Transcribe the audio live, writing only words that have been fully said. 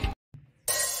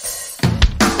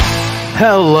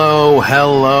Hello,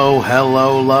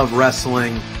 love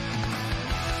wrestling.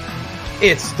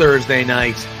 It's Thursday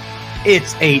night.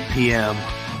 It's 8 p.m.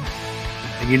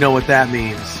 And you know what that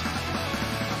means.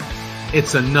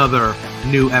 It's another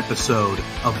new episode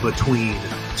of Between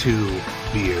Two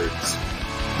Beards.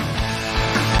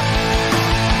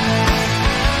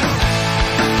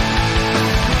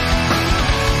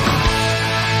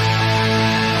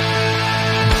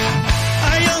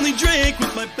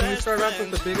 Can we start off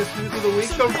with the biggest news of the week?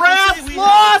 The Rats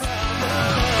lost!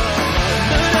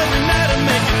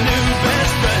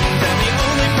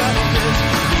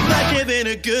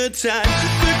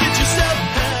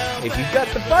 If you've got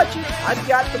the budget, I've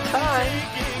got the time.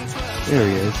 There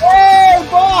he is. Hey,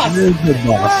 boss! There's the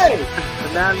boss. Hey!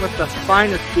 The man with the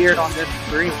finest beard on this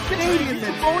screen. Canadian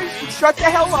men, boys, shut the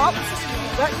hell up.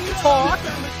 Let me talk.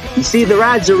 You see, the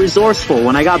Rads are resourceful.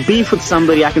 When I got beef with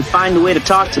somebody, I can find a way to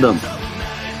talk to them.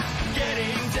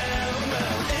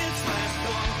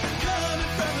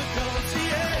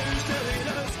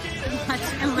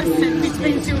 Listen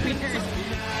between two beers.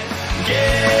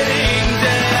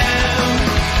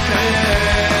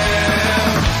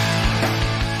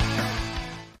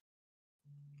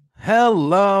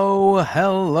 Hello,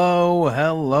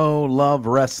 love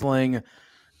wrestling.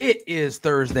 It is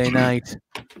Thursday night.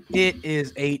 It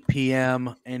is 8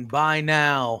 p.m. And by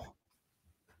now,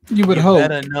 you hope.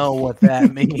 Better know what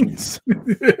that means.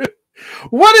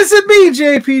 What does it mean,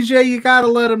 JPJ? You got to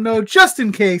let them know just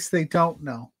in case they don't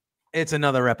know. It's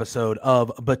another episode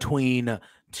of Between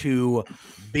Two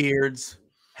Beards.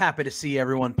 Happy to see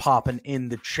everyone popping in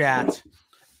the chat.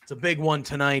 It's a big one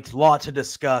tonight. Lot to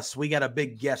discuss. We got a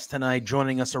big guest tonight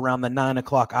joining us around the 9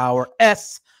 o'clock hour.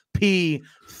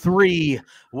 SP3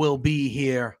 will be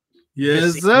here.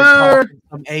 Yes, sir.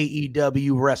 From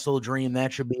AEW WrestleDream.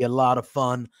 That should be a lot of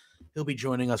fun. He'll be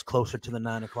joining us closer to the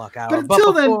 9 o'clock hour. But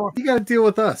until then, you got to deal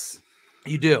with us.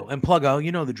 You do. And Pluggo,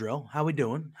 you know the drill. How we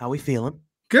doing? How we feeling?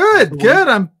 Good.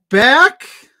 I'm back.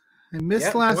 I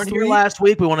missed last week. Here last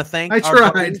week. We want to thank. I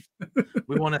tried.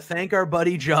 We want to thank our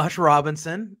buddy Josh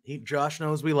Robinson. Josh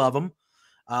knows we love him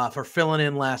for filling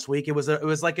in last week. It was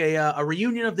like a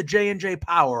reunion of the J&J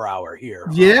Power Hour here.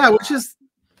 Yeah, which was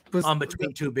on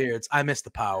Between Two Beards. I missed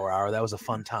the Power Hour. That was a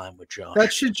fun time with Josh.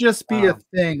 That should just be a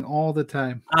thing all the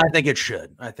time. I think it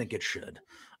should.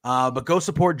 But go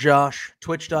support Josh.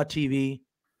 Twitch.tv//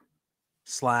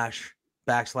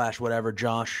 whatever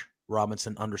Josh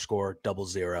Robinson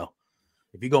 _00.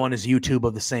 If you go on his YouTube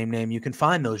of the same name, you can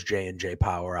find those J&J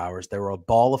Power Hours. They were a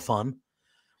ball of fun.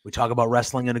 We talk about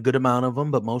wrestling in a good amount of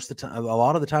them, but most of the time, a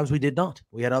lot of the times we did not.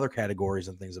 We had other categories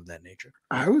and things of that nature.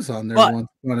 I was on there once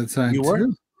upon a time. You were?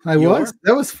 Too. I was.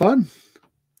 That was fun.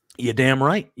 You're damn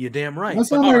right. I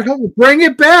was on there. Bring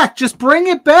it back. Just bring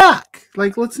it back.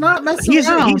 Like, let's not mess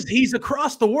around. He's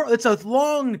across the world. It's a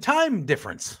long time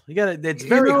difference. It's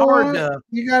very hard to.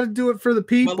 You got to do it for the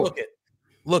people. But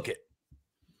look it.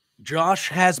 Josh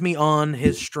has me on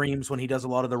his streams when he does a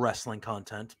lot of the wrestling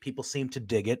content. People seem to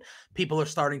dig it. People are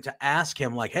starting to ask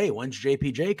him, like, "Hey, when's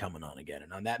JPJ coming on again?"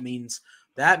 And that means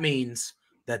that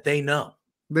they know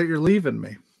that you're leaving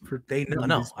me. They know.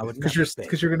 No, I would never.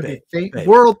 Because you're going to be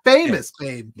world famous,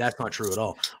 babe. That's not true at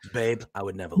all, babe. I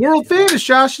would never. World famous.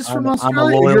 Josh is from Australia. I'm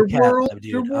a loyal cat.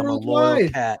 You're I'm a loyal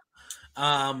cat.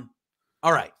 All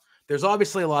right. There's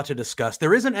obviously a lot to discuss.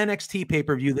 There is an NXT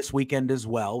pay-per-view this weekend as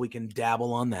well. We can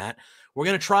dabble on that. We're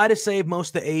going to try to save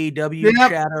most of the AEW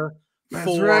chatter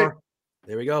for. Right.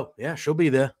 There we go. Yeah, she'll be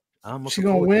there. She's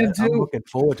going to win, too. I'm looking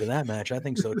forward to that match. I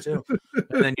think so, too.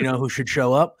 And then you know who should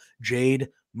show up? Jade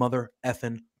Mother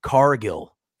effing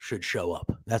Cargill should show up.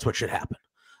 That's what should happen.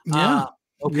 Yeah.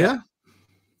 Okay. Yeah.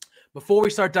 Before we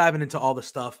start diving into all the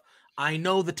stuff, I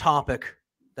know the topic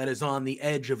that is on the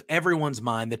edge of everyone's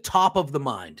mind, the top of the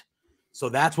mind. So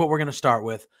that's what we're going to start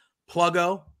with.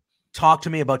 Pluggo, talk to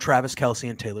me about Travis Kelce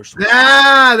and Taylor Swift.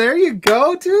 There you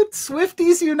go, dude.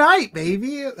 Swifties unite,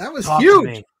 baby. That was huge.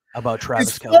 To me about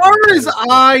Travis Kelce. As far as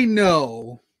I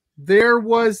know, there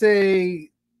was a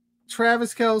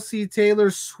Travis Kelce, Taylor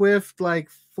Swift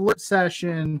flirt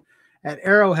session at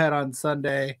Arrowhead on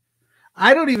Sunday.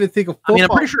 I don't even think of football. I'm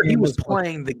pretty sure he was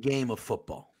playing the game of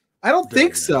football. I don't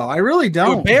think so. I really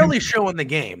don't. They were barely showing the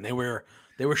game. They were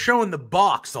showing the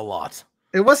box a lot.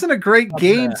 It wasn't a great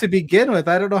game to begin with.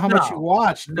 I don't know how much you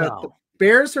watched, but the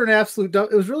Bears are an absolute dump.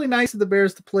 It was really nice of the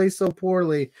Bears to play so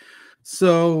poorly.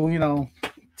 So,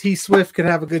 T Swift could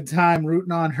have a good time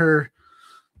rooting on her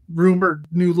rumored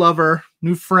new lover,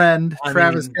 new friend,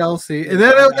 Travis Kelce. And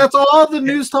then that's all the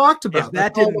news talked about. If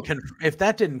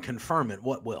that didn't confirm it,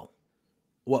 what will?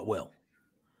 What will?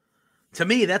 To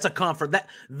me, that's a comfort. That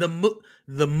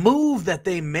the move that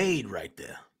they made right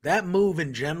there, That move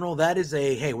in general, that is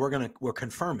a, hey, we're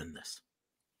confirming this.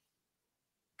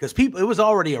 Because it was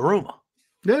already a rumor.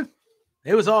 Yeah.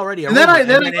 It was already a rumor.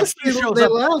 Then she shows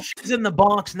up, she's in the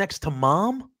box next to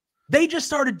mom. They just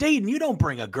started dating. You don't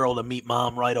bring a girl to meet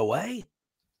mom right away.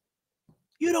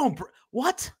 You don't.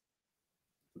 What?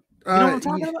 You know what I'm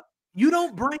talking about? You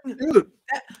don't bring. Dude,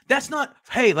 that's not.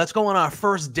 Hey, let's go on our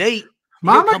first date.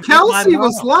 Mama Kelsey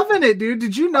was loving it, dude.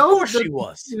 Did you know? Of course she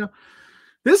was. You know,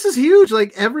 this is huge.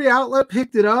 Like every outlet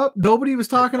picked it up. Nobody was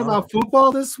talking about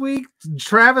football this week.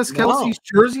 Travis Kelce's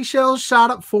jersey shells shot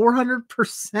up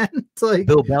 400%. Like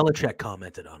Bill Belichick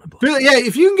commented on it. Yeah,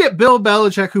 if you can get Bill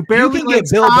Belichick, who barely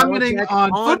likes commenting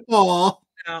on football.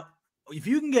 Now, if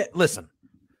you can listen.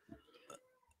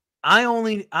 I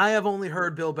have only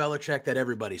heard Bill Belichick that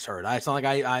everybody's heard. It's not like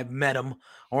I've met him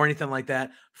or anything like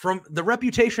that. From the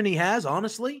reputation he has,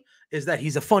 honestly, is that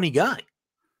he's a funny guy.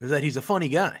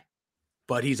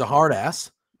 But he's a hard ass.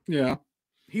 Yeah.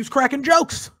 He was cracking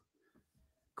jokes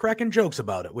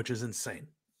about it, which is insane.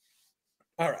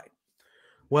 All right.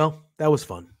 Well, that was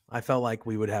fun. I felt like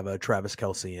we would have a Travis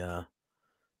Kelce,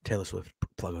 Taylor Swift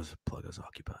plug us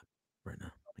occupied right now.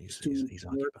 He's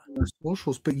occupied.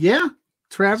 Socials, but yeah.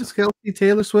 Travis Kelce,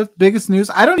 Taylor Swift, biggest news.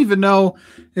 I don't even know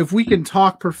if we can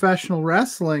talk professional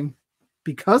wrestling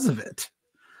because of it.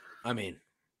 I mean,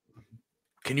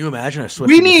 can you imagine a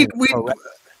Swift?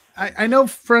 I know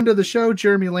friend of the show,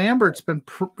 Jeremy Lambert's been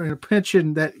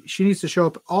pitching that she needs to show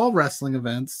up at all wrestling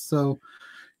events so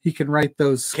he can write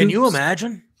those scoops. Can you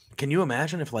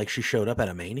imagine? If like she showed up at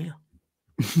a Mania?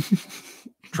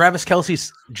 Travis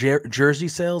Kelce's jersey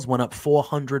sales went up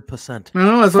 400%.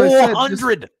 No, that's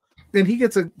 400. And he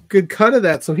gets a good cut of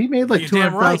that, so he made like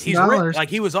 $200,000. Like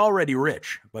he was already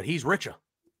rich, but he's richer.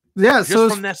 Yeah. Just so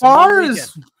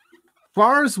as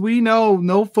far as we know,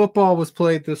 no football was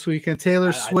played this weekend.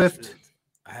 Taylor Swift.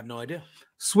 I have no idea.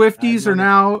 Swifties are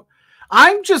now.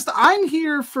 I'm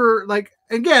here for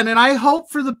again, and I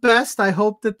hope for the best. I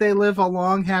hope that they live a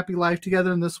long, happy life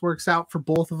together, and this works out for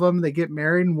both of them. They get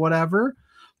married and whatever.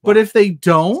 But if they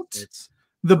don't.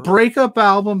 The breakup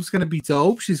album's going to be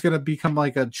dope. She's going to become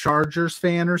like a Chargers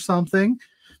fan or something.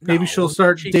 Maybe she'll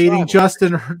start dating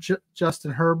Justin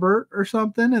Herbert or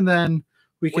something, and then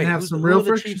we can have some real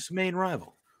friction. Chiefs' main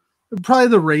rival? Probably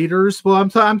the Raiders. Well,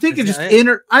 I'm thinking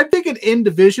I'm thinking in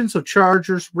division. So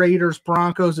Chargers, Raiders,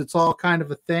 Broncos. It's all kind of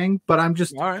a thing. But I'm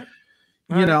just, I'm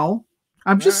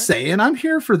just saying I'm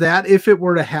here for that if it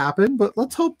were to happen. But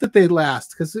let's hope that they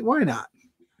last, because why not?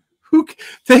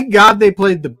 Thank God they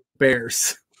played the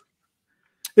Bears.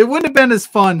 It wouldn't have been as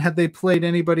fun had they played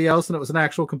anybody else and it was an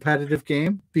actual competitive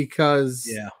game, because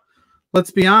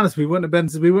let's be honest, we wouldn't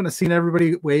have seen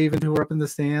everybody waving who were up in the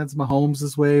stands. Mahomes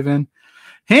is waving.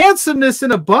 Handsomeness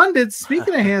in abundance.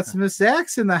 Speaking of handsomeness,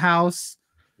 Zach's in the house.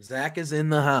 Zach is in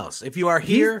the house. If you are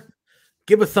here,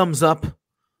 give a thumbs up.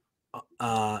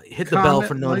 Hit the bell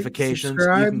for notifications. You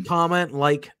can comment,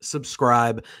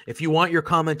 subscribe. If you want your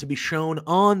comment to be shown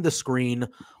on the screen,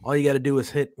 all you got to do is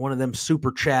hit one of them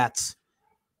super chats,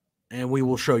 and we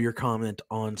will show your comment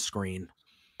on screen.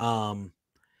 Speaking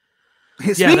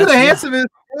of handsome,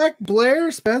 Zach,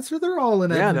 Blair, Spencer, they're all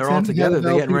in it. Yeah, they're all together.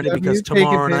 They're getting ready because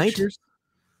tomorrow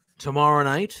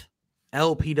night,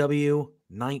 LPW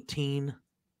 19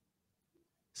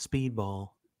 Speedball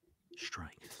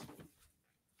Strike.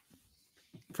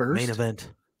 First main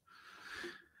event.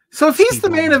 So if he's the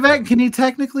main event, can he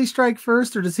technically strike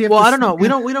first, or does he have I don't know. We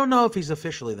don't know if he's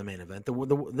officially the main event.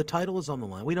 The title is on the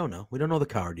line. We don't know. We don't know the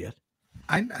card yet.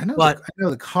 I know, but I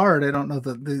know the card. I don't know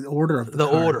the order of the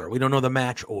card. Order. We don't know the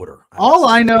match order. All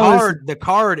I know is the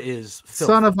card is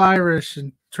Son of Irish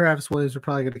and Travis Williams are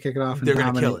probably going to kick it off. They're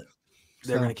going to kill it.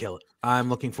 They're going to kill it. I'm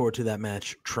looking forward to that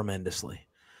match tremendously.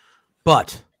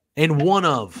 But in one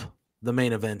of the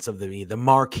main events of the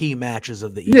marquee matches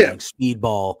of the evening,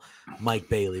 Speedball, Mike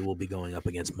Bailey will be going up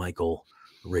against Michael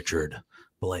Richard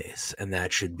Blaze, and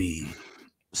that should be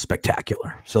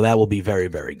spectacular. So that will be very,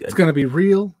 very good. It's going to be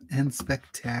real and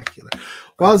spectacular.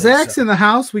 While Zach's in the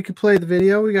house, we could play the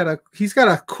video. He's got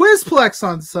a Quizplex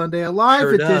on Sunday, a live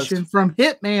edition from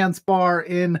Hitman's Bar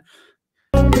in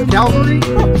Calgary.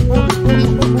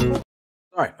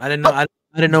 Sorry, I didn't know. I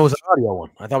didn't know it was an audio one.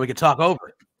 I thought we could talk over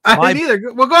it. I didn't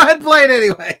either. Well, go ahead and play it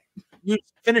anyway. You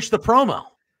finish the promo.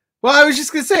 Well, I was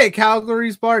just going to say,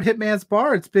 Calgary's Bar at Hitman's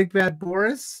Bar. It's Big Bad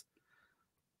Boris.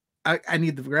 I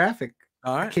need the graphic.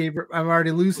 All right. I'm already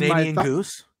losing Canadian my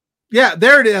goose. Yeah,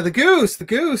 there it is. The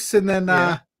goose. And then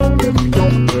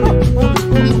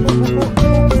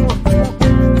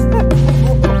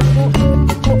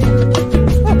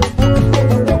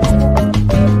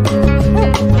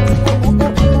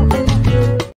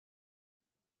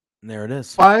There it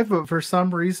is. 5, but for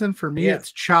some reason, for me,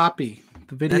 it's choppy.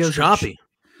 The video is choppy.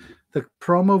 The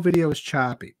promo video is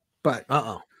choppy. But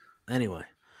anyway,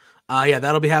 yeah,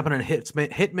 that'll be happening at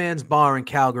Hitman's Bar in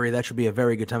Calgary. That should be a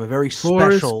very good time. A very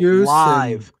special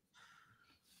live.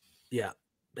 Yeah,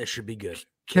 that should be good.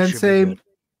 Kensei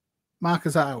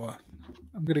Makazawa.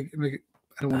 I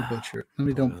don't want to butcher it. Let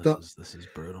me This is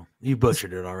brutal. You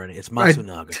butchered it already. It's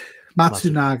Matsunaga.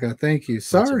 Matsunaga. Thank you.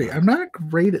 Sorry, Matsunaga. I'm not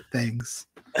great at things.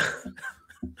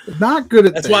 Not good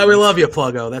at That's why we love you,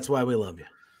 Pluggo. That's why we love you.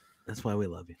 That's why we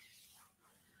love you.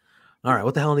 All right,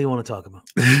 what the hell do you want to talk about?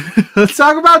 Let's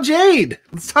talk about Jade.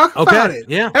 Let's talk about it.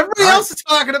 Yeah. Everybody else is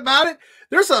talking about it.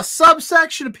 There's a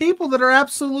subsection of people that are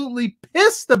absolutely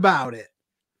pissed about it.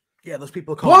 Yeah, those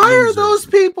people call Why are those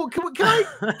people? Can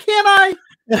I,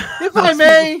 if I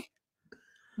may,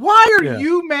 why are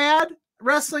you mad,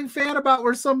 wrestling fan, about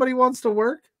where somebody wants to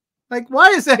work? Like, why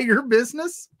is that your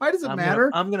business? Why does it matter?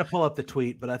 I'm going to pull up the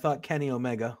tweet, but I thought Kenny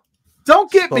Omega.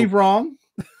 Don't get me wrong.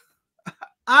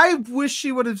 I wish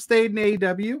she would have stayed in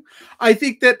AEW. I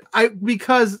think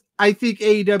because I think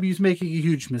AEW is making a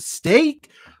huge mistake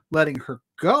letting her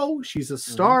go. She's a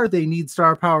star. They need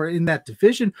star power in that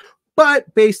division.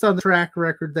 But based on the track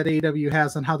record that AEW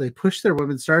has on how they push their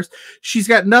women's stars, she's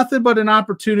got nothing but an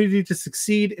opportunity to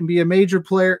succeed and be a major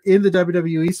player in the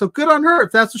WWE. So good on her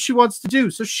if that's what she wants to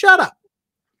do. So shut up.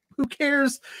 Who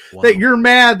cares that you're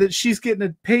mad that she's getting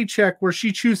a paycheck where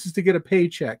she chooses to get a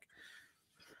paycheck?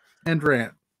 And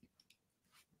rant.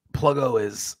 Pluggo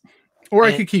is. Or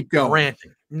I could keep going.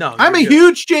 Ranting. No, I'm a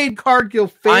huge Jade Cargill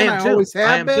fan. I always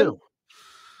have been. Too.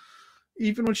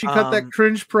 Even when she cut that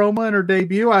cringe promo in her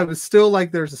debut, I was still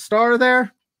like, there's a star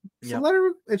there. So let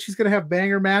her, and she's going to have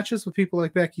banger matches with people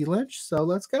like Becky Lynch. So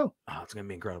let's go. Oh, it's going to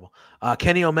be incredible.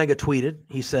 Kenny Omega tweeted,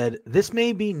 he said, "This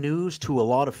may be news to a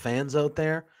lot of fans out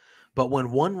there, but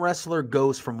when one wrestler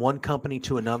goes from one company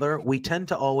to another, we tend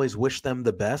to always wish them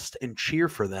the best and cheer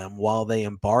for them while they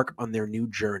embark on their new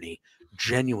journey.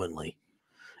 Genuinely.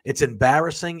 It's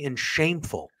embarrassing and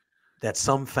shameful that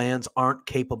some fans aren't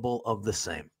capable of the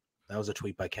same." That was a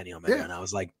tweet by Kenny Omega, and I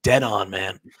was like, dead on,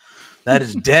 man. That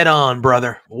is dead on,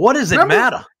 brother. What does it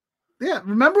matter? Yeah,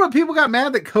 remember when people got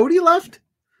mad that Cody left?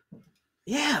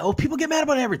 Yeah, well, people get mad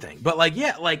about everything. But,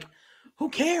 who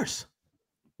cares?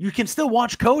 You can still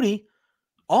watch Cody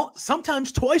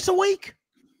sometimes twice a week.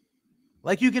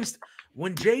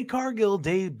 When Jade Cargill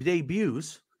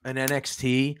debuts in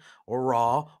NXT or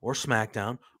Raw or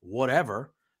SmackDown,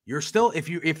 whatever, you're still, if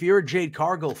you're a Jade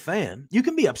Cargill fan, you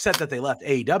can be upset that they left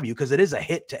AEW because it is a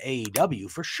hit to AEW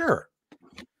for sure.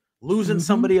 Losing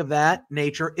somebody of that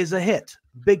nature is a hit,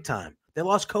 big time. They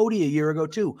lost Cody a year ago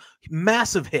too,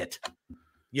 massive hit,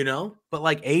 But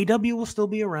AEW will still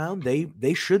be around.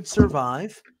 They should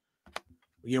survive.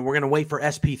 We're gonna wait for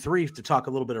SP3 to talk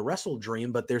a little bit of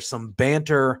WrestleDream, but there's some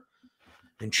banter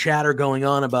and chatter going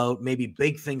on about maybe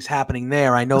big things happening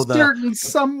there. I know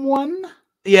someone.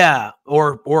 Yeah,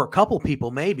 or a couple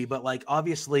people maybe, but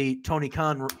obviously Tony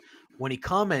Khan, when he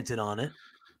commented on it,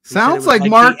 sounds like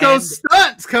Marco's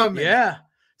stunts coming. Yeah,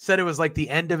 said it was like the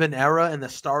end of an era and the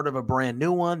start of a brand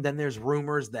new one. Then there's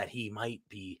rumors that he might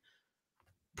be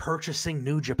purchasing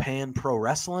New Japan Pro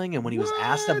Wrestling, and when he was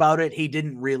asked about it, he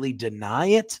didn't really deny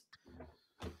it.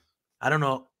 I don't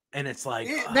know, and it's like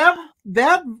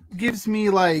that gives me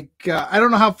I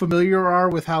don't know how familiar you are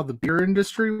with how the beer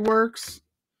industry works.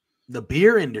 The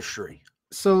beer industry.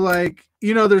 So there's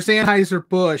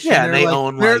Anheuser-Busch. Yeah, and they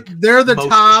own they're the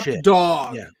top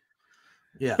dog. Yeah.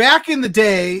 Yeah. Back in the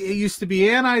day, it used to be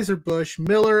Anheuser-Busch,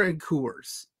 Miller, and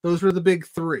Coors. Those were the big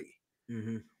three.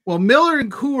 Mm-hmm. Well, Miller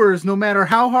and Coors, no matter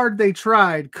how hard they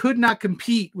tried, could not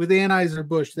compete with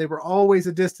Anheuser-Busch. They were always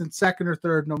a distant second or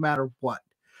third, no matter what.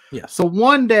 Yeah. So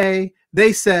one day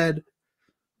they said,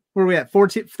 where are we at?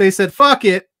 14. They said, fuck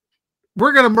it.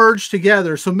 We're going to merge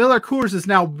together. So Miller Coors is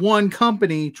now one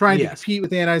company trying to compete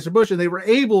with Anheuser-Busch, and they were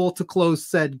able to close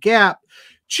said gap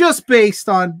just based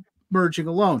on merging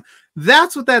alone.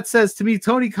 That's what that says to me.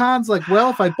 Tony Khan's like, well,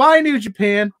 if I buy New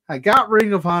Japan, I got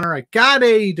Ring of Honor, I got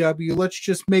AEW. Let's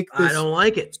just make this. I don't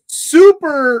like it.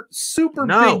 Super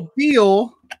big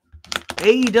deal.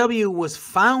 AEW was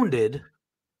founded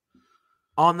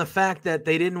on the fact that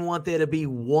they didn't want there to be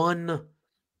one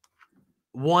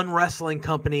wrestling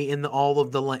company in all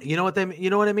of the land. You know what I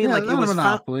mean? Yeah, it was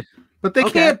monopoly. But they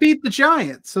can't beat the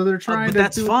Giants, so they're trying to.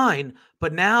 That's fine.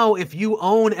 But now, if you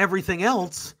own everything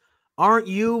else, aren't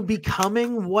you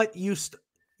becoming what you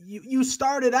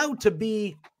started out to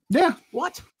be? Yeah.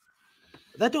 What?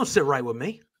 That don't sit right with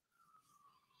me.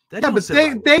 Yeah, but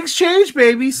things change,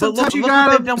 baby. Sometimes you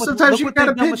gotta. Sometimes you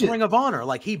gotta pitch it. Ring of Honor,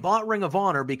 like he bought Ring of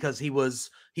Honor because he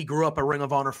grew up a Ring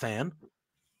of Honor fan,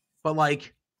 but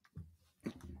like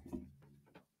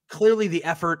clearly the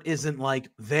effort isn't like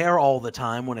there all the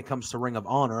time when it comes to Ring of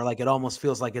Honor. Like it almost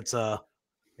feels like it's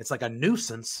like a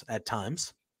nuisance at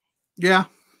times. Yeah.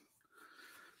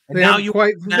 They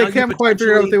can't quite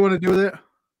figure out what they want to do with it.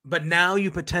 But now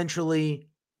you potentially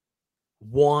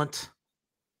want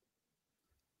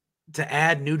to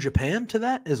add New Japan to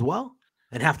that as well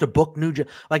and have to book New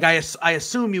Japan. Like I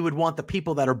assume you would want the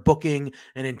people that are booking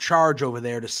and in charge over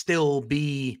there to still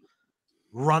be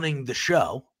running the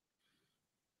show,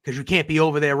 because you can't be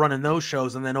over there running those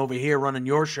shows and then over here running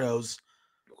your shows.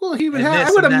 Well, he would have.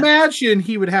 I would imagine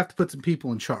he would have to put some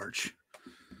people in charge.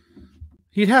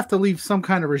 He'd have to leave some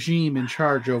kind of regime in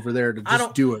charge over there to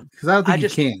just do it, because I don't think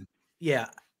he can. Yeah,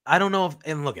 I don't know if.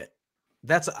 And look at.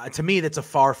 That's to me, that's a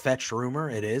far-fetched rumor.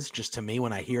 It is just to me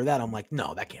when I hear that, I'm like,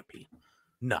 no, that can't be.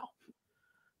 No,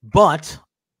 but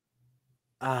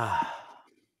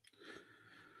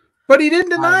he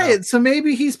didn't deny it, so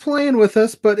maybe he's playing with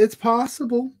us. But it's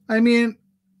possible. I mean,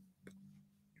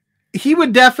 he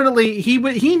would definitely. He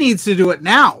needs to do it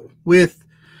now with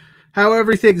how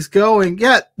everything's going.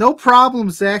 Yeah, no problem,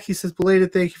 Zach. He says,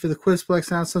 belated thank you for the Quizplex.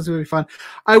 Sounds going to be fun.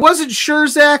 I wasn't sure,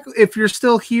 Zach, if you're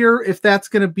still here, if that's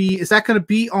going to be, is that going to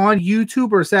be on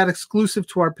YouTube or is that exclusive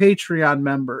to our Patreon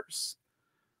members?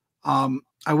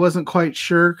 I wasn't quite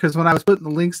sure, because when I was putting the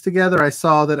links together, I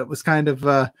saw that it was kind of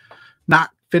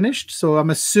not finished. So I'm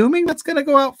assuming that's going to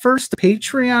go out first,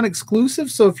 Patreon exclusive.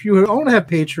 So if you don't have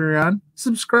Patreon,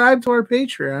 subscribe to our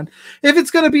Patreon. If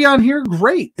it's going to be on here,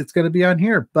 great. It's going to be on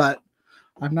here, but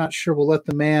I'm not sure. We'll let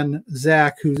the man,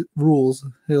 Zach, who rules,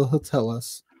 he'll tell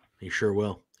us. He sure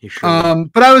will. He sure will.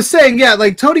 But I was saying, yeah,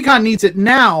 like Tony Khan needs it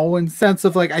now, in the sense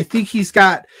of like, I think he's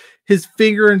got his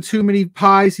finger in too many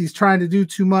pies. He's trying to do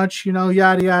too much, yada,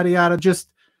 yada, yada, just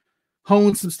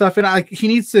hone some stuff in. Like, he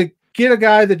needs to get a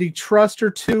guy that he trusts or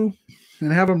two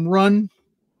and have him run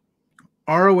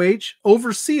ROH,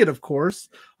 oversee it, of course,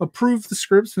 approve the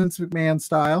scripts, Vince McMahon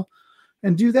style,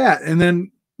 and do that. And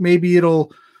then maybe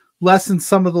it'll lessen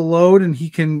some of the load and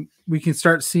we can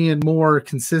start seeing more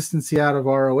consistency out of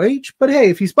ROH. But hey,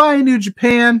 if he's buying New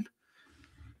Japan,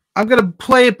 I'm going to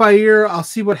play it by ear. I'll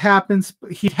see what happens.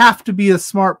 He'd have to be a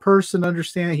smart person to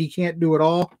understand he can't do it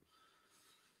all.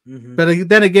 Mm-hmm. But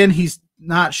then again, he's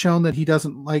not shown that he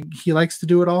likes to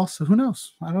do it all. So who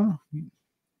knows? I don't know.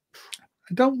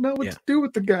 I don't know what to do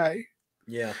with the guy.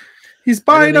 Yeah. He's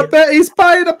buying up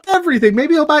everything.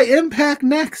 Maybe he'll buy Impact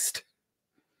next.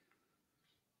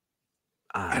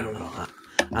 I don't know.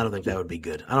 I don't think that would be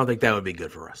good. I don't think that would be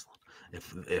good for wrestling.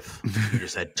 If you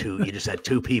just had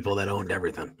two people that owned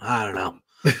everything. I don't know.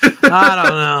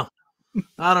 I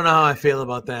don't know how I feel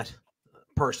about that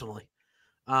personally.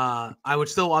 I would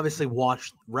still obviously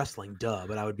watch wrestling,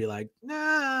 but I would be like,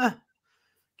 nah.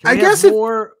 I guess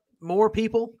more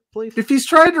people, please. If he's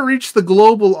trying to reach the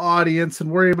global audience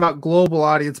and worry about global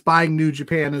audience, buying New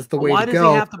Japan is the way to go. Why does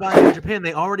he have to buy New Japan?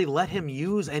 They already let him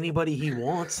use anybody he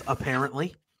wants,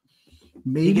 apparently.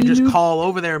 Maybe he can just call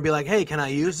over there and be like, hey, can I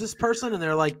use this person? And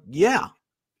they're like, yeah.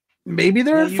 Maybe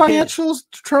they're in financial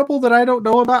trouble that I don't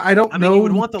know about. I don't know. I mean, you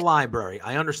would want the library.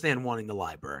 I understand wanting the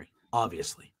library,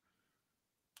 obviously.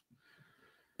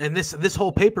 And this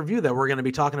whole pay-per-view that we're going to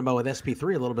be talking about with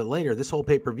SP3 a little bit later, this whole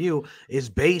pay-per-view is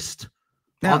based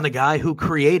on the guy who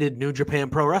created New Japan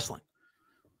Pro Wrestling.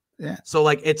 Yeah. So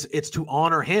like it's to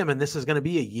honor him, and this is going to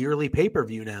be a yearly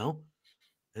pay-per-view now.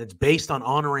 And it's based on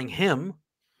honoring him.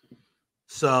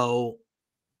 So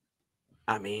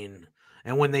I mean,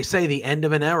 and when they say the end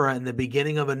of an era and the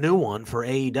beginning of a new one for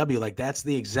AEW, like that's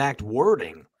the exact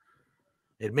wording.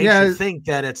 It makes you think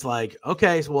that it's like,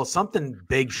 okay, well, something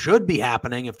big should be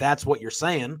happening if that's what you're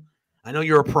saying. I know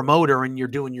you're a promoter and you're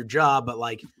doing your job, but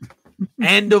like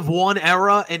end of one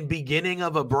era and beginning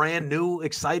of a brand new,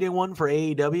 exciting one for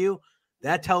AEW,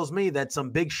 that tells me that some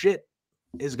big shit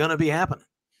is going to be happening.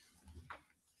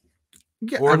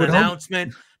 Yeah, or an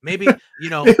announcement. Maybe,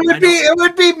 it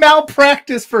would be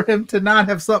malpractice for him to not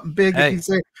have something big. If you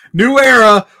say new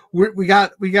era, we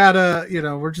got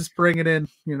we're just bringing in,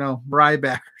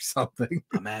 Ryback or something.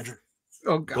 Imagine.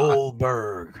 Oh God.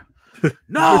 Goldberg.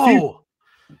 No,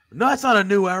 that's not a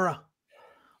new era.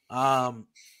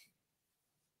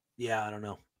 Yeah, I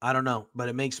don't know, but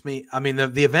it makes me, I mean,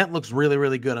 the event looks really,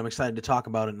 really good. I'm excited to talk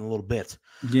about it in a little bit.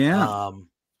 Yeah.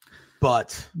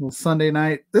 But well, Sunday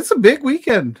night, it's a big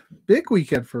weekend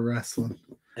for wrestling.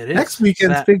 It is. Next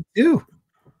weekend's big too.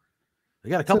 We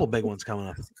got a couple big ones coming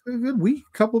up. It's a good week,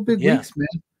 couple big weeks, man.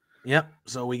 Yep.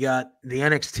 So we got the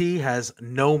NXT has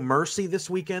No Mercy this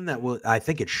weekend. I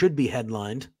think it should be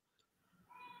headlined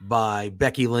by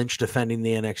Becky Lynch defending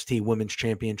the NXT Women's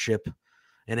Championship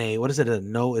in is it a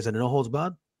no holds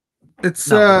barred?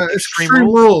 It's Extreme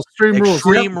Rules.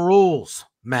 Extreme Rules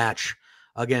match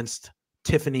against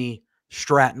Tiffany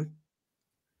Stratton.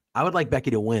 I would like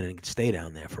Becky to win and stay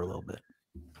down there for a little bit.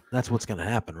 That's what's going to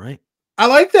happen, right? I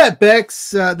like that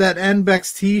Bex that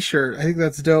NBEX t-shirt. I think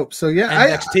that's dope. So yeah,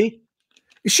 NXT.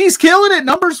 She's killing it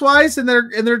numbers wise, and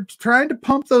they're trying to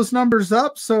pump those numbers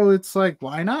up. So it's like,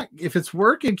 why not? If it's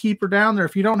working, keep her down there.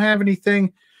 If you don't have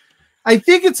anything, I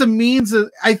think it's a means.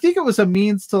 I think it was a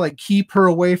means to like keep her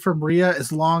away from Rhea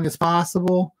as long as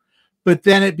possible. But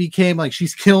then it became like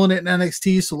she's killing it in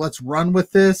NXT. So let's run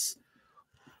with this.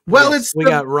 Well, we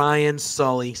got Ryan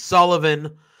Sullivan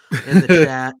in the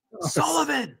chat.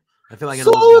 Sullivan. I feel like an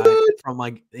old guy from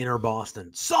like inner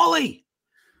Boston. Sully.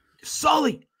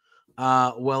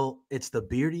 Well, it's the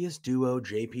beardiest duo,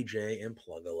 JPJ and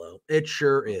Plugalo. It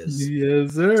sure is.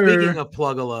 Yes, sir. Speaking of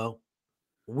Plugalo,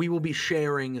 we will be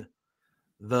sharing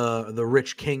the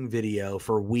Rich King video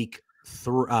for week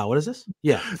 3. What is this?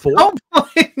 Yeah, 4. Don't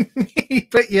blame me,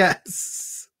 but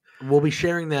yes, we'll be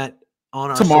sharing that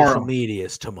on our tomorrow. Social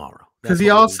medias tomorrow. Because he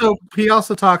also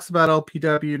talks about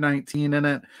LPW 19 in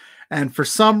it, and for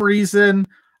some reason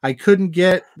I couldn't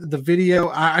get the video.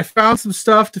 I found some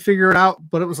stuff to figure it out,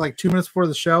 but it was like 2 minutes before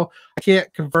the show. I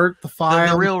can't convert the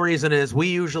file. The real reason is we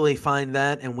usually find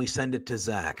that and we send it to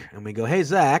Zach, and we go, "Hey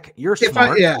Zach, you're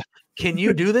smart. Can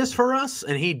you do this for us?"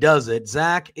 And he does it.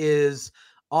 Zach is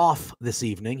off this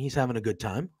evening. He's having a good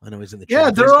time. I know he's in the chat.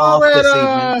 Yeah, they're all at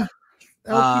LPW.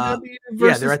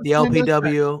 Yeah, they're at the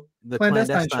LPW, the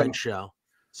clandestine show.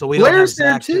 So we Blair's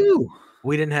there too.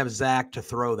 We didn't have Zach to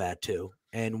throw that to,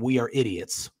 and we are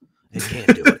idiots and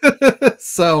can't do it.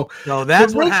 so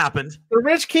that's what happened. The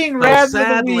Rich King Rads.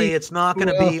 Sadly, it's not going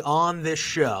to be on this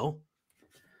show.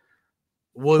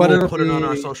 We'll put it on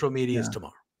our social medias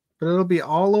tomorrow. But it'll be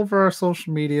all over our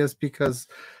social medias because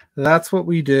that's what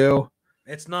we do.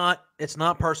 It's not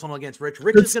personal against Rich.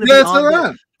 Rich is going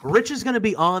to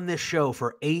be on this show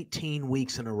for 18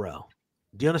 weeks in a row.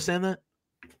 Do you understand that?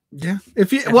 Yeah.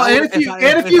 If you count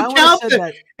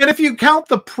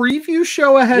the preview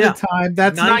show ahead of time,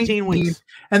 that's 19 weeks.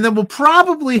 And then we'll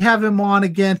probably have him on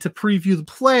again to preview the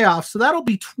playoffs. So that'll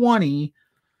be 20.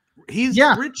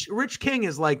 Rich King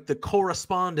is like the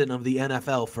correspondent of the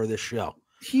NFL for this show.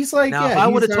 He's like, if I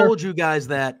would have told you guys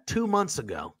that 2 months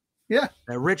ago,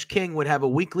 that Rich King would have a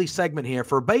weekly segment here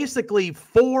for basically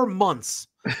 4 months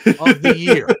of the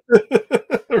year.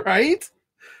 Right?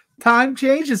 Time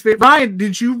changes. Ryan,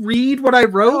 did you read what I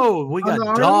wrote? Oh, we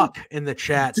got Doc in the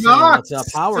chat saying, "What's up?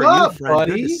 How are you, friend?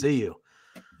 Buddy? Good to see you."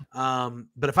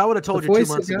 But if I would have told you 2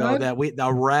 months ago that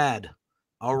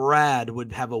a rad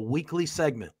would have a weekly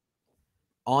segment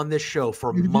on this show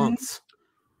for months,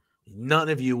 none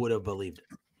of you would have believed it.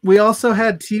 We also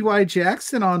had T.Y.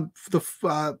 Jackson on the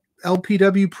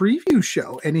LPW preview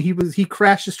show, and he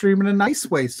crashed the stream in a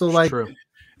nice way. So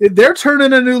they're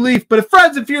turning a new leaf. But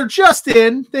friends, if you're just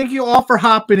in, thank you all for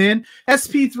hopping in.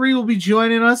 SP3 will be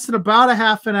joining us in about a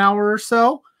half an hour or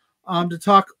so to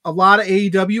talk a lot of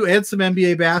AEW and some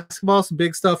NBA basketball. Some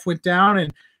big stuff went down,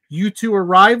 and you two are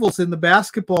rivals in the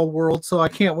basketball world, so I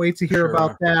can't wait to hear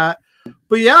about that.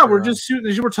 But yeah, we're just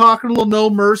shooting. We're talking a little No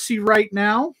Mercy right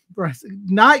now.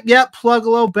 Not yet.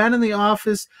 Plugalo, been in the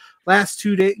office last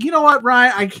 2 days. You know what,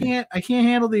 Ryan? I can't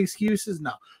handle the excuses.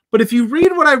 No. But if you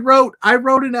read what I wrote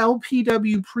an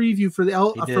LPW preview for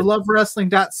for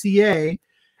LoveWrestling.ca,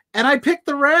 and I picked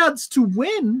the Rads to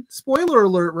win. Spoiler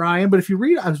alert, Ryan. But if you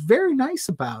read it, I was very nice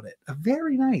about it.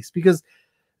 Very nice because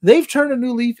they've turned a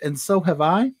new leaf, and so have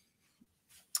I.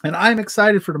 And I'm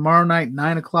excited for tomorrow night,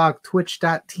 9 o'clock,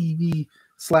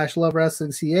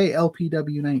 twitch.tv/LoveWrestlingCA,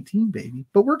 LPW19, baby.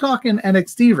 But we're talking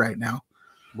NXT right now.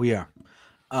 We are.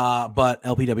 But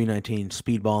LPW19,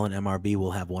 Speedball, and MRB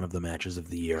will have one of the matches of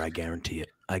the year. I guarantee it.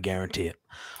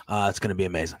 It's going to be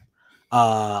amazing.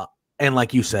 And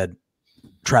like you said,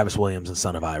 Travis Williams and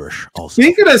Son of Irish also.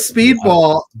 Speaking of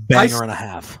Speedball, banger and a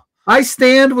half. I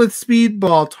stand with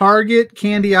Speedball. Target,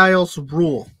 Candy Isles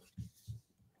rule.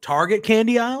 Target,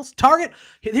 Candy Isles? Target.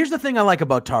 Here's the thing I like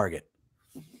about Target.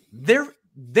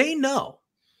 They know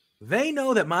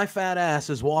that my fat ass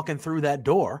is walking through that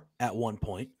door at one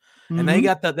point. And they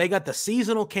got the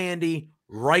seasonal candy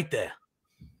right there.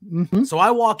 So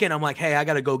I walk in, I'm like, hey, I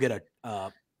got to go get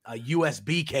a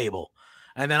USB cable.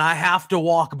 And then I have to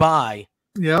walk by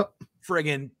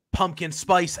friggin' pumpkin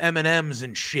spice M&Ms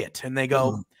and shit. And they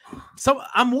go, so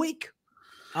I'm weak.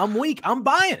 I'm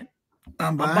buying it.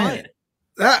 I'm buying it.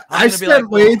 I spent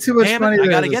way too much money. I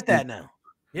got to get that now.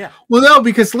 Yeah. Well, no,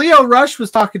 because Leo Rush was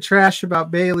talking trash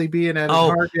about Bailey being at a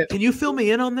Target. Can you fill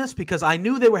me in on this? Because I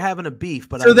knew they were having a beef,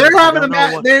 but so they're having a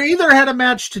match. They either had a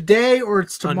match today or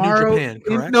it's tomorrow. New Japan,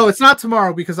 correct? No, it's not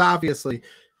tomorrow because obviously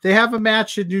they have a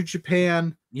match in New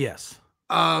Japan. Yes.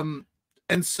 And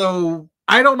so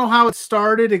I don't know how it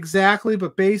started exactly,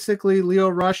 but basically Leo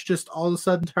Rush just all of a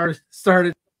sudden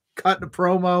started cutting a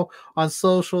promo on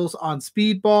socials on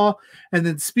Speedball, and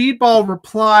then Speedball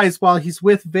replies while he's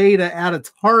with Veda at a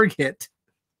Target.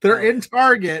 They're in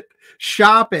Target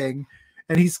shopping,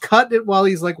 and he's cutting it while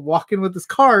he's like walking with his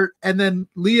cart, and then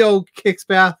Leo kicks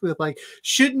back with like,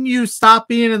 shouldn't you stop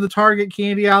being in the Target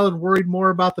candy aisle and worried more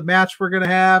about the match we're gonna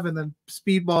have? And then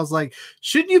Speedball's like,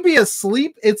 shouldn't you be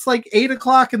asleep? It's like 8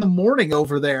 o'clock in the morning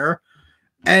over there.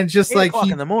 And just 8 like o'clock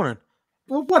in the morning.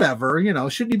 Well, whatever, you know,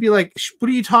 shouldn't you be like, what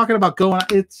are you talking about going on?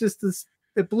 It's just this,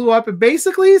 it blew up. And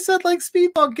basically he said like,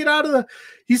 Speedball, get out of the,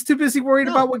 he's too busy worried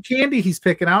about what candy he's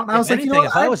picking out. And I was like, you know,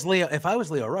 if I was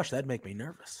Leo Rush, that'd make me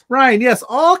nervous. Ryan, yes,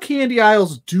 all candy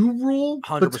aisles do rule,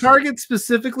 100%. But Target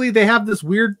specifically, they have this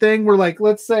weird thing where like,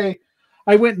 let's say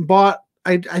I went and bought,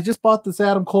 I just bought this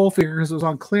Adam Cole figure because it was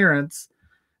on clearance,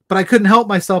 but I couldn't help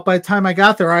myself. By the time I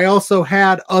got there, I also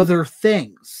had other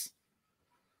things.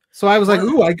 So I was like,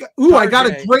 I got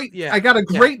a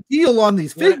great deal on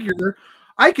these figures.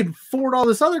 I can afford all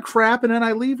this other crap, and then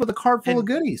I leave with a cart full of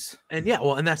goodies. And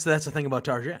and that's the thing about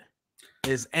Target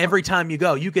is every time you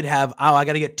go, you could have, I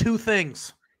got to get 2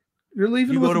 things. You're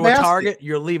leaving. You with go to a basket. Target,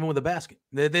 you're leaving with a basket.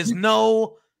 There's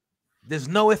no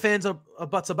ifs, ands, or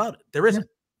buts about it. There isn't.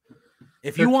 Yeah.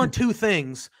 If you want 2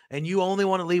 things and you only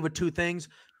want to leave with 2 things,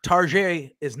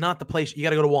 Target is not the place. You got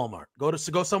to go to Walmart. Go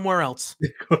somewhere else.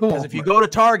 Because if you go to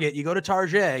Target, you go to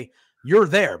Target, you're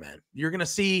there, man. You're gonna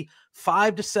see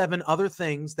 5 to 7 other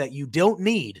things that you don't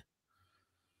need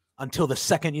until the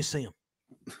second you see them,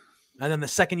 and then the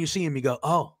second you see them, you go,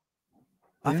 "Oh,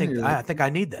 I think I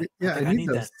need that. Yeah, I need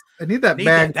that. I need that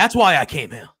bag. That's why I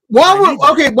came here."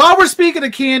 While we're speaking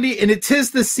of candy, and it is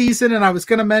the season, and I was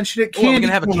going to mention it. Candy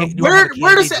corn.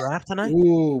 Where does draft tonight?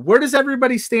 Where does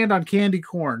everybody stand on candy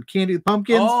corn? Candy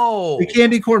pumpkins. Oh, the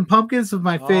candy corn pumpkins is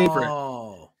my favorite.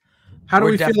 Oh, how do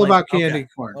we feel about candy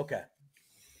corn? Okay,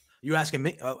 you asking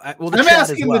me? I'm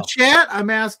asking the chat. I'm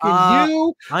asking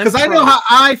you because I know how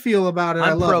I feel about it.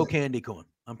 I'm pro candy corn.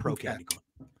 I'm pro candy corn.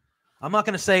 I'm not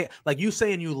going to say like you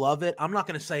saying you love it. I'm not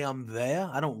going to say I'm there.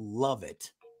 I don't love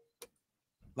it.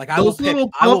 Like I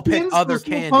will pick other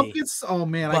candy. Pumpkins? Oh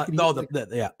man, but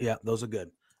yeah, those are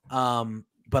good.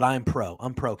 But I'm pro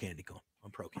candy corn.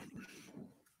 I'm pro candy corn.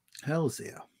 Hell's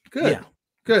yeah, good, yeah.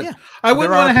 Good. Yeah. I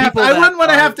wouldn't want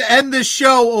to have to end this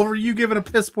show over you giving a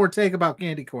piss poor take about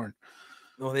candy corn.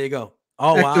 Oh, there you go.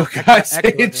 Oh wow,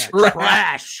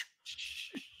 trash.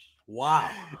 Wow.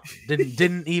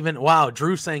 Didn't even. Wow.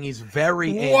 Drew saying he's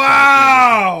very.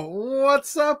 Wow.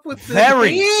 What's up with the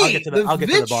hate? I'll get to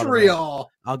the bottom.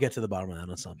 I'll get to the bottom of that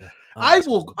on Sunday. I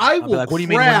will. Like, what do you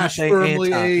mean when you say firmly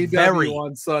AEW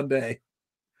on Sunday?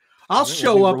 I'll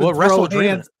show up and throw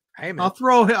hands. Hey, man. I'll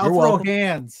throw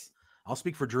hands. I'll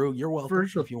speak for Drew. You're welcome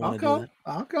if you want to do that.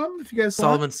 I'll come if you guys.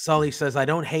 Sully says, "I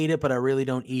don't hate it, but I really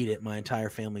don't eat it. My entire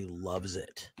family loves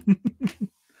it."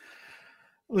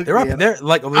 They're up there.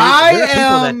 Like there are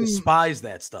people that despise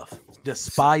that stuff.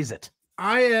 Despise it.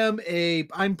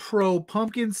 I'm pro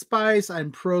pumpkin spice.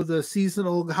 I'm pro the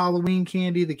seasonal Halloween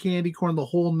candy, the candy corn, the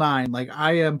whole 9. Like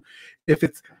I am. If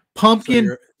it's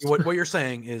pumpkin, so what you're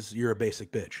saying is you're a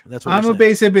basic bitch. That's what I'm a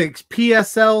basic bitch.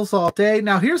 PSLs all day.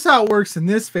 Now here's how it works in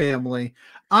this family.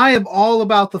 I am all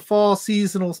about the fall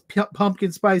seasonal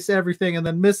pumpkin spice everything, and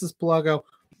then Mrs. Pluggo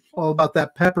all about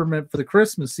that peppermint for the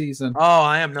Christmas season. Oh,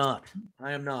 I am not.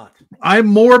 I'm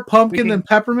more pumpkin than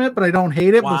peppermint, but I don't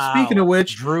hate it. Wow. But speaking of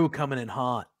which, Drew coming in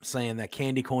hot, saying that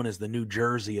candy corn is the New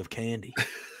Jersey of candy.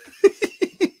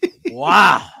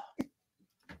 Wow.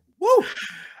 Woo.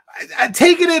 I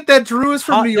taking it that Drew is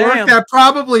from New York, that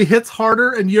probably hits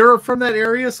harder, and you're from that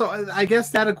area, so I guess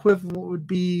that equivalent would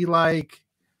be like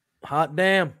hot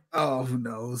damn. Oh, who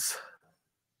knows?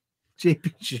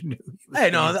 JP knew. Hey,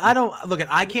 no, I don't look at.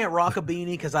 I can't rock a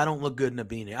beanie because I don't look good in a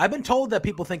beanie. I've been told that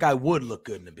people think I would look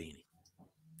good in a beanie.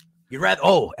 You'd rather?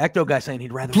 Oh, Ecto guy saying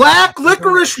he'd rather black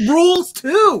licorice rules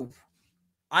too.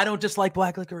 I don't dislike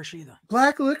black licorice either.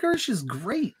 Black licorice is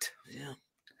great. Yeah.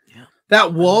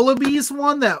 That Wallabies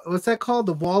one, what's that called?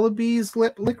 The Wallabies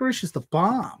licorice is the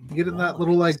bomb. You get in that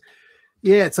little like,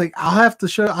 yeah, it's like I'll have to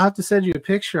send you a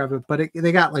picture of it. But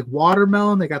they got like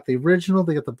watermelon, they got the original,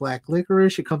 they got the black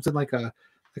licorice. It comes in like a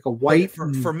white for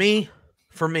me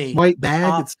white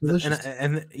bag. It's delicious.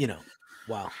 And you know,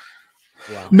 wow.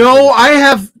 No,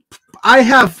 I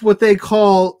have what they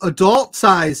call adult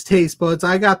size taste buds.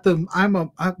 I got them. You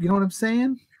know what I'm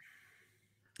saying?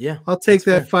 Yeah. I'll take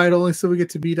that fight only so we get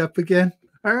to meet up again.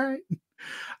 All right.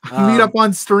 Meet up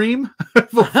on stream.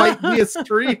 We'll fight via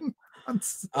stream.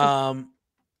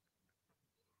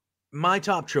 My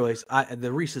top choice,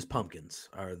 the Reese's Pumpkins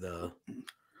are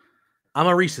I'm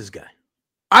a Reese's guy.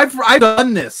 I've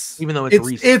done this. Even though it's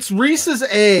Reese's. It's Reese's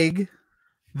egg,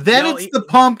 then it's the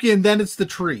pumpkin, then it's the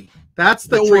tree. That's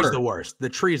the order. Tree's the worst. The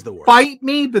tree's the worst. Fight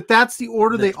me, but that's the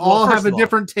order. They all have a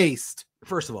different taste.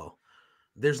 First of all,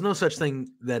 there's no such thing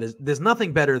there's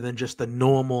nothing better than just the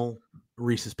normal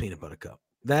Reese's peanut butter cup.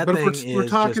 That but thing we're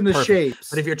talking the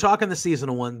shapes. But if you're talking the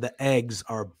seasonal one, the eggs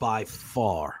are by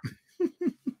far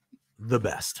the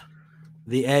best.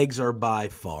 The eggs are by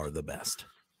far the best.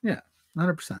 Yeah,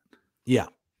 100%. Yeah.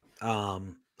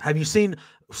 Have you seen?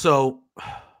 So,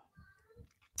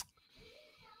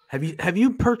 have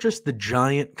you purchased the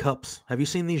giant cups? Have you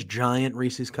seen these giant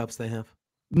Reese's cups they have?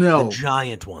 No, the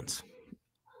giant ones.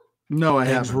 No, I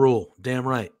haven't. Rule. Damn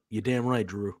right. You're damn right,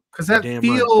 Drew. Because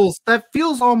that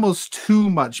feels almost too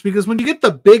much. Because when you get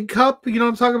the big cup, you know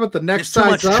what I'm talking about. The next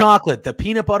size too much chocolate. The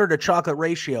peanut butter to chocolate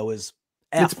ratio is.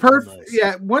 It's perfect. Nice.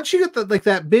 Yeah, once you get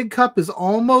that big cup is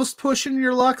almost pushing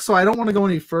your luck, so I don't want to go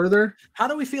any further. How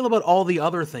do we feel about all the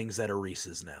other things that are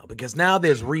Reese's now? Because now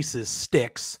there's Reese's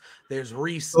Sticks. There's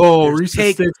Reese's. Oh,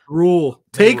 Reese's Sticks rule.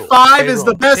 Take 5 is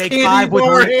the best candy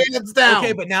bar, hands down.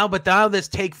 Okay, but now there's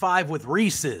Take 5 with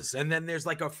Reese's, and then there's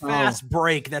like a fast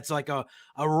break that's like a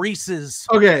Reese's.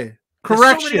 Okay,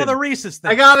 correction. There's so many other Reese's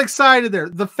things. I got excited there.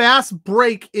 The fast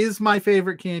break is my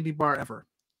favorite candy bar ever.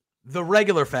 The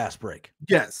regular fast break.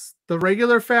 Yes. The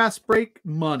regular fast break,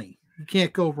 money. You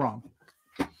can't go wrong.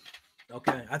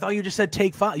 Okay. I thought you just said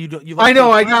Take 5. I know.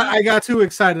 I got too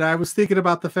excited. I was thinking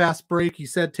about the fast break. You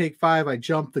said Take 5. I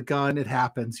jumped the gun. It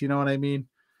happens. You know what I mean?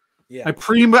 Yeah.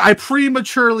 I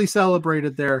prematurely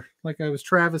celebrated there like I was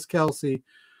Travis Kelce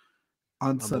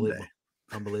on Sunday.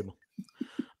 Unbelievable.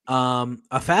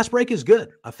 A fast break is good.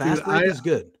 A fast break is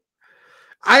good.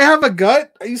 I have a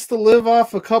gut. I used to live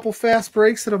off a couple fast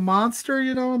breaks at a Monster,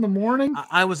 in the morning.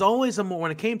 I was always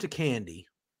when it came to candy,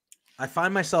 I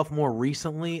find myself more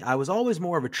recently, I was always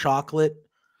more of a chocolate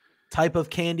type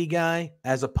of candy guy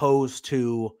as opposed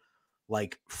to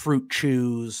like fruit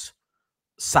chews,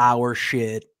 sour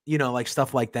shit, like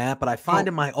stuff like that. But I find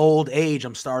in my old age,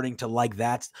 I'm starting to like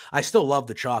that. I still love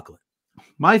the chocolate.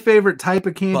 My favorite type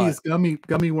of candy is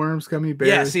gummy worms, gummy bears.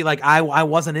 Yeah, see, like I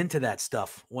wasn't into that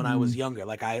stuff when I was younger.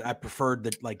 Like I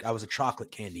preferred I was a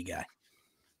chocolate candy guy.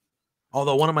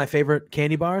 Although one of my favorite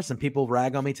candy bars, and people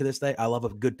rag on me to this day, I love a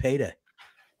good payday.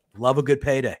 Love a good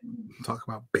payday. Talk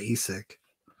about basic.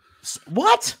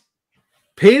 What?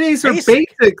 Paydays are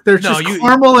basic. They're just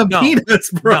caramel and peanuts,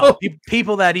 bro. No,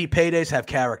 people that eat paydays have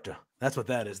character. That's what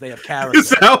that is. They have character. Is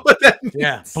that what that means?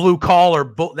 Yeah, blue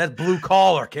collar. That's blue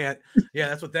collar. Yeah,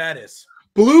 that's what that is.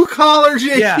 Blue collar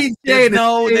JPJ.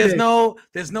 Yeah,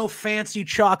 there's no fancy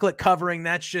chocolate covering.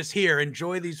 That's just here.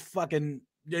 Enjoy this chewy.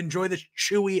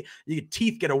 Your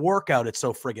teeth get a workout. It's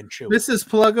so friggin' chewy. Mrs.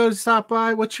 Pluggo, stop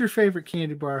by. What's your favorite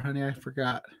candy bar, honey? I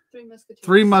forgot. Three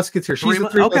Musketeers. Musketeers. She's a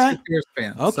Three Musketeers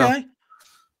fan. Okay. So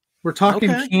we're talking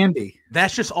candy.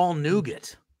 That's just all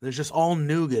nougat. There's just all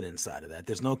nougat inside of that.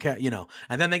 There's no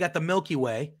and then they got the Milky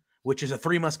Way, which is a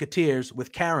Three Musketeers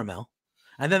with caramel.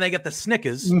 And then they get the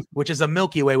Snickers, which is a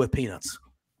Milky Way with peanuts.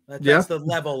 That's the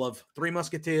level of Three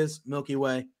Musketeers, Milky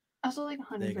Way. I also like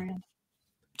 100 grand.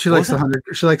 She likes 100.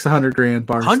 She likes 100 grand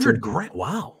bars. 100 grand.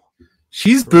 Wow.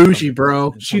 She's bougie,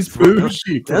 bro. She's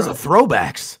bougie. Bro. Those are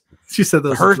throwbacks. She said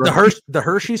those. The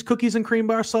Hershey's cookies and cream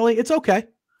bar, Sully. It's okay.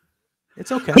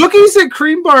 It's okay. Cookies and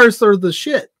cream bars are the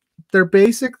shit. They're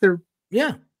basic. They're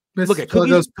Look at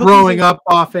cookies throwing up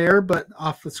off air, but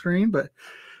off the screen. But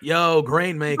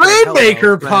Grain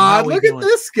Maker pod. Look at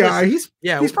this guy. He's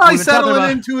probably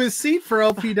settling into his seat for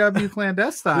LPW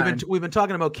clandestine. We've been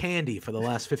talking about candy for the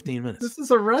last 15 minutes. This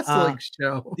is a wrestling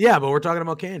show. Yeah, but we're talking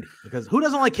about candy because who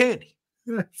doesn't like candy?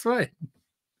 That's right.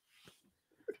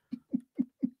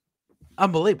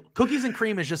 Unbelievable. Cookies and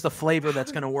cream is just a flavor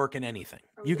that's going to work in anything.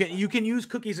 You can use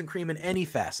cookies and cream in any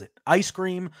facet. Ice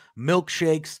cream,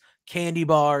 milkshakes, candy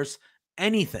bars,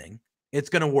 anything. It's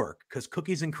going to work because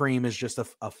cookies and cream is just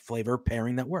a flavor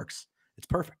pairing that works. It's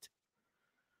perfect.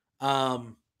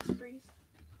 Anyway.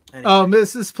 Oh,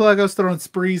 Mrs. Pluggo's throwing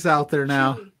sprees out there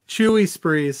now. Chewy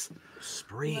sprees.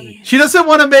 Spree. She doesn't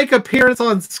want to make appearance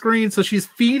on screen, so she's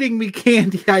feeding me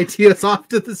candy ideas off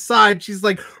to the side. She's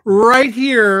like right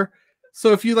here.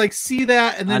 So if you see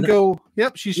that and then go,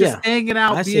 yep, she's just hanging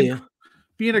out,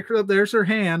 being a there's her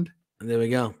hand. And there we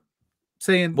go.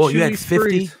 Saying, well, you had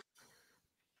 50.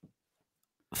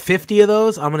 50 of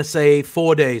those, I'm gonna say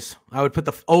 4 days. I would put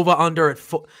the over under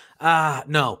at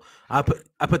no. I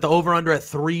put the over under at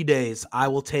 3 days. I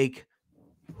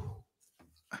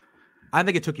think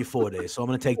it took you 4 days, so I'm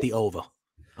gonna take the over.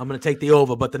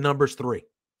 But the number's 3.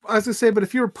 I was gonna say, but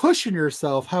if you were pushing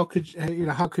yourself, how could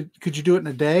could you do it in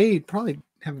a day? You'd probably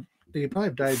have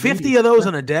diabetes. 50 of those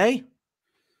in a day?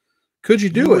 Could you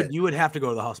do it? You would have to go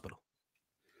to the hospital.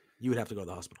 You would have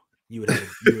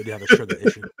a sugar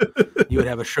issue. You would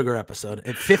have a sugar episode.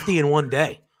 At 50 in one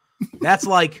day. That's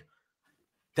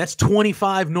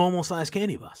 25 normal sized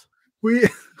candy bars.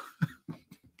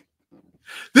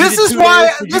 This is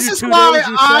why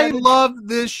I love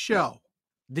this show.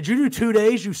 Did you do 2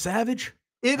 days, you savage?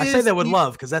 I say that with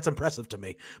love because that's impressive to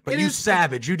me. But you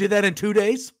savage, you did that in 2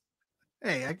 days?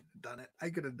 Hey, I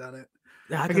could have done it.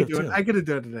 Yeah, I could have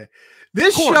done it today.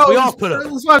 This show, that's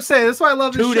what I'm saying. That's why I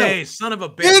love this show. 2 days, son of a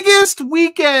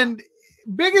bitch.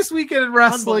 Biggest weekend in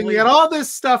wrestling. We got all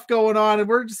this stuff going on, and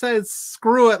we're just saying,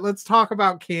 screw it. Let's talk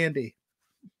about candy.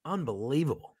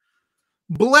 Unbelievable.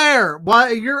 Blair,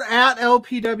 while you're at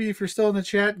LPW, if you're still in the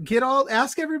chat,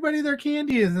 ask everybody their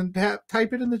candy is and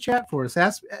type it in the chat for us.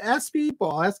 Ask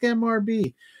people, ask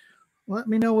MRB. Let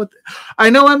me know what. I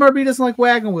know MRB doesn't like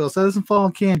wagon wheels, so that doesn't fall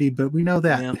in candy, but we know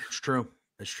that. Yeah, it's true.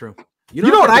 It's true. You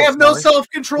know what? I have no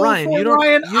self-control, Ryan.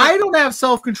 I don't have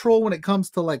self-control when it comes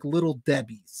to like Little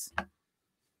Debbie's.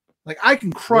 Like I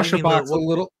can crush a box of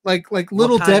little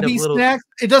Little Debbie snacks.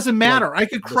 It doesn't matter. I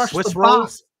could crush the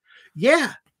box.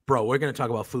 Yeah. Bro, we're gonna talk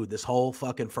about food this whole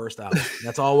fucking first hour.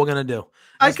 That's all we're gonna do.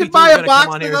 I could buy a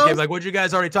box of those. Like, what'd you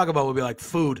guys already talk about? We'll be like,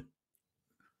 food.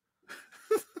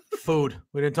 Food.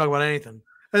 We didn't talk about anything.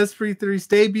 SP3's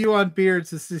debut on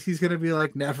Beards. He's gonna be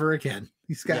like, never again.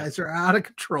 These guys are out of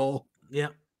control. Yeah.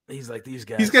 He's like, these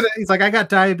guys. He's like, I got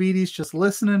diabetes just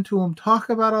listening to him talk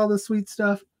about all the sweet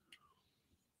stuff.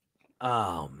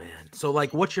 Oh man. So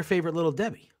like, what's your favorite Little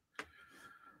Debbie?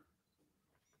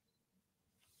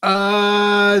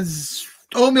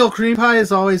 Oatmeal cream pie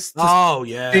is always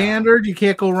standard. You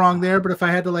can't go wrong there. But if I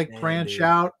had to branch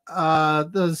out,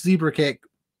 the zebra cake.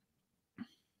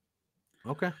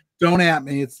 Okay. Don't at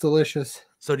me. It's delicious.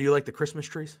 So do you like the Christmas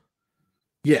trees?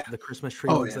 Yeah. The Christmas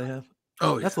tree ones they have?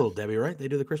 Oh, that's Little Debbie, right? They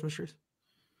do the Christmas trees?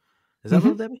 Is that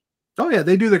Little Debbie? Oh, yeah.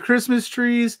 They do the Christmas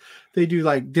trees. They do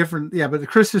different. Yeah, but the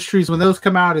Christmas trees, when those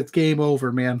come out, it's game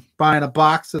over, man. Buying a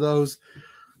box of those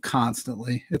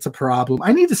constantly. It's a problem.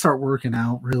 I need to start working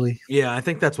out, really. Yeah, I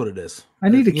think that's what it is. I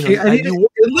need to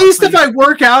at least if I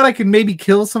work out, I can maybe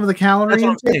kill some of the calories. That's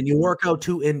what I'm saying. You work out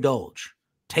to indulge.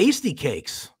 Tasty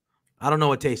cakes. I don't know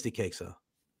what tasty cakes are.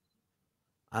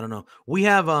 I don't know. We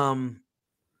have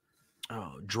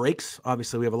Drakes.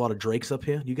 Obviously, we have a lot of Drakes up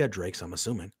here. You got Drakes, I'm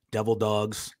assuming. Devil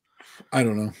Dogs. I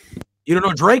don't know. You don't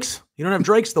know Drakes? You don't have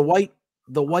Drakes? The white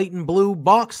and blue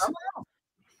box?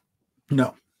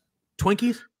 No.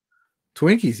 Twinkies?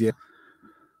 Twinkies, yeah.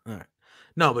 All right.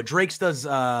 No, but Drake's does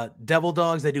Devil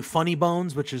Dogs. They do Funny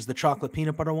Bones, which is the chocolate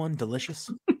peanut butter one. Delicious.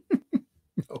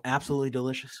 No. Absolutely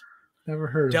delicious. Never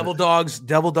heard of Devil Dogs.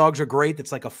 Devil Dogs are great.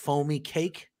 It's like a foamy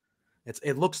cake.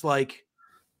 It looks like.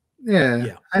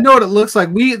 Yeah. I know what it looks like.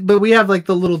 But we have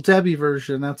the Little Debbie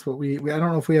version. That's what we I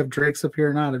don't know if we have Drake's up here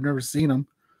or not. I've never seen them.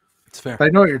 It's fair. But I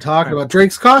know what you're talking about.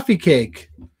 Drake's coffee cake.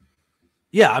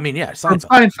 Yeah, I mean, yeah, Seinfeld.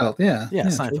 Seinfeld, yeah.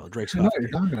 Seinfeld. Drake's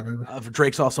coffee.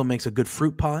 Drake's also makes a good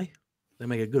fruit pie. They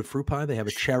make a good fruit pie. They have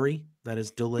a cherry that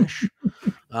is delish.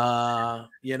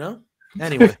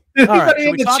 Anyway, all right.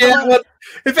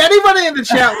 If anybody in the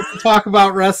chat wants to talk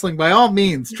about wrestling, by all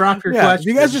means, drop your questions. If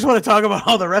you guys just want to talk about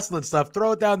all the wrestling stuff,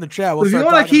 throw it down in the chat. If you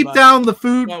want to keep down the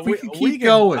food, we can keep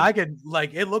going. I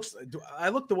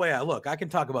look the way I look. I can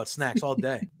talk about snacks all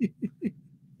day.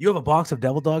 You have a box of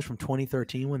Devil Dogs from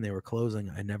 2013 when they were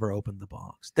closing. I never opened the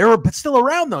box. They're still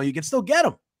around though. You can still get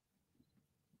them.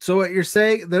 So what you're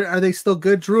saying? Are they still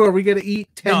good, Drew? Are we going to eat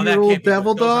 10-year-old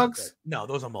Devil Dogs? No,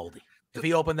 those are moldy. If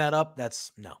he opened that up,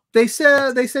 that's no. They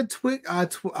said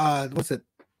what's it?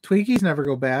 Twinkies never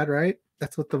go bad, right?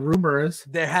 That's what the rumor is.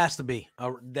 There has to be a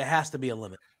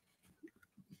limit.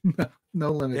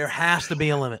 No limit. There has to be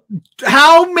a limit.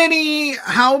 How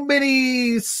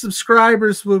many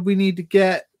subscribers would we need to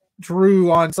get,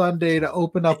 Drew, on Sunday to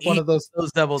open up one of those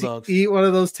Devil Dogs? Eat one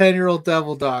of those 10-year-old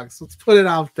Devil Dogs. Let's put it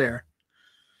out there.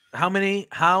 How many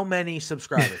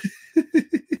subscribers?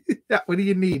 Yeah, what do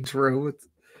you need, Drew?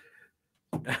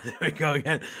 There we go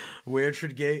again. Where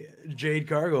should Jade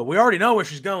Cargo? We already know where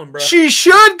she's going, bro. She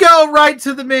should go right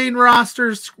to the main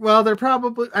rosters. Well, they're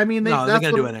probably. I mean, they're going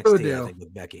to do NXT. I think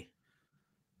with Becky.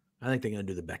 I think they're going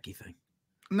to do the Becky thing.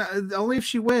 No, only if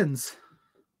she wins.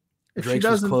 If Drake's she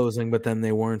was doesn't, closing, but then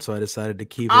they weren't, so I decided to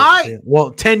keep it.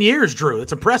 Well, 10 years, Drew.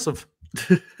 It's impressive.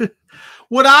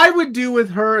 what I would do with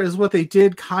her is what they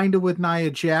did kind of with Nia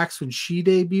Jax when she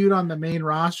debuted on the main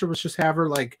roster, was just have her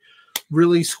like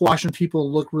really squashing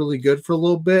people, look really good for a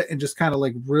little bit, and just kind of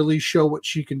like really show what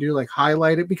she can do, like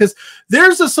highlight it, because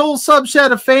there's this whole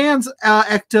subset of fans,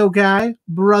 Ecto guy,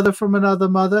 brother from another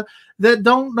mother, that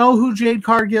don't know who Jade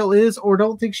Cargill is or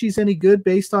don't think she's any good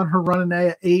based on her run in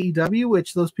AEW,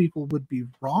 which those people would be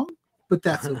wrong, but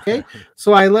that's okay.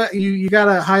 So I let you got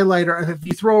to highlight her. If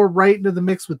you throw her right into the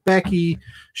mix with Becky,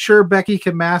 sure, Becky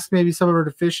can mask maybe some of her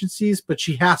deficiencies, but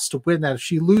she has to win that. If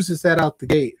she loses that out the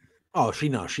gate. Oh, she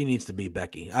needs to beat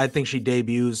Becky. I think she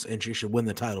debuts and she should win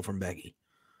the title from Becky.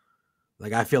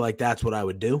 Like, I feel like that's what I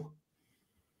would do.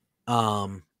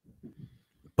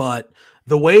 But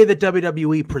the way that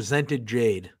WWE presented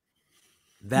Jade,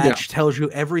 that tells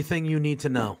you everything you need to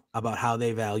know about how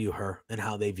they value her and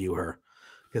how they view her.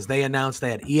 Because they had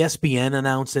ESPN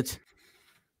announce it.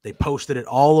 They posted it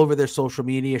all over their social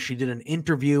media. She did an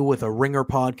interview with a Ringer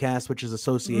podcast, which is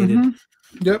associated.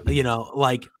 Yep. You know,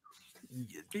 like,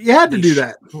 you had to do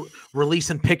that.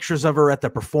 Releasing pictures of her at the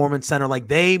Performance Center. Like,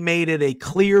 they made it a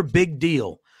clear big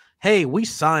deal. Hey, we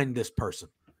signed this person.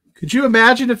 Could you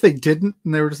imagine if they didn't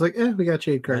and they were just like, we got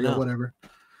Jade Cargill, whatever.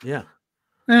 Yeah.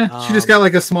 She just got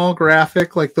like a small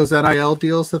graphic, like those NIL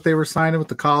deals that they were signing with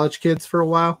the college kids for a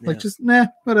while. Like, just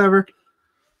whatever.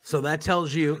 So that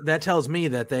tells me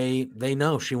that they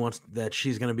know that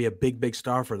she's going to be a big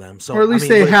star for them. So, or at least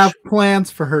they have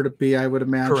plans for her to be, I would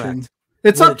imagine. Correct.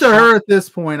 It's up to her at this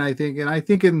point, I think. And I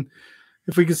think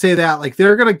if we could say that, like,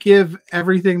 they're going to give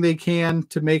everything they can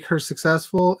to make her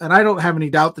successful. And I don't have any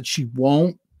doubt that she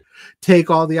won't take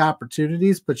all the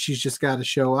opportunities, but she's just got to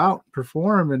show out,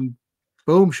 perform, and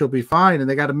boom, she'll be fine. And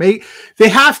they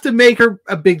have to make her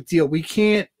a big deal.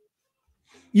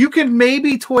 You can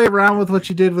maybe toy around with what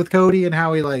you did with Cody and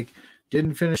how he like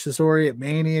didn't finish the story at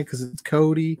Mania because it's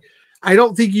Cody. I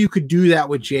don't think you could do that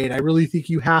with Jade. I really think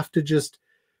you have to just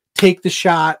take the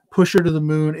shot, push her to the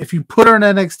moon. If you put her in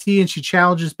NXT and she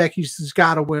challenges Becky, she's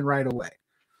got to win right away.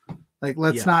 Like,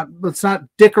 let's not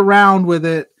dick around with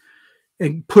it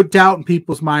and put doubt in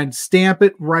people's minds. Stamp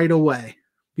it right away,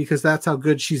 because that's how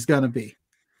good she's gonna be.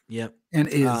 Yep. And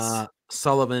is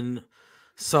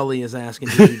Sully is asking,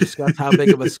 did you discuss how big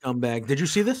of a scumbag? Did you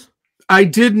see this? I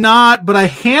did not, but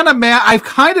I've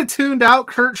kind of tuned out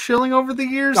Kurt Schilling over the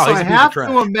years, so I have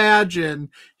to imagine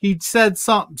he said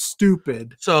something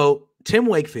stupid. So Tim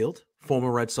Wakefield,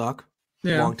 former Red Sox,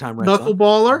 longtime Red Sox.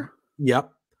 Knuckleballer?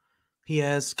 Yep. He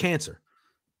has cancer.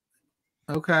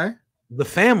 Okay. The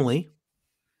family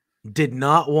did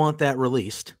not want that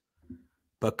released,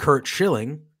 but Kurt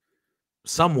Schilling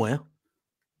somewhere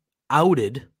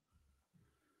outed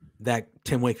that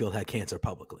Tim Wakefield had cancer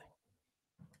publicly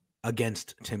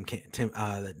against Tim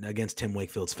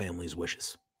Wakefield's family's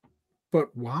wishes. But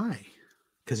why?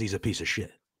 Because he's a piece of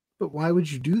shit. But why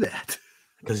would you do that?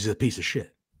 Because he's a piece of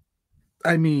shit.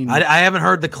 I mean, I haven't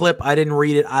heard the clip. I didn't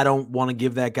read it. I don't want to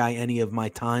give that guy any of my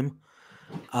time.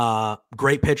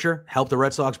 Great pitcher. Helped the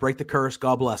Red Sox break the curse.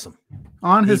 God bless him.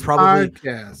 On his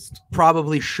podcast.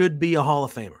 Probably should be a Hall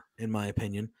of Famer, in my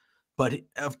opinion. But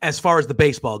as far as the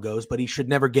baseball goes, but he should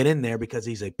never get in there because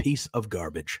he's a piece of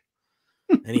garbage.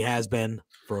 And he has been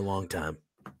for a long time.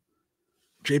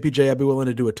 JPJ, I'd be willing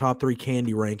to do a top 3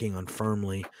 candy ranking on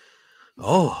Firmly.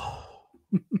 Oh,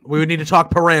 we would need to talk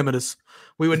parameters.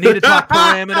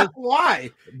 Why?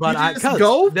 But I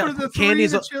go for the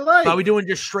candies that you like. Are we doing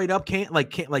just straight up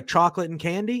like chocolate and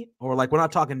candy, or like we're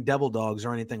not talking devil dogs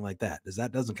or anything like that?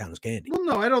 Doesn't count as candy? Well,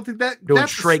 no, I don't think that. Doing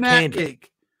that's straight a snack candy.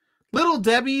 Cake. Little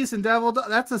Debbie's and devil dog.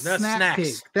 That's snack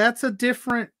cake. That's a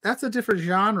different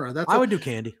genre. I would do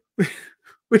candy.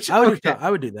 Which I would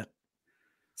do that.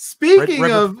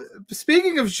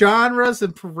 Speaking of genres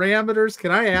and parameters,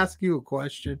 can I ask you a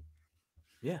question?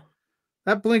 Yeah.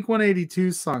 That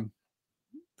Blink-182 song.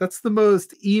 That's the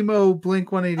most emo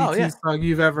Blink-182 song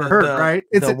you've ever heard, right?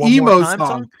 It's an emo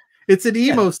song. It's an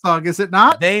emo song, is it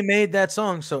not? They made that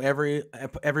song so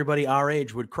everybody our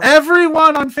age would cry.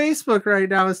 Everyone on Facebook right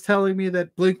now is telling me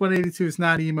that Blink-182 is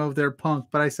not emo, they're punk.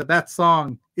 But I said that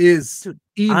song is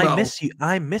emo.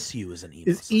 I miss you as an emo.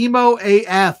 It's emo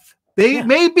AF. They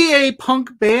may be a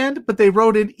punk band, but they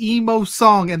wrote an emo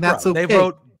song, and that's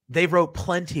okay. They wrote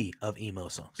plenty of emo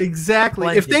songs. Exactly.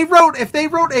 Plenty. If they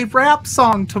wrote a rap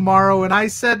song tomorrow and I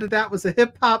said that was a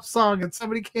hip hop song and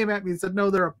somebody came at me and said, no,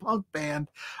 they're a punk band,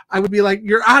 I would be like,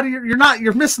 you're out of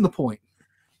you're missing the point.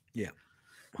 Yeah.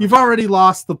 You've already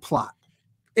lost the plot.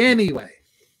 Anyway.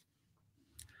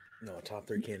 No, top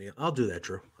 3 candy. I'll do that,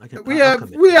 Drew. We have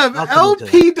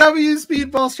LPW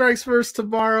Speedball Strikes First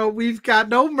tomorrow. We've got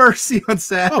No Mercy on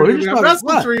Saturday. We have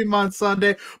WrestleDream on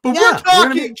Sunday. But we're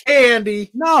talking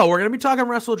candy. No, we're going to be talking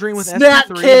WrestleDream with Snack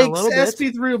SP3 cakes. in a little bit.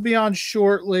 SP3 will be on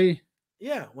shortly.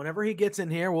 Yeah, whenever he gets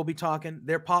in here, we'll be talking.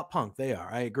 They're pop punk. They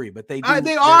are. I agree, but they are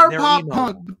pop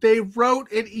punk. But they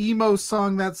wrote an emo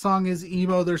song. That song is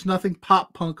emo. There's nothing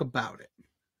pop punk about it.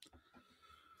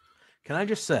 Can I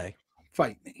just say,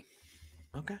 fight me?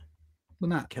 Okay. Well,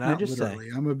 not. Can I just literally.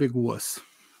 say, I'm a big wuss.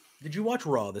 Did you watch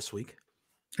Raw this week?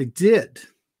 I did.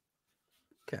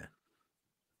 Okay.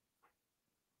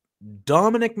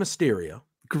 Dominic Mysterio,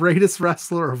 greatest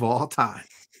wrestler of all time,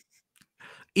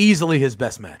 easily his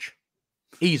best match.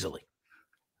 Easily.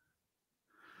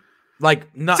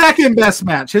 Like not second best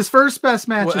match. His first best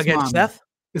match is against Mommy. Seth.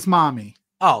 It's Mommy.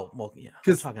 Oh well, yeah.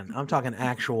 I'm talking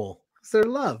actual. Their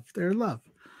love. Their love.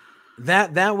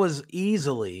 That was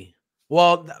easily.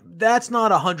 Well, that's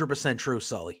not 100% true,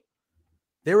 Sully.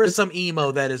 There is some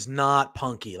emo that is not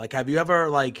punky. Like, have you ever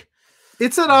like?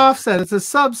 It's an offset. It's a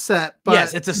subset. But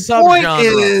yes, it's a subgenre.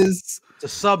 It's a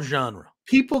subgenre.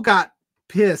 People got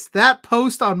pissed. That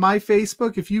post on my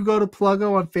Facebook, if you go to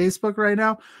Pluggo on Facebook right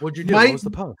now. What'd you do? What was the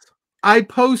post? I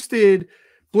posted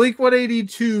Blink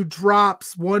 182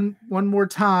 drops one more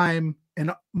time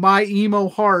and my emo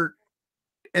heart.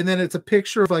 And then it's a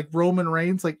picture of like Roman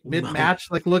Reigns, like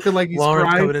mid-match, like looking like he's Lauren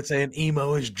crying. coming and saying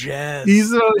emo is jazz.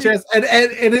 Emo is jazz. And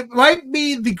it might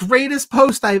be the greatest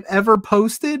post I've ever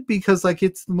posted because like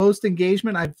it's the most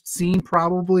engagement I've seen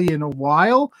probably in a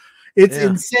while. It's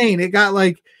insane. It got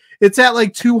like it's at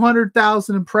like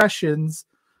 200,000 impressions,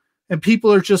 and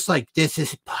people are just like, "This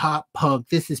is pop punk.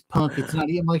 This is punk." It's not.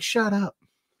 I'm like, shut up.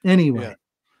 Anyway.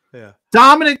 Yeah.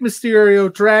 Dominic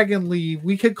Mysterio, Dragon Lee,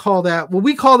 we could call that. What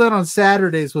we call that on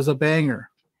Saturdays was a banger.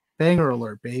 Banger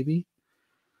alert, baby.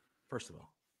 First of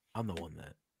all, I'm the one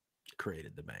that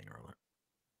created the banger alert.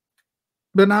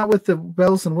 But not with the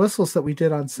bells and whistles that we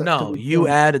did on Saturday. No, you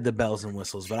added the bells and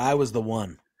whistles, but I was the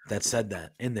one that said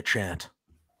that in the chat.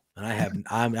 And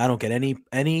I don't get any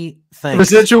thanks.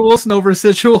 Residuals, no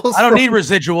residuals. I don't need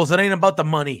residuals. It ain't about the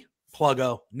money,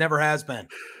 Pluggo. Never has been.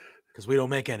 Because we don't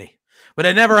make any. But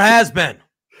it never has been.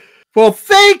 Well,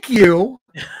 thank you.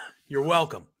 You're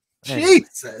welcome.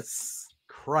 Jesus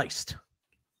Christ.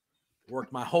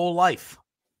 Worked my whole life,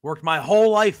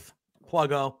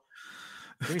 Pluggo.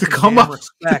 To come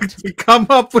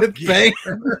up with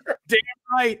banger. Damn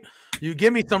right. You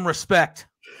give me some respect.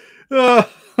 I'm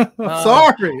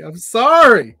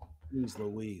sorry. Jeez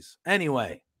Louise.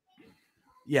 Anyway.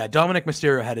 Yeah, Dominic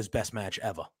Mysterio had his best match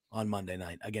ever on Monday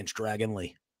night against Dragon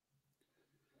Lee.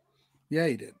 Yeah,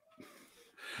 he did.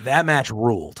 That match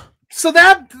ruled. So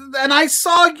and I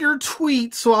saw your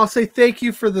tweet, so I'll say thank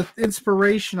you for the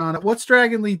inspiration on it. What's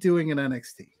Dragon Lee doing in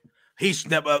NXT? He's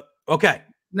never okay.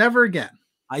 Never again.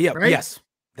 Yeah, right? Yes.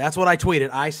 That's what I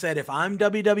tweeted. I said if I'm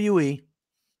WWE,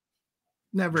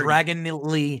 Dragon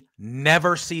Lee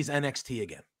never sees NXT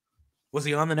again. Was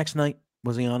he on the next night?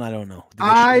 Was he on? I don't know.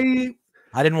 I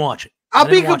didn't watch it. I'll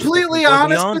be completely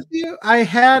honest with you. I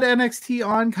had NXT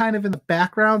on kind of in the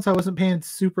background, so I wasn't paying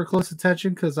super close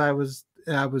attention because I was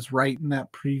writing that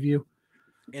preview.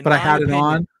 But I had it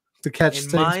on to catch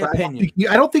things.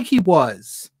 I don't think he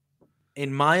was.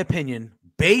 In my opinion,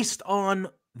 based on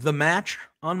the match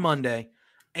on Monday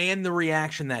and the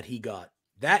reaction that he got,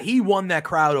 that he won that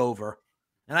crowd over.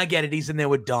 And I get it. He's in there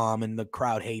with Dom and the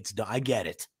crowd hates Dom. I get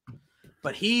it.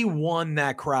 But he won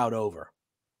that crowd over.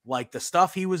 Like the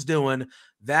stuff he was doing,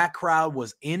 that crowd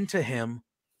was into him.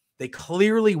 They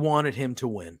clearly wanted him to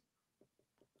win.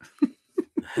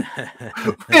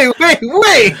 Wait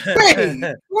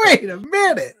a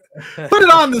minute. Put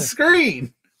it on the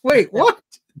screen. Wait, what?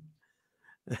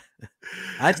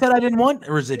 I said I didn't want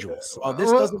residuals. Oh,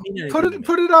 this doesn't mean anything.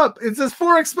 Put it up. It says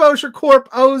For Exposure Corp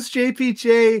owes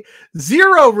JPJ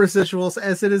 0 residuals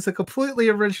as it is a completely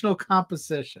original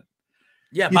composition.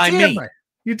 Yeah, by me. Right.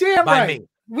 You're damn right. Me.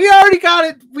 We already got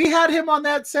it. We had him on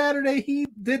that Saturday. He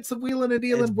did some wheeling and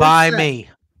dealing. By me.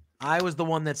 I was the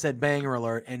one that said banger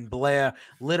alert, and Blair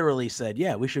literally said,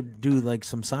 yeah, we should do like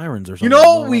some sirens or something. You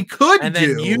know what we could and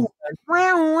do? And then you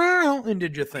went, and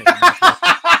did your thing.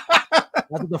 That's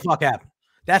what the fuck happened.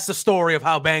 That's the story of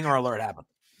how banger alert happened.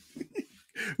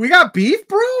 We got beef,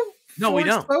 bro? No, we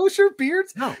don't. Exposure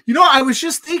beards? No. You know, I was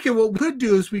just thinking what we could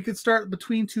do is we could start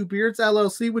Between Two Beards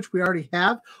LLC, which we already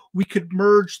have. We could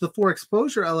merge the For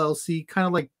Exposure LLC, kind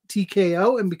of like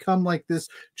TKO, and become like this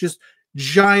just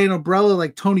giant umbrella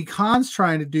like Tony Khan's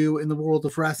trying to do in the world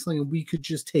of wrestling, and we could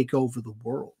just take over the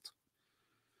world.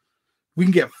 We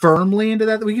can get firmly into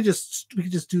that. We could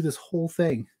just do this whole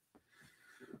thing.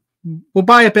 We'll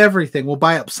buy up everything. We'll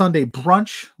buy up Sunday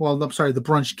brunch. Well, I'm sorry, the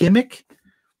brunch gimmick.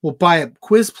 We'll buy up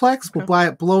Quizplex. Okay. We'll buy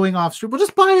up blowing off street. We'll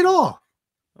just buy it all.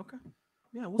 Okay.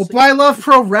 Yeah, we'll buy Love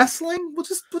Pro Wrestling. We'll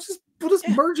just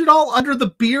merge it all under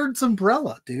the Beards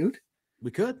umbrella, dude.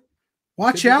 We could.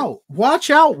 Watch out. Watch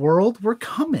out, world. We're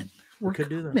coming. We could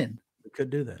do that. We could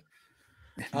do that.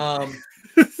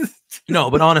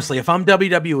 No, but honestly, if I'm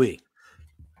WWE,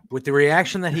 with the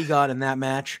reaction that he got in that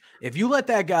match, if you let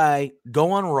that guy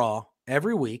go on Raw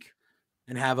every week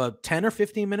and have a 10 or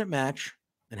 15-minute match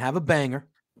and have a banger,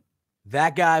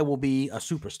 that guy will be a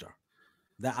superstar.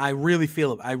 That I really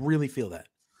feel it. I really feel that.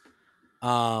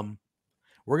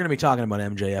 We're going to be talking about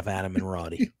MJF, Adam, and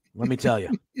Roddy. Let me tell you.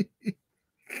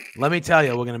 We're going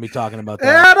to be talking about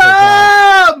that.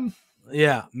 Adam!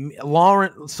 Yeah,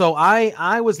 Lauren. So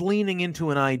I was leaning into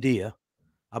an idea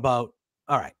about,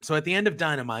 all right, so at the end of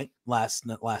Dynamite last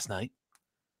night,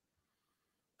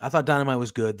 I thought Dynamite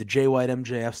was good. The Jay White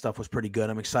MJF stuff was pretty good.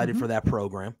 I'm excited for that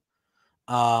program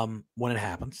when it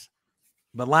happens.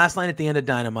 But last night at the end of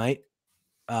Dynamite,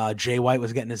 Jay White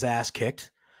was getting his ass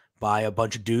kicked by a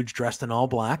bunch of dudes dressed in all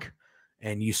black,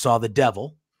 and you saw the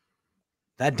devil.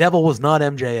 That devil was not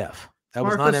MJF. That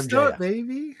was not MJF. Stutt,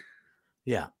 baby.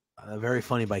 Yeah. Very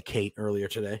funny by Kate earlier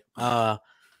today. But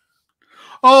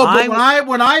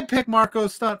when I pick Marco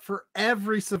Stunt for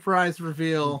every surprise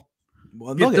reveal,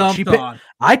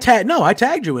 I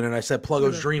tagged you in it. I said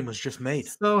Pluggo's dream was just made.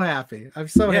 So happy. I'm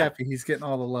so happy he's getting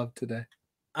all the love today.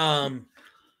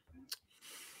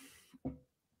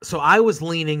 So I was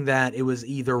leaning that it was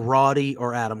either Roddy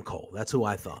or Adam Cole. That's who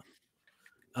I thought.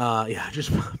 Just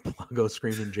Pluggo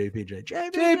screaming JPJ.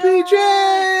 JPJ,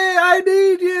 I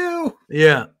need you.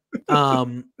 Yeah.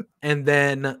 And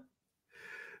then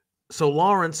so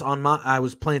Lawrence I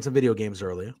was playing some video games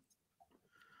earlier.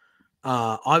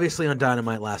 Obviously on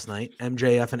Dynamite last night,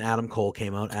 MJF and Adam Cole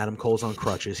came out. Adam Cole's on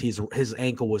crutches. His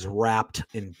ankle was wrapped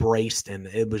and braced, and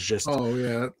it was just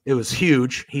it was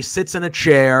huge. He sits in a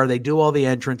chair. They do all the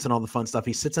entrance and all the fun stuff.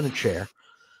 He sits in a chair.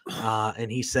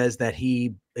 And he says that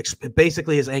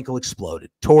basically his ankle exploded,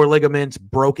 tore ligaments,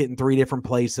 broke it in 3 different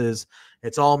places.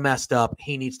 It's all messed up.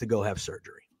 He needs to go have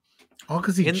surgery. All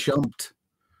because he jumped.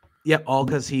 Yep, all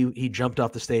because he jumped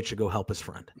off the stage to go help his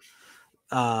friend.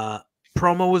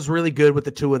 Promo was really good with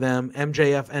the two of them.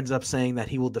 MJF ends up saying that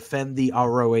he will defend the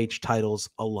ROH titles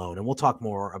alone, and we'll talk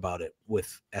more about it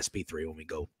with SP3 when we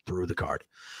go through the card.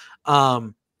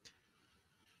 And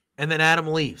then Adam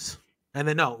leaves. And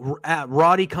then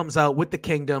Roddy comes out with the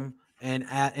Kingdom, and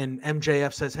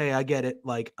MJF says, "Hey, I get it.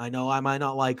 Like, I know I might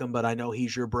not like him, but I know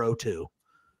he's your bro too.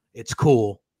 It's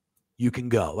cool. You can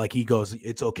go." Like he goes,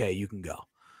 "It's okay. You can go."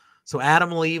 So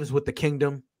Adam leaves with the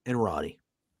Kingdom, and Roddy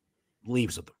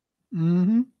leaves with them.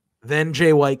 Mm-hmm. Then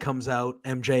Jay White comes out.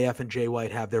 MJF and Jay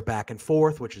White have their back and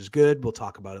forth, which is good. We'll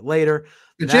talk about it later.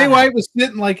 Jay White was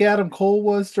sitting like Adam Cole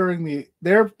was during he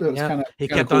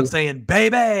kept on saying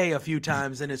 "baby" a few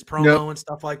times in his promo and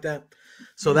stuff like that.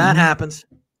 So that happens.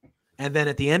 And then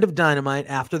at the end of Dynamite,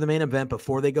 after the main event,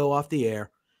 before they go off the air,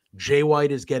 Jay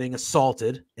White is getting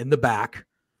assaulted in the back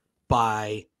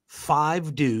by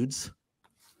 5 dudes,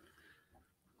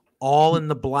 all in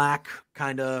the black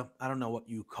kind of, I don't know what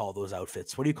you call those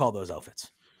outfits. What do you call those outfits?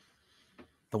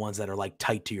 The ones that are like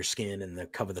tight to your skin and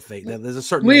that cover the face. There's a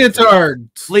certain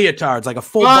leotards, like a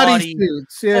full body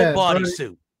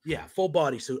suit. Yeah, full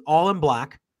body suit, all in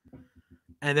black.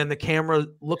 And then the camera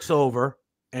looks over,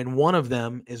 and one of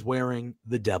them is wearing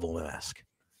the devil mask.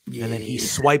 Yeah. And then he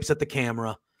swipes at the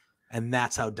camera, and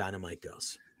that's how Dynamite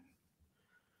goes.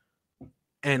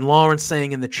 And Lawrence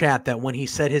saying in the chat that when he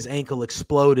said his ankle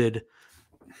exploded,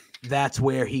 that's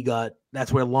where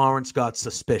Lawrence got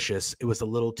suspicious. It was a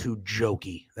little too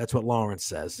jokey. That's what Lawrence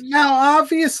says. Now,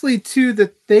 obviously, too,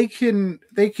 that they can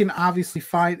obviously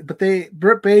find, but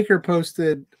Britt Baker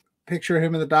posted a picture of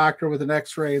him and the doctor with an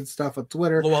X-ray and stuff on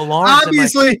Twitter. Well, Lawrence,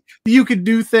 obviously, you could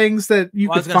do things that you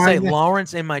could find.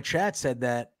 Lawrence in my chat said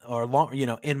that,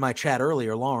 in my chat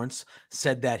earlier, Lawrence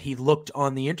said that he looked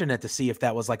on the internet to see if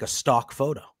that was like a stock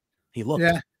photo. He looked.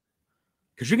 Yeah.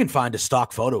 Because you can find a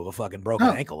stock photo of a fucking broken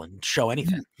ankle and show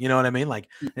anything. Yeah. You know what I mean? Like,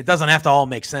 it doesn't have to all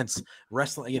make sense.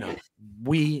 Wrestling,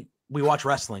 we watch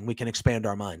wrestling. We can expand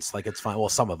our minds. Like, it's fine. Well,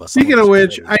 some of us. Speaking of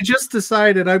which, I just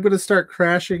decided I'm going to start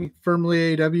crashing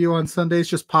Firmly AEW on Sundays.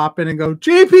 Just pop in and go,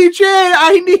 JPJ,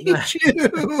 I need you.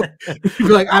 You'd be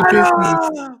like,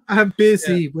 I'm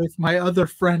busy with my other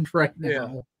friend right now.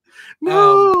 Yeah.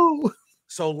 No.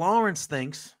 So Lawrence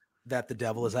thinks that the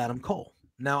devil is Adam Cole.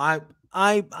 Now,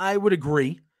 I would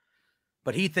agree,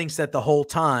 but he thinks that the whole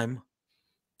time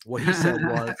what he said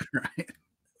was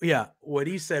Yeah, what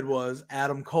he said was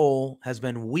Adam Cole has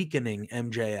been weakening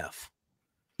MJF.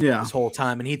 Yeah. This whole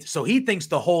time. And he thinks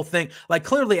the whole thing, like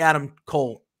clearly Adam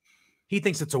Cole, he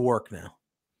thinks it's a work now.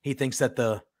 He thinks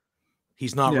that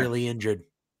he's not really injured.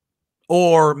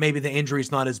 Or maybe the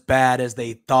injury's not as bad as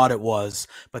they thought it was,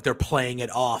 but they're playing it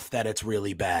off that it's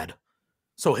really bad.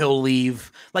 So he'll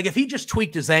leave. Like if he just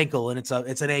tweaked his ankle and it's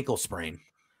an ankle sprain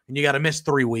and you got to miss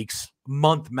 3 weeks,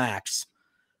 month max,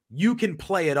 you can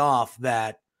play it off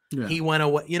that he went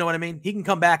away. You know what I mean? He can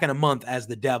come back in a month as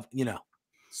the dev,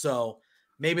 So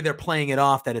maybe they're playing it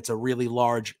off that it's a really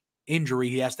large injury.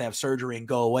 He has to have surgery and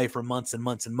go away for months and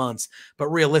months and months. But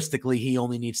realistically, he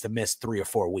only needs to miss 3 or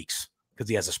 4 weeks because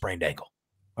he has a sprained ankle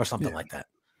or something like that.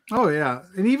 Oh yeah.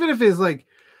 And even if it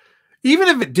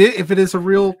is a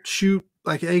real shoot,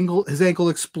 like his ankle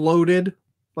exploded,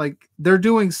 like they're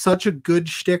doing such a good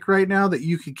shtick right now that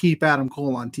you could keep Adam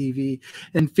Cole on TV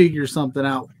and figure something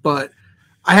out. But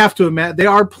I have to imagine they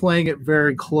are playing it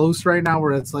very close right now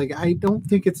where it's like, I don't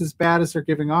think it's as bad as they're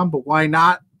giving on, but why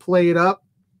not play it up?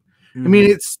 I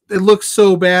mean, it looks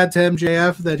so bad to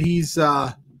MJF that he's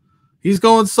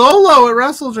going solo at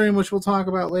WrestleDream, which we'll talk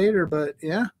about later, but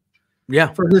yeah,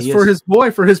 for his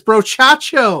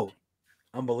brochacho.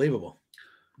 Unbelievable.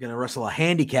 Gonna wrestle a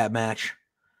handicap match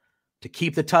to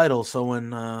keep the title. So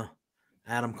when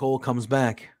Adam Cole comes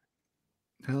back,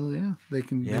 hell yeah, they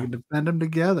can defend him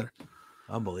together.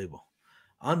 Unbelievable.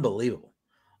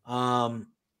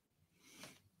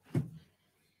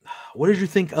 What did you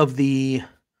think of the?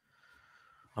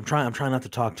 I'm trying not to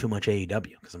talk too much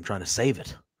AEW because I'm trying to save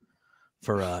it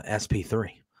for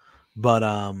SP3. But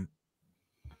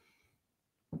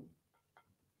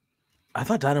I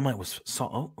thought Dynamite was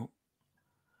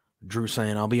Drew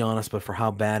saying, I'll be honest, but for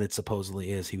how bad it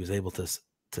supposedly is, he was able to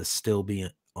still be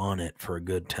on it for a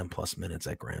good 10 plus minutes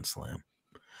at Grand Slam.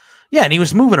 Yeah, and he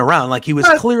was moving around like he was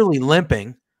clearly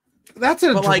limping. That's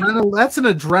an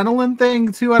adrenaline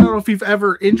thing too. I don't know if you've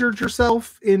ever injured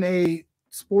yourself in a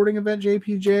sporting event,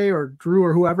 JPJ or Drew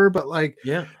or whoever, but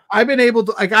I've been able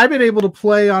to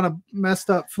play on a messed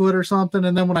up foot or something,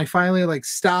 and then when I finally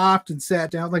stopped and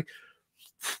sat down, like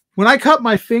when I cut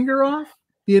my finger off,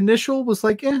 the initial was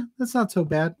like, yeah, that's not so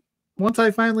bad. Once I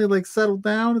finally settled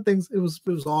down and things, it was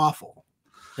awful.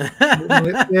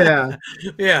 Yeah.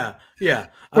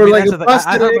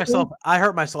 I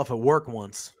hurt myself at work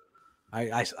once.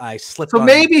 I slipped. So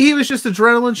maybe he was just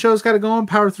adrenaline. Show's got to go and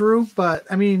power through. But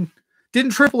I mean,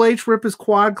 didn't Triple H rip his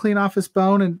quad clean off his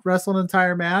bone and wrestle an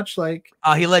entire match?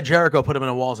 He let Jericho put him in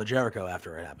a walls of Jericho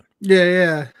after it happened.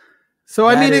 Yeah. So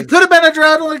I mean, it could have been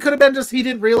adrenaline. It could have been just he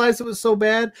didn't realize it was so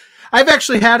bad. I've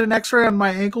actually had an X-ray on my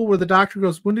ankle where the doctor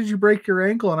goes, "When did you break your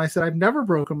ankle?" And I said, "I've never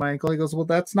broken my ankle." He goes, "Well,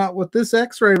 that's not what this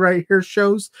X-ray right here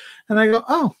shows." And I go,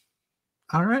 "Oh,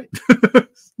 all right."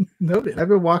 Noted. I've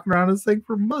been walking around this thing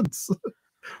for months.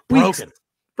 Broken.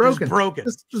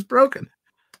 Just broken.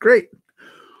 Great.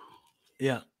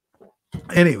 Yeah.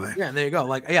 Anyway. Yeah, and there you go.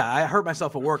 I hurt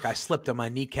myself at work. I slipped and my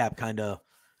kneecap kind of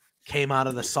came out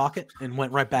of the socket and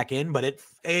went right back in, but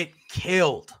it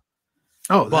killed.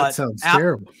 Oh, that sounds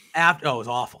terrible. It was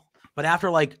awful. But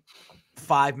after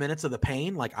 5 minutes of the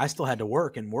pain, I still had to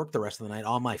work the rest of the night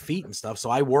on my feet and stuff. So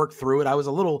I worked through it. It was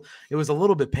a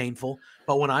little bit painful,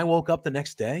 but when I woke up the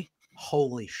next day,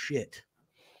 holy shit.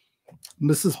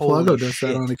 Mrs. Pluggo does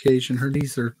that on occasion. Her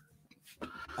knees are.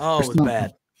 Oh, it was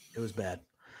bad. It was bad.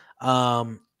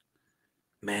 Man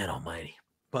almighty.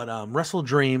 But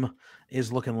WrestleDream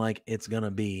is looking like it's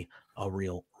gonna be a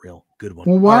real good one.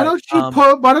 Well, why don't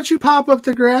you pop up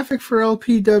the graphic for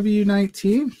LPW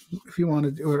 19 if you want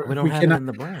to do it? We don't have it in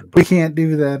the brand. We can't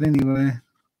do that anyway.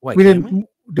 Wait, we didn't.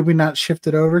 Did we not shift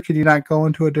it over? Could you not go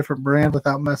into a different brand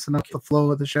without messing up the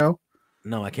flow of the show?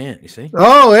 No, I can't. You see?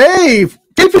 Oh, hey,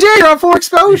 JPJ, you're on full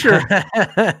exposure.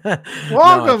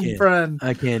 Welcome, friend.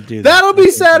 I can't do that. That'll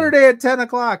be Saturday at 10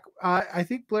 o'clock. I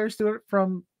think Blair's doing it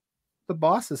from the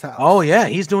boss's house. Oh yeah,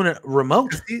 he's doing it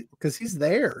remote because he's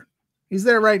there. He's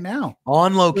there right now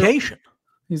on location.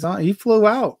 He's on. He flew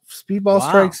out. Speedball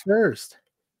strikes first.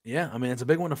 Yeah, I mean it's a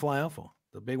big one to fly out for.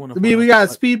 The big one. We got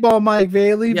Speedball Mike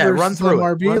Bailey versus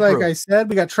MRB. Like I said,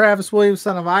 we got Travis Williams,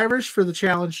 son of Irish, for the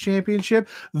Challenge Championship.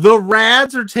 The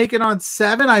Rads are taking on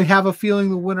 7. I have a feeling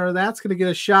the winner of that's going to get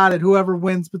a shot at whoever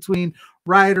wins between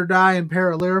Ride or Die and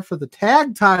Paralera for the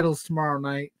tag titles tomorrow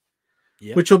night,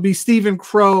 which will be Stephen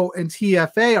Crow and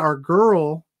TFA, our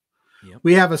girl. Yep.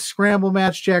 We have a scramble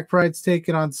match. Jack Pride's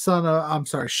taking on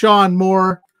Sean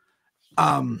Moore,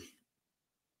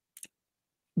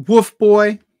 Wolf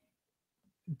Boy,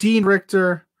 Dean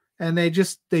Richter, and they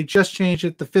just changed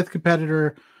it. The 5th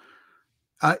competitor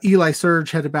Eli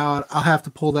Surge had to bow out. I'll have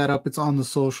to pull that up. It's on the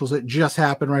socials. It just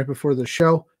happened right before the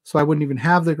show, so I wouldn't even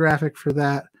have the graphic for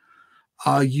that.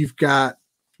 You've got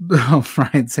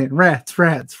Ryan saying rats.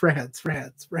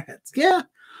 Yeah,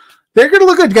 they're going to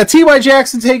look good. You got T.Y.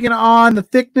 Jackson taking on the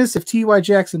Thickness. If T.Y.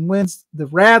 Jackson wins, the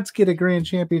Rads get a Grand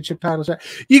Championship title shot.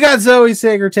 You got Zoe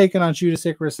Sager taking on Judas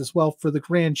Icarus as well for the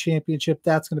Grand Championship.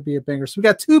 That's going to be a banger. So we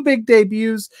got 2 big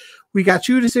debuts. We got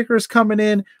Judas Icarus coming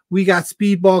in. We got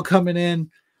Speedball coming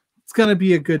in. It's going to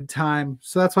be a good time.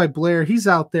 So that's why Blair, he's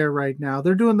out there right now.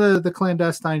 They're doing the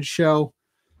clandestine show.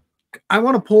 I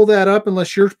want to pull that up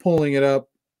unless you're pulling it up.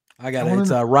 I got it. It's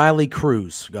Riley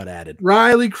Cruz got added.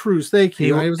 Riley Cruz, thank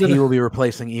you. He will be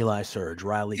replacing Eli Surge.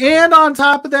 Riley Cruz. And on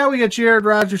top of that, we got Jared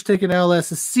Rogers taking El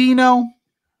Asesino.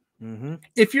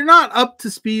 If you're not up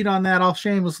to speed on that, I'll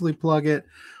shamelessly plug it.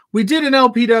 We did an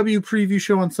LPW preview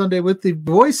show on Sunday with the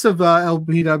voice of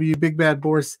LPW, Big Bad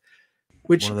Boris,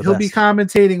 which he'll be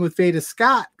commentating with Veda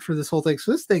Scott for this whole thing.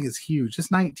 So this thing is huge.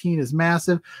 This 19 is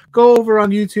massive. Go over on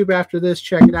YouTube after this.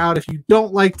 Check it out. If you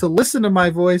don't like to listen to my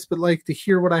voice, but like to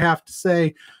hear what I have to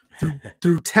say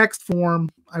through text form,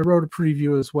 I wrote a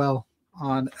preview as well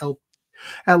on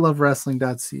at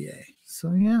lovewrestling.ca.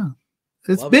 So yeah,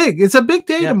 it's big. It's a big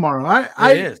day tomorrow.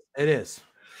 It is.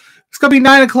 It's going to be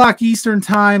 9 o'clock Eastern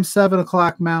time, 7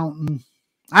 o'clock Mountain.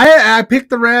 I picked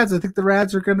the Rads. I think the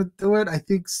Rads are going to do it. I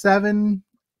think 7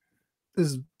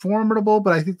 is formidable,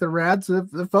 but I think the Rads are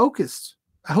focused.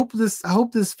 I hope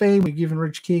this fame we're giving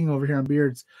Rich King over here on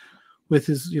Beards with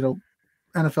his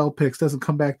NFL picks doesn't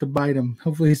come back to bite him.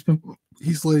 Hopefully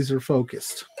he's laser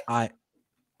focused. I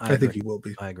think he will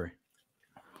be. I agree.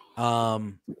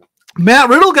 Matt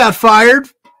Riddle got fired.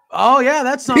 Oh yeah,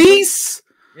 that's something. Peace.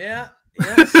 Yeah.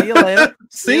 See you later.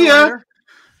 See ya. Later.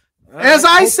 As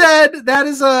I said, that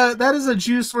is a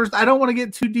juice worth. I don't want to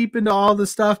get too deep into all the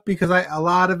stuff because a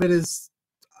lot of it is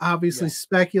obviously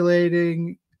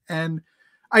speculating, and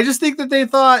I just think that they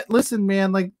thought, listen,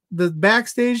 man, like the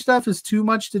backstage stuff is too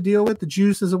much to deal with. The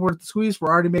juice isn't worth the squeeze. We're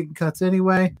already making cuts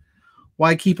anyway.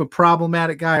 Why keep a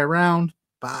problematic guy around?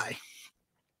 Bye.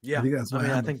 Yeah,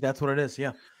 I think that's what it is.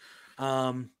 Yeah,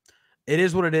 it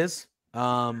is what it is.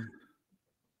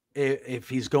 If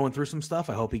he's going through some stuff,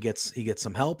 I hope he gets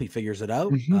some help. He figures it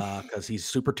out because he's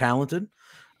super talented.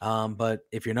 But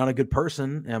if you're not a good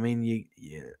person, I mean,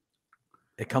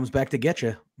 it comes back to get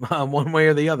you one way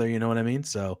or the other. You know what I mean?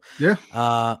 So yeah,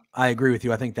 I agree with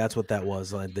you. I think that's what that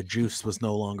was. Like the juice was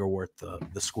no longer worth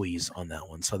the squeeze on that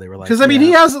one. So they were like, because I mean,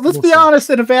 he has. Let's be honest.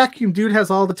 In a vacuum, dude has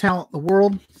all the talent in the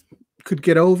world. Could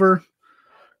get over.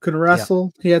 Could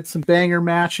wrestle. He had some banger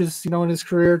matches, in his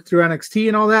career through NXT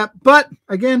and all that. But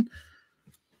again,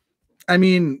 I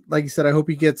mean, like you said, I hope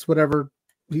he gets whatever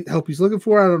help he's looking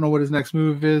for. I don't know what his next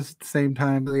move is at the same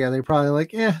time. But yeah, they're probably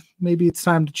like, maybe it's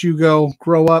time that you go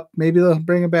grow up. Maybe they'll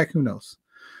bring him back. Who knows?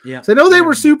 Yeah. So I know they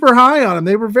were super high on him.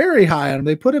 They were very high on him.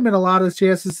 They put him in a lot of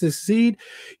chances to succeed.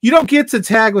 You don't get to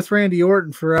tag with Randy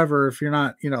Orton forever if you're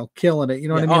not, killing it. You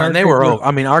know what I mean? Oh, and they were over.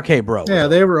 I mean, RK Bro. Yeah,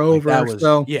 they were over. That was,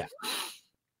 so yeah.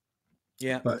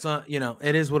 Yeah, but it's not,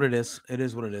 it is what it is. It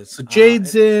is what it is. So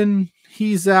Jade's in,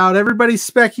 he's out. Everybody's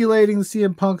speculating the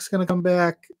CM Punk's going to come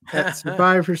back at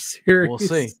Survivor Series. We'll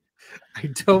see. I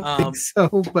don't think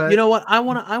so, but you know what? I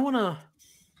want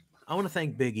to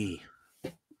thank Big E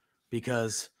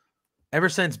because ever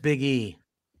since Big E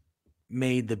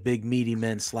made the big meaty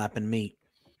men slapping meat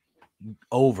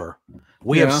over,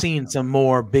 we have seen some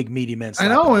more big meaty men. I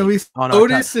know, and we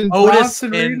Otis and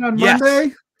Bronson Reed on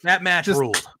Monday. That match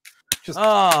ruled.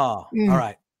 All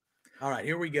right.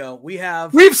 Here we go.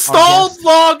 We've stalled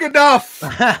long enough.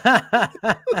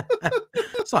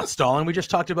 It's not stalling. We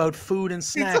just talked about food and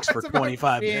snacks for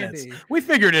 25 minutes. We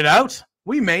figured it out.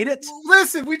 We made it.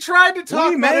 Listen, we tried to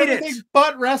talk about everything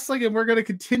but wrestling, and we're going to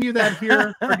continue that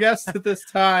here. Our guest at this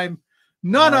time,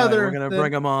 none other. We're going to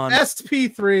bring him on.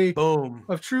 SP3. Boom.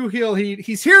 Of True Heel Heat.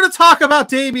 He's here to talk about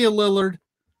Damian Lillard.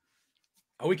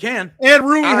 Oh, we can. And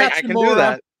Rui Hachimura. I can do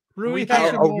that. Rui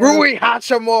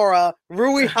Hachimura.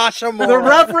 The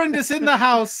Reverend is in the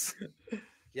house.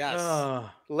 Yes.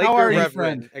 Laker Reverend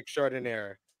friend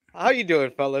extraordinaire. How you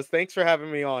doing, fellas? Thanks for having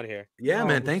me on here. Yeah,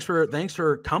 man. Thanks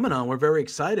for coming on. We're very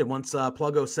excited. Once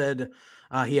Pluggo said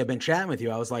he had been chatting with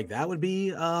you, I was like, that would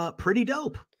be pretty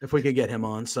dope if we could get him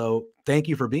on. So thank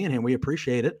you for being here. We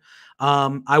appreciate it.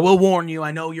 I will warn you.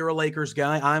 I know you're a Lakers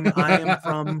guy. I am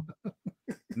from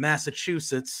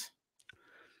Massachusetts.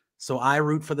 So I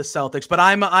root for the Celtics, but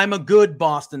I'm a good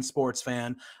Boston sports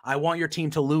fan. I want your team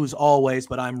to lose always,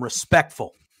 but I'm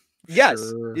respectful Yes,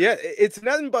 Sure. yeah, it's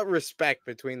nothing but respect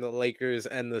between the Lakers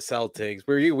and the Celtics.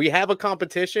 We have a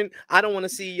competition. I don't want to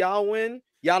see y'all win.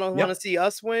 Y'all don't want to see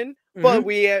us win. But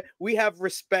we have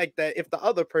respect that if the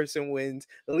other person wins,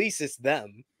 at least it's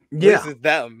them. At least it's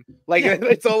them. Like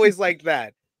it's always like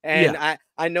that. And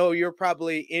I know you're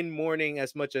probably in mourning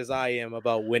as much as I am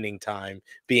about Winning Time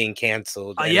being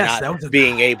canceled and yes, not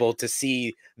being able to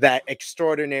see that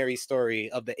extraordinary story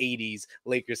of the 80s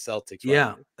Lakers Celtics.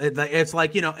 Yeah, it's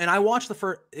like, you know, and I watched the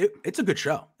first. It's a good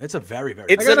show. It's a very, very.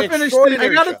 It's I gotta an finish.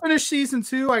 extraordinary I gotta show. finish season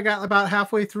 2. I got about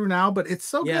halfway through now, but it's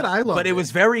so good. I love it. But it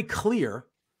was very clear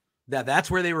that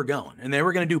that's where they were going, and they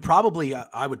were going to do probably,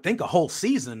 I would think, a whole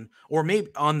season, or maybe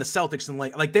on the Celtics and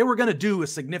like they were going to do a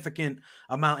significant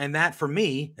amount. And that for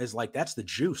me is like, that's the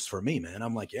juice for me, man.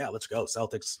 I'm like, yeah, let's go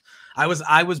Celtics. I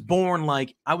was born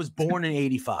in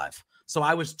 '85, so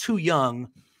I was too young.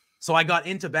 So I got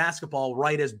into basketball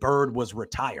right as Bird was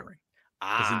retiring.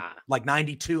 Like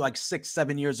 92, like 6,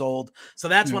 7 years old. So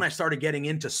that's when I started getting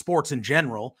into sports in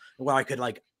general, where I could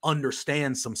like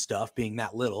understand some stuff being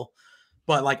that little.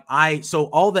 But like so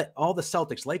all the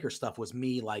Celtics Lakers stuff was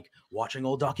me like watching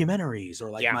old documentaries,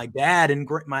 or like my dad and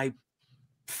my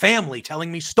family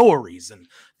telling me stories and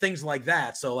things like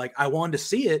that. So like I wanted to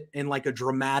see it in like a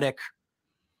dramatic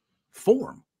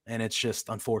form. And it's just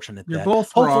unfortunate that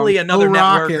hopefully another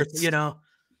network, you know,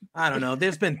 I don't know.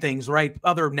 There's been things, right?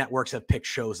 Other networks have picked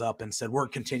shows up and said, we're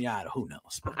continuing. Who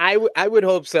knows? But I would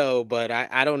hope so, but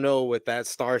I don't know with that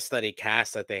star-studded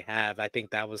cast that they have. I think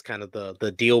that was kind of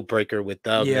the deal breaker with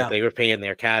them, that they were paying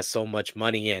their cast so much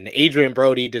money. And Adrian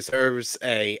Brody deserves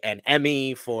an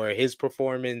Emmy for his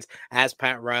performance as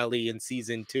Pat Riley in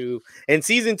season 2. And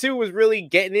season 2 was really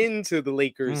getting into the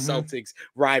Lakers-Celtics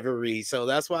rivalry. So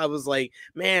that's why I was like,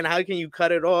 man, how can you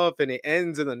cut it off? And it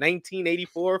ends in the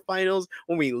 1984 finals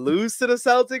when we lose to the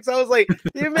Celtics. I was like,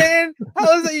 yeah, man,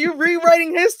 how is it you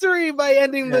rewriting history by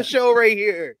ending the show right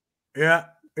here? Yeah.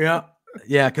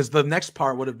 Because the next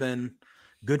part would have been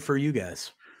good for you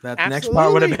guys. That next Absolutely.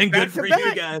 part would have been Back good for back.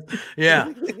 you guys.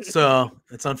 Yeah. So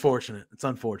it's unfortunate.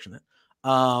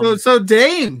 So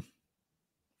Dame,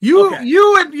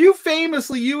 you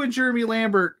famously, you and Jeremy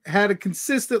Lambert had a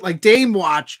consistent like Dame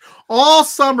watch all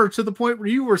summer, to the point where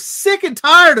you were sick and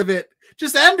tired of it.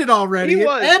 Just ended already. He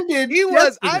was.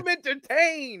 Yesterday. I'm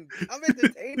entertained. I'm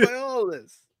entertained by all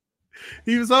this.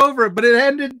 He was over it, but it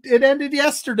ended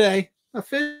yesterday.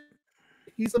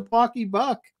 He's a Milwaukee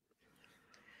Buck.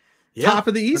 Top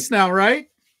of the East now, right?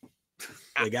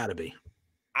 They gotta be.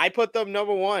 I put them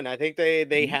number 1. I think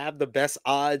they have the best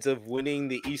odds of winning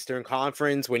the Eastern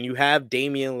Conference. When you have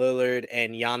Damian Lillard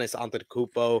and Giannis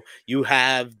Antetokounmpo, you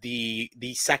have the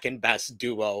second best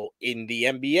duo in the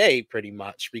NBA, pretty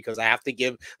much, because I have to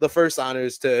give the first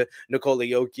honors to Nikola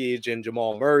Jokic and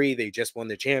Jamal Murray. They just won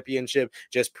the championship,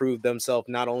 just proved themselves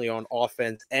not only on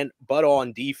offense but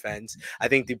on defense. I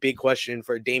think the big question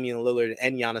for Damian Lillard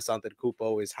and Giannis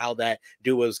Antetokounmpo is how that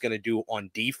duo is going to do on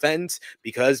defense,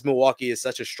 because Milwaukee is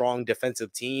such a strong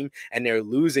defensive team, and they're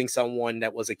losing someone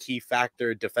that was a key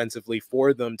factor defensively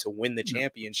for them to win the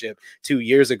championship 2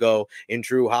 years ago in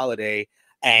Drew Holiday.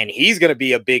 And he's going to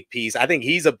be a big piece. I think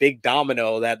he's a big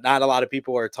domino that not a lot of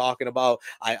people are talking about.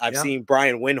 I've seen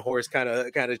Brian Windhorst kind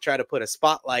of try to put a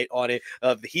spotlight on it.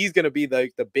 He's going to be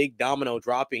the big domino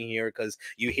dropping here, because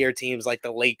you hear teams like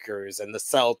the Lakers and the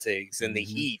Celtics and the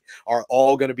Heat are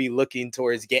all going to be looking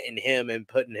towards getting him and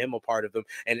putting him a part of them.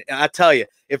 And I tell you,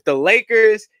 if the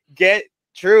Lakers get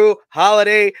Drew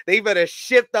Holiday, they better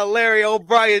ship the Larry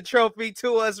O'Brien trophy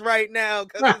to us right now,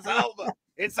 because it's over.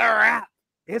 It's a wrap.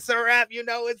 It's a wrap,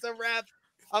 it's a wrap.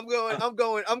 I'm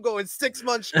going 6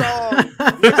 months strong.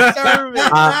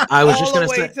 I was just going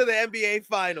to say to the NBA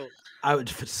final.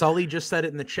 Sully just said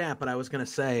it in the chat, but I was going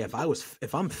to say,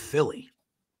 if I'm Philly,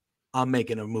 I'm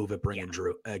making a move at bringing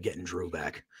getting Drew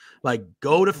back. Like,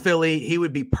 go to Philly. He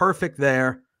would be perfect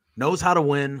there. Knows how to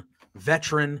win.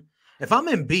 Veteran. If I'm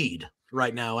Embiid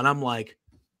right now and I'm like,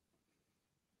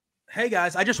 hey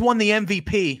guys, I just won the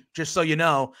MVP, just so you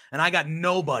know, and I got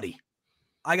nobody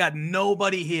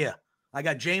here. I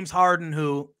got James Harden,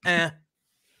 who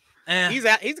he's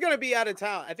going to be out of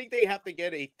town. I think they have to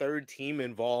get a third team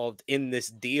involved in this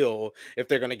deal if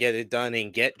they're going to get it done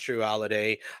and get Drew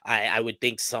Holiday. I would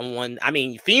think someone. I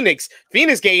mean, Phoenix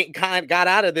got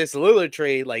out of this Lillard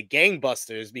trade like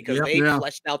gangbusters, because they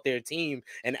fleshed out their team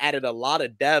and added a lot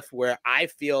of depth, where I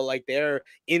feel like they're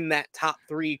in that top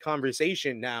 3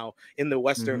 conversation now in the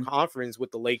Western Conference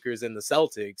with the Lakers and the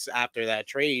Celtics after that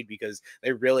trade, because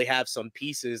they really have some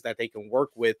pieces that they can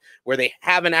work with where they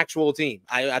have an actual team.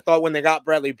 I thought when they got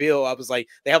Bradley Beal, I was like,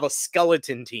 they have a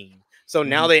skeleton team. So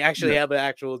now they actually have an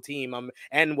actual team.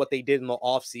 And what they did in the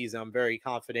offseason, I'm very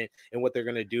confident in what they're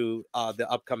going to do the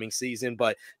upcoming season.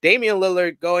 But Damian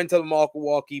Lillard going to the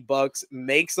Milwaukee Bucks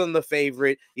makes them the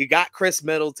favorite. You got Chris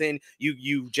Middleton.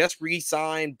 You just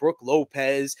re-signed Brook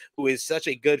Lopez, who is such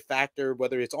a good factor,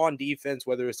 whether it's on defense,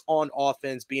 whether it's on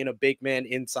offense, being a big man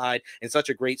inside and such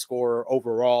a great scorer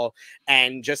overall.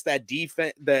 And just that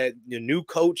defense, the new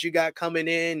coach you got coming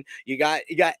in, you got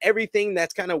everything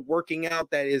that's kind of working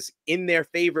out that is in their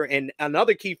favor. And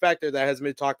another key factor that hasn't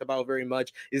been talked about very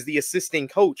much is the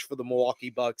assistant coach for the Milwaukee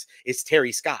Bucks is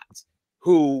Terry Stotts,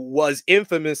 who was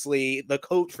infamously the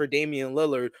coach for Damian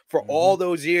Lillard for all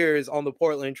those years on the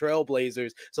Portland Trail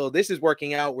Blazers. So this is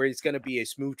working out where it's going to be a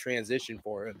smooth transition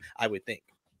for him, I would think.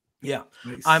 Yeah.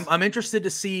 Nice. I'm interested to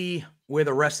see where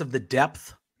the rest of the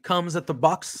depth comes at the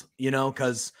Bucks,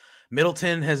 because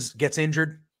Middleton gets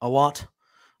injured a lot.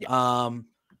 Yeah.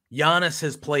 Giannis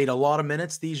has played a lot of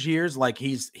minutes these years. Like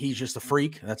he's just a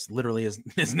freak. That's literally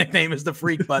his nickname is the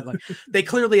Freak. But like they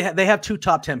clearly they have 2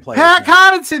 top 10 players. Pat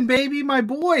Connaughton, baby, my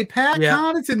boy, Pat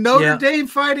Connaughton, Notre Dame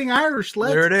Fighting Irish.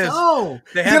 Let's go.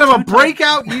 He's gonna have a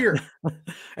breakout year.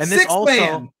 And this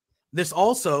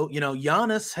also,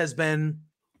 Giannis has been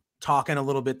talking a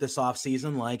little bit this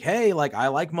offseason, like, hey, like I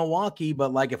like Milwaukee,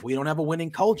 but like if we don't have a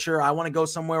winning culture, I want to go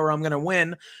somewhere where I'm going to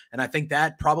win. And I think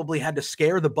that probably had to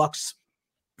scare the Bucks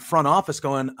front office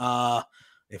going,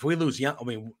 if we lose,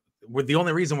 we're the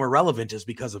only reason we're relevant is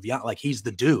because of like he's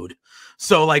the dude.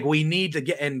 So like we need to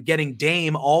getting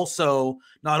Dame also,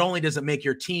 not only does it make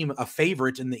your team a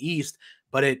favorite in the East,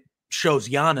 but it shows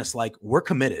Giannis like we're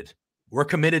committed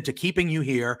to keeping you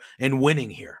here and winning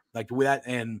here, like with that.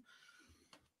 And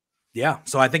yeah,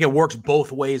 so I think it works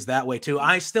both ways that way too.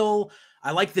 I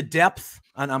like the depth,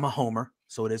 and I'm a homer,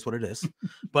 so it is what it is.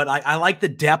 But I like the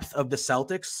depth of the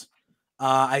Celtics.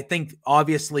 I think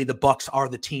obviously the Bucks are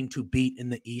the team to beat in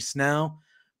the East now.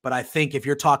 But I think if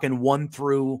you're talking 1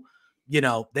 through,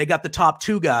 they got the top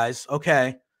 2 guys.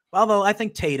 Okay. Although I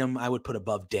think Tatum I would put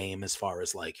above Dame as far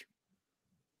as like,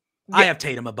 I have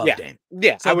Tatum above Dame.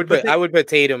 Yeah, so, I would put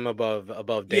Tatum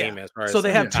above Dame as far as. So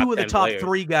they have 2 of the top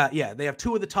 3 guys. Yeah, they have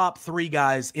 2 of the top 3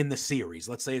 guys in the series.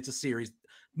 Let's say it's a series.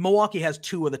 Milwaukee has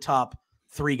 2 of the top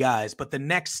 3 guys, but the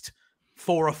next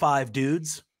 4 or 5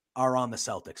 dudes are on the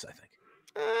Celtics, I think.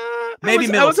 Maybe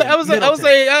Middleton. I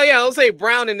would say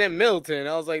Brown and then Middleton.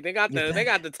 I was like, they got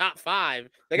the top 5.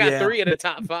 They got 3 of the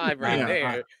top 5 right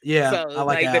there. So, I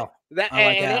like Al.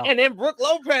 And then Brook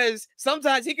Lopez,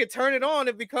 sometimes he could turn it on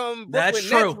and become Brooklyn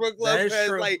Nets Brook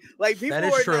Lopez. Like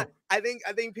people are I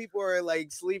think people are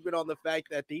like sleeping on the fact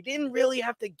that they didn't really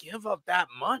have to give up that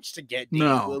much to get Dame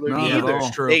Lillard either.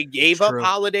 True. They gave up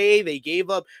Holiday, they gave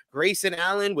up Grayson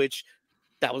Allen, which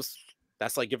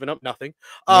that's like giving up nothing.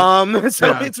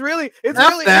 It's really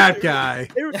that guy.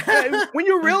 When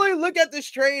you really look at this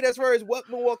trade as far as what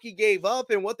Milwaukee gave up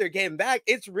and what they're getting back,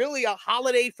 it's really a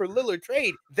Holiday for Lillard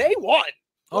trade. They won.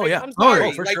 Oh, yeah. I'm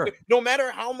sorry. For sure. No matter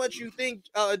how much you think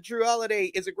Drew Holiday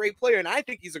is a great player, and I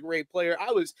think he's a great player. I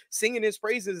was singing his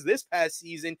praises this past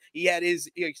season. He had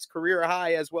his career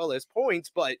high as well as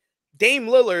points, but Dame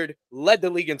Lillard led the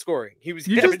league in scoring. He was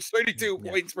averaging 32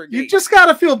 points per game. You just got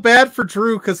to feel bad for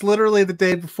Drew because literally the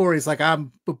day before he's like,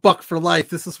 I'm a Buck for life.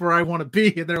 This is where I want to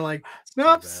be. And they're like, no,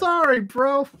 I'm sorry,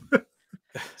 bro.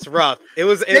 It's rough. It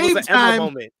was an Emma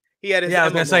moment. He had his I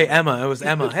was going to say Emma. It was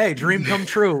Emma. Hey, dream come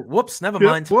true. Whoops, never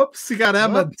mind. Whoops, he got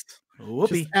Emma.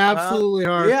 Whoopie. Absolutely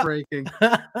heartbreaking.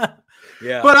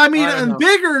 Yeah. But I mean, in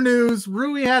bigger news,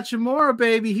 Rui Hachimura,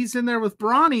 baby, he's in there with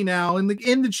Bronny now in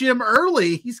the gym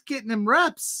early. He's getting him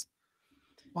reps.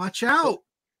 Watch out.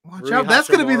 Watch out. That's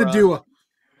going to be the duo.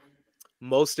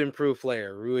 Most improved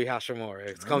player, Rui Hachimura.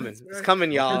 It's coming. Right. It's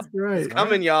coming, y'all. Right. It's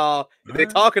coming, y'all. They're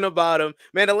talking about him.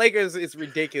 Man, the Lakers is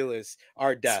ridiculous.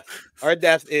 Our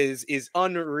depth is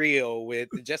unreal with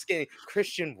just getting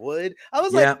Christian Wood. I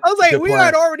was like, we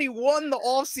had already won the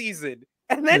offseason.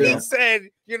 And then he said,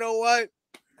 you know what?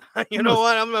 I'm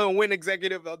going to win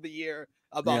Executive of the Year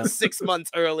about 6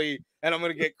 months early, and I'm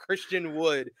going to get Christian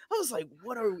Wood. I was like,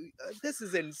 what are we? This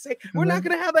is insane. We're not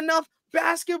going to have enough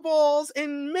basketballs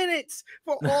and minutes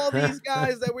for all these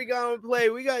guys that we're going to play.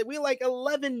 We like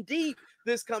 11 deep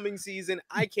this coming season.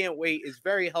 I can't wait. It's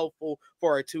very helpful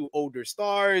for our 2 older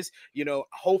stars.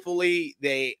 Hopefully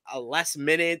they less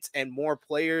minutes and more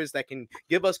players that can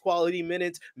give us quality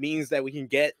minutes means that we can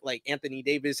get like Anthony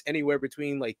Davis anywhere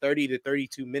between like 30 to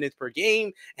 32 minutes per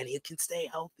game, and he can stay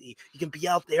healthy. He can be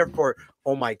out there for,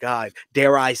 oh my God,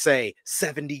 dare I say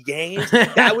 70 games?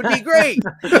 That would be great.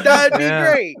 That'd be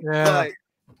great. Yeah. But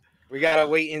we gotta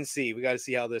wait and see. We gotta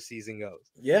see how this season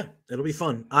goes. Yeah, it'll be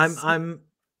fun.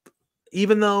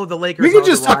 even though the Lakers, we could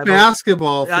just talk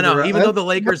basketball. I know. Even though the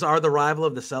Lakers are the rival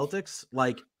of the Celtics,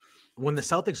 like when the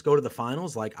Celtics go to the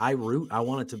finals, like I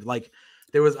wanted to like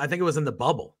I think it was in the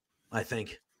bubble. I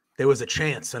think there was a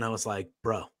chance, and I was like,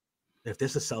 bro, if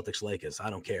this is Celtics Lakers, I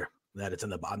don't care that it's in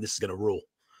the bottom. This is gonna rule.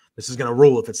 This is gonna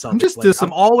rule if it's Celtics Lakers.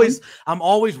 I'm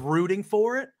always rooting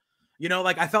for it. You know,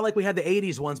 like I felt like we had the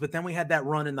 80s ones, but then we had that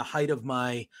run in the height of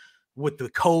with the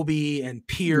Kobe and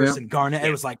Pierce and Garnett.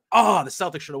 It was like, oh, the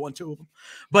Celtics should have won 2 of them.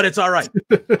 But it's all right.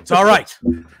 It's all right.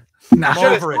 I'm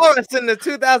over it. In the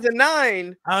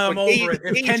 2009. I'm over it.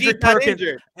 If Kendrick Perkins,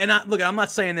 and I'm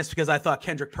not saying this because I thought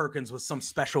Kendrick Perkins was some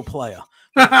special player.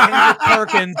 Kendrick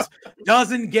Perkins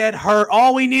doesn't get hurt.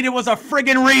 All we needed was a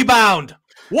friggin' rebound.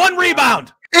 1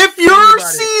 rebound. If your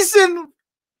season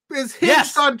is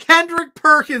hinged on Kendrick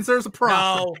Perkins, there's a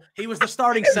problem. No, he was the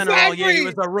starting center all year. He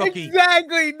was a rookie.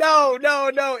 Exactly. No.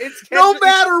 It's Kendrick. No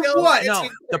matter what. No,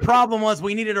 the problem was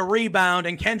we needed a rebound,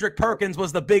 and Kendrick Perkins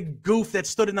was the big goof that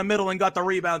stood in the middle and got the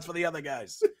rebounds for the other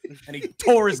guys. And he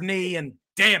tore his knee, and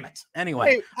damn it.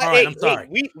 Anyway, all right, I'm sorry.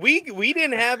 We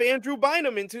didn't have Andrew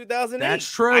Bynum in 2008.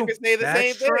 That's true. I could say the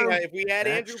same thing. If we had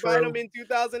Andrew Bynum in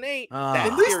 2008, at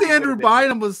least Andrew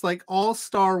Bynum was like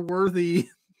all-star worthy.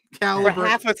 Caliber. For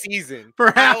half a season.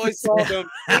 For half a season.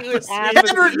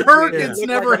 Kendrick Perkins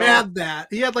never had that.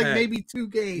 He had maybe 2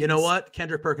 games. You know what?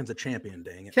 Kendrick Perkins a champion,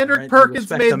 dang it. Kendrick Perkins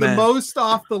made the most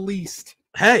off the least.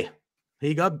 Hey,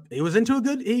 he got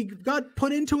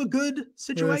put into a good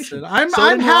situation. Listen,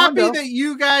 I'm happy that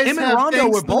you guys and Rondo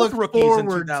were both rookies in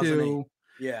 2008.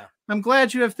 Yeah. I'm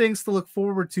glad you have things to look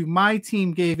forward to. My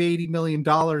team gave $80 million to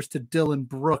Dylan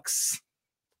Brooks.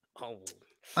 Oh.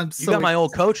 You got my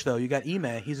old coach though. You got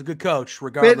Ime. He's a good coach,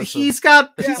 regardless. But he's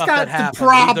got the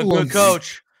problems. He's a good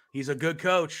coach. He's a good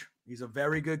coach. He's a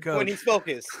very good coach when he's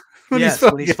focused. When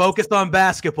he's focused on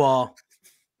basketball,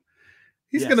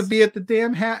 he's going to be at the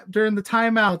damn hat during the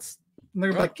timeouts. And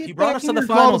they're like, he brought us to the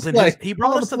finals. He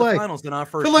brought us to the finals in our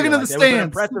first. Good looking at the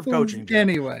stands. Impressive coaching.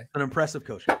 Anyway, an impressive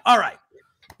coaching. All right.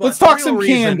 But let's talk some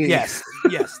candy. Yes.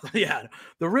 Yeah.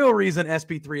 The real reason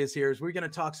SP3 is here is we're going to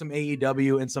talk some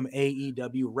AEW and some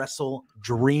AEW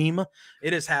WrestleDream.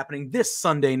 It is happening this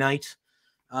Sunday night.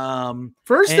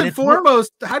 First and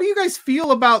foremost, how do you guys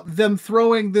feel about them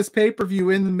throwing this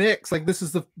pay-per-view in the mix? Like, this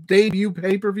is the debut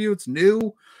pay-per-view. It's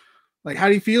new. Like, how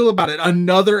do you feel about it?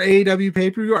 Another AEW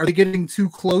pay-per-view? Are they getting too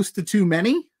close to too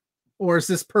many? Or is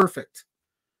this perfect?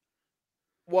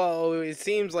 Well, it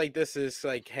seems like this is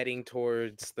like heading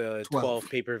towards the 12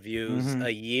 pay-per-views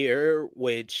a year,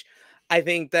 which I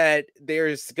think that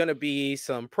there's going to be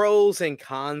some pros and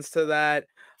cons to that.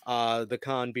 The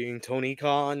con being Tony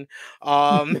Khan.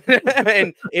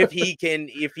 And if he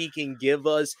can give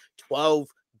us 12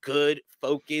 good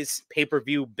focused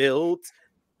pay-per-view builds,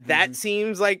 that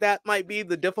seems like that might be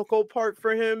the difficult part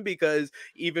for him, because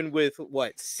even with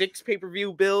 6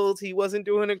 pay-per-view builds, he wasn't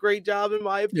doing a great job in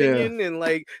my opinion,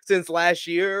 and since last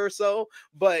year or so.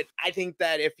 But I think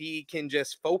that if he can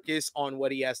just focus on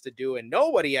what he has to do and know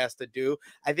what he has to do,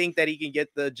 I think that he can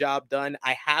get the job done.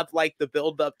 I have liked the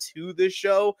build up to the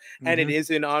show, and it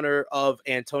is in honor of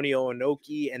Antonio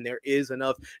Inoki, and there is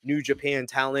enough New Japan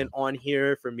talent on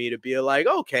here for me to be like,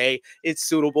 okay, it's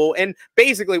suitable. And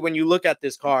basically, when you look at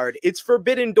this card, it's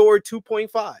Forbidden Door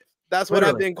 2.5. That's what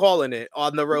I've been calling it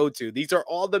on the road to. These are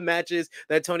all the matches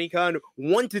that Tony Khan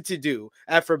wanted to do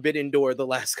at Forbidden Door the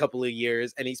last couple of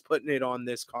years, and he's putting it on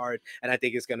this card, and I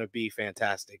think it's going to be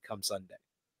fantastic come Sunday.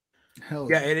 Hell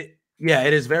yeah.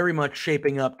 It is very much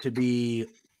shaping up to be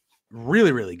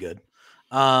really, really good.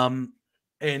 And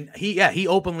he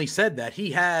openly said that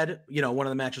he had, one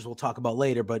of the matches we'll talk about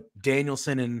later, but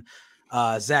Danielson and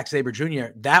Zack Sabre Jr.,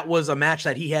 that was a match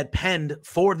that he had penned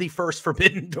for the first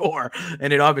Forbidden Door,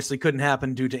 and it obviously couldn't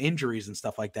happen due to injuries and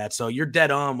stuff like that. So you're dead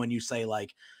on when you say,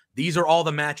 like, these are all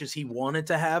the matches he wanted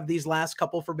to have these last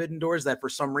couple Forbidden Doors that for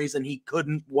some reason he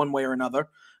couldn't one way or another.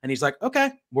 And he's like, okay,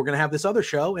 we're going to have this other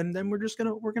show, and then we're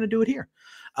going to do it here.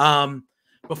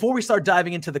 Before we start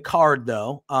diving into the card,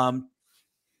 though,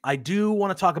 I do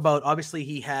want to talk about, obviously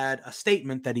he had a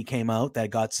statement that he came out that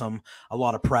got a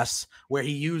lot of press, where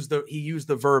he used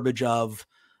the verbiage of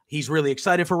he's really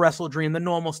excited for WrestleDream, the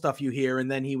normal stuff you hear.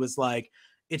 And then he was like,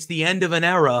 it's the end of an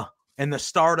era and the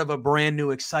start of a brand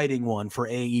new exciting one for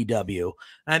AEW.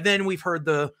 And then we've heard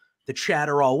the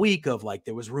chatter all week of, like,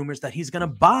 there was rumors that he's going to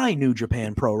buy New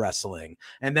Japan Pro Wrestling.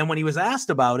 And then when he was asked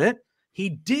about it, he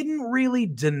didn't really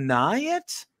deny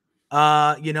it.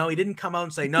 He didn't come out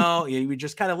and say no. We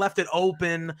just kind of left it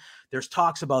open. There's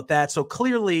talks about that. So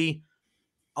clearly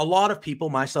a lot of people,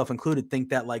 myself included, think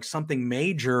that, like, something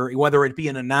major, whether it be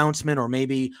an announcement or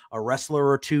maybe a wrestler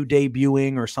or two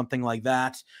debuting or something like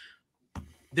that,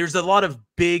 there's a lot of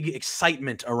big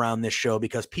excitement around this show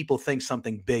because people think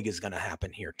something big is going to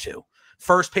happen here too.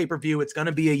 First pay-per-view, it's going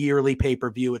to be a yearly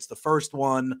pay-per-view. It's the first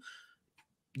one.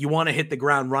 You want to hit the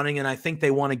ground running, and I think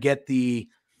they want to get the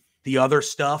other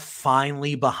stuff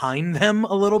finally behind them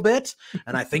a little bit.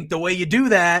 And I think the way you do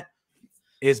that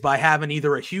is by having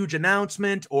either a huge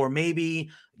announcement or maybe,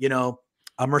 you know,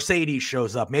 a Mercedes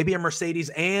shows up. Maybe a Mercedes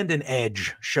and an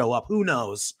Edge show up. Who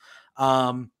knows?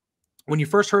 When you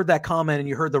first heard that comment and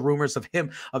you heard the rumors of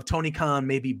Tony Khan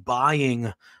maybe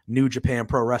buying New Japan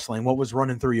Pro Wrestling, what was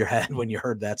running through your head when you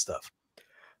heard that stuff?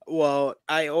 Well,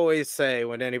 I always say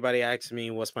when anybody asks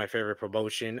me what's my favorite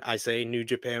promotion, I say New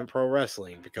Japan Pro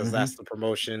Wrestling, because that's the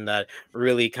promotion that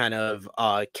really kind of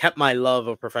kept my love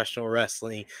of professional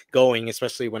wrestling going,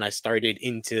 especially when I started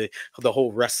into the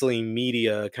whole wrestling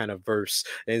media kind of verse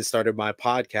and started my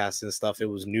podcast and stuff. It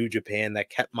was New Japan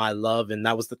that kept my love, and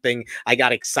that was the thing I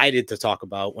got excited to talk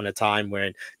about when a time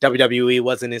when WWE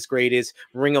wasn't as great as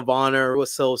Ring of Honor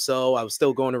was so. I was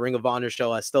still going to Ring of Honor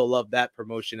show. I still love that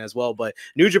promotion as well, but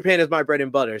New Japan is my bread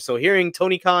and butter. So hearing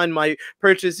Tony Khan might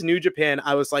purchase New Japan,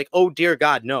 I was like, oh dear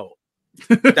God, no.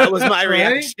 That was my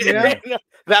reaction. Yeah.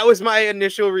 That was my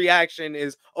initial reaction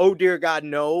is, oh dear God,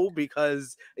 no,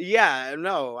 because yeah,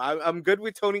 no, I'm good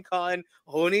with Tony Khan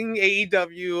owning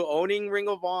AEW, owning Ring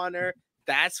of Honor.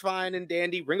 That's fine and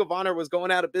dandy. Ring of Honor was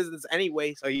going out of business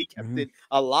anyway, so he kept it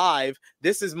alive.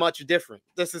 This is much different.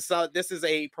 This is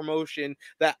a promotion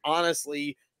that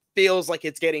honestly feels like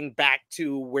it's getting back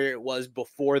to where it was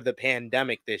before the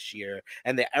pandemic this year,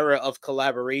 and the era of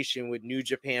collaboration with New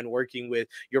Japan working with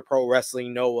your Pro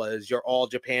Wrestling Noahs, your All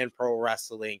Japan Pro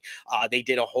Wrestling. They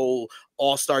did a whole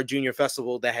All-Star Junior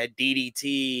Festival that had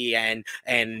DDT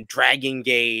and Dragon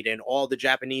Gate and all the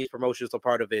Japanese promotions are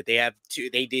part of it.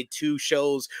 They did 2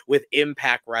 shows with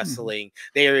Impact Wrestling.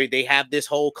 They have this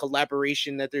whole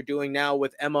collaboration that they're doing now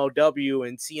with MLW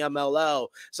and CMLL.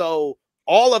 So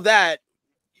all of that,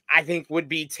 I think, would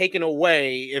be taken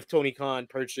away if Tony Khan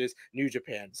purchased New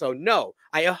Japan. So no,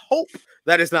 I hope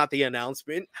that is not the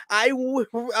announcement. I'm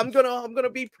gonna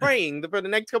be praying for the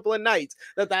next couple of nights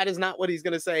that is not what he's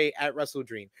gonna say at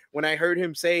WrestleDream. When I heard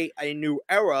him say a new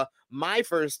era, my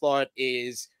first thought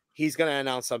is he's gonna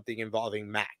announce something involving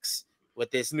Max.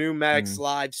 With this new Max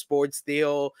Live sports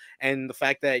deal and the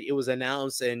fact that it was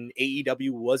announced and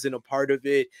AEW wasn't a part of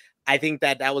it, I think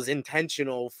that was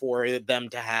intentional for them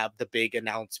to have the big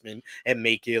announcement and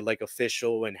make it like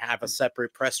official and have a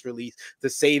separate press release to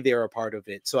say they're a part of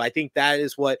it. So I think that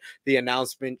is what the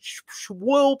announcement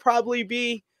will probably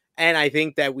be. And I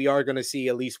think that we are going to see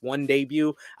at least one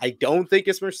debut. I don't think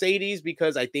it's Mercedes,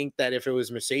 because I think that if it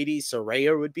was Mercedes,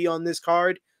 Saraya would be on this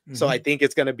card. So I think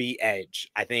it's going to be Edge.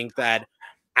 I think that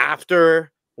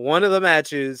after one of the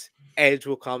matches, Edge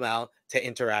will come out to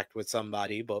interact with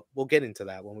somebody, but we'll get into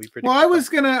that when we predict. Well, I was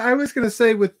gonna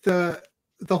say with the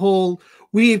whole,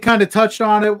 we had kind of touched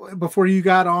on it before you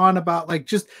got on about like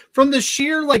just from the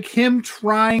sheer like him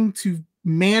trying to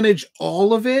manage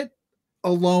all of it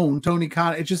alone, Tony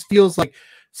Khan, it just feels like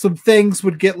some things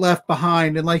would get left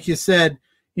behind. And like you said,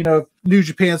 you know, New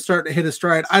Japan's starting to hit a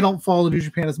stride. I don't follow New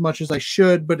Japan as much as I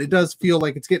should, but it does feel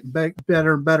like it's getting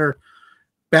better and better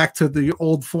back to the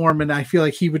old form. And I feel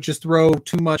like he would just throw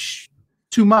too much.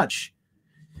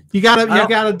 You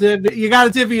gotta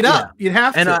divvy it up. You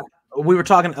have to. We were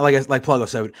talking, like Pluggo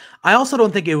said, I also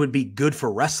don't think it would be good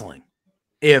for wrestling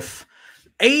if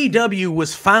AEW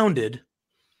was founded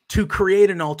to create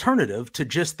an alternative to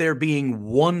just there being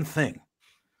one thing.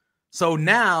 So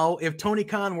now, if Tony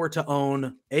Khan were to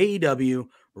own AEW,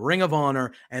 Ring of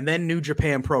Honor, and then New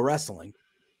Japan Pro Wrestling,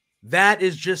 that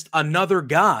is just another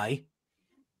guy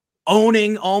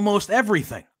owning almost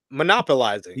everything.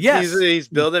 Monopolizing. Yes. He's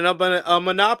building up a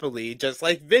monopoly, just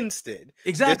like Vince did.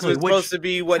 Exactly. This was supposed to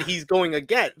be what he's going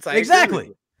against.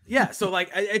 Exactly. Yeah. So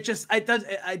like, I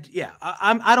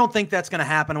don't think that's going to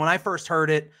happen. When I first heard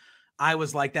it, I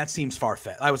was like, that seems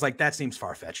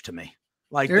far-fetched to me.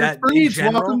 Like Eric that. Breeds,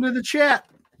 welcome to the chat.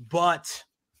 But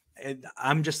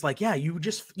I'm just like, yeah, you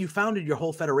founded your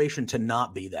whole federation to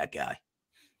not be that guy.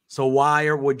 So why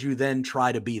would you then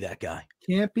try to be that guy?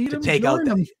 Can't beat him. Take out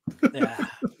him. Yeah,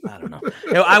 I don't know.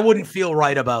 I wouldn't feel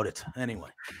right about it anyway.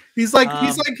 He's like,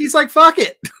 fuck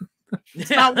it.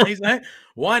 Yeah, he's like,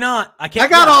 why not? I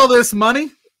got all this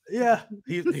money. Yeah,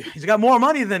 he's got more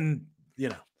money than you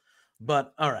know.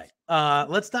 But all right,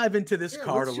 let's dive into this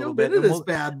card a little bit.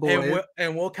 Bad boy,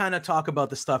 and we'll kind of talk about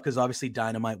the stuff because obviously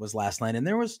Dynamite was last night, and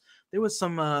there was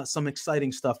some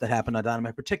exciting stuff that happened on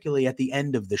Dynamite, particularly at the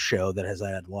end of the show that has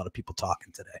had a lot of people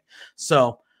talking today.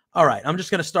 So, all right, I'm just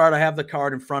going to start. I have the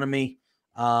card in front of me.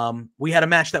 We had a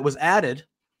match that was added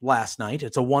last night.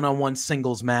 It's a one-on-one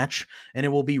singles match, and it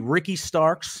will be Ricky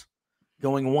Starks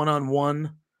going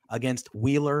one-on-one against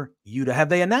Wheeler Yuta. Have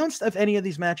they announced if any of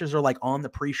these matches are like on the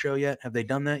pre-show yet? Have they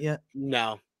done that yet?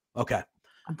 No. Okay.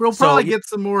 We'll probably get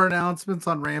some more announcements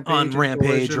on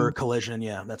Rampage. Or Collision.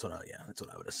 Yeah, that's what I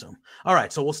would assume. All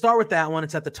right, so we'll start with that one.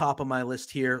 It's at the top of my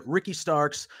list here. Ricky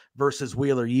Starks versus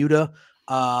Wheeler Yuta.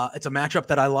 It's a matchup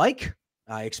that I like.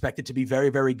 I expect it to be very,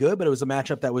 very good, but it was a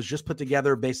matchup that was just put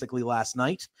together basically last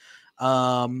night.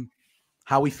 How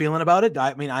we feeling about it?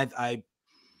 I mean, I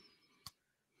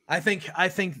think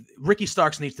Ricky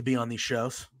Starks needs to be on these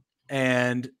shows,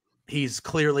 and he's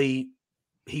clearly.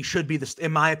 He should be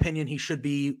in my opinion, he should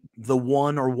be the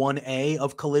 1 or 1A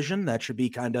of Collision. That should be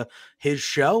kind of his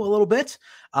show a little bit.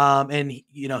 And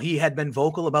he had been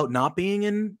vocal about not being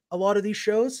in a lot of these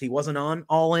shows. He wasn't on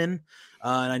All In.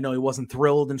 And I know he wasn't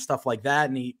thrilled and stuff like that.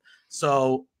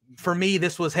 So for me,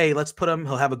 this was, hey, let's put him,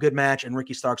 he'll have a good match and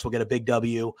Ricky Starks will get a big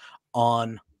W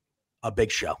on a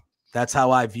big show. That's how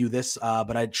I view this.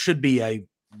 But it should be a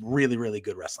really, really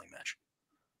good wrestling match.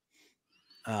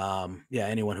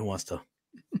 Anyone who wants to.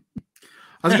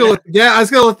 I was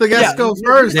gonna let the guests go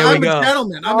first. I'm a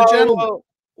gentleman.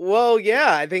 Well,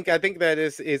 yeah, I think that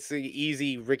it's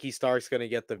easy. Ricky Starks going to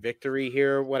get the victory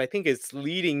here. What I think it's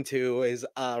leading to is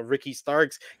Ricky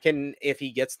Starks can, if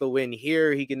he gets the win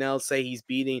here, he can now say he's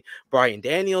beating Bryan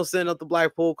Danielson of the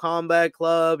Blackpool Combat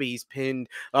Club. He's pinned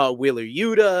Wheeler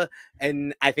Yuta,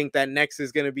 and I think that next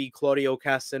is going to be Claudio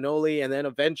Castagnoli, and then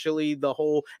eventually the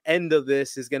whole end of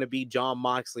this is going to be Jon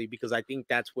Moxley, because I think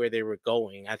that's where they were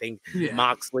going. I think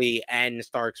Moxley and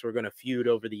Starks were going to feud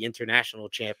over the International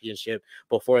Championship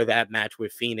before that match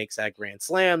with Phoenix at Grand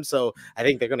Slam. So I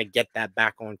think they're going to get that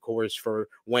back on course for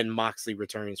when Moxley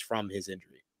returns from his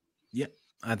injury. Yeah,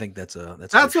 I think that's what I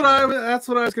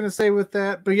was going to say with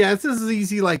that. But yeah, this is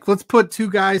easy. Like, let's put two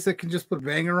guys that can just put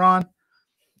banger on.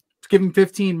 Give him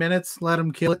 15 minutes, let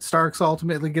him kill it. Starks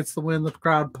ultimately gets the win. The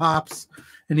crowd pops,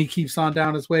 and he keeps on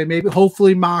down his way.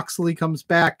 Hopefully, Moxley comes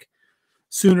back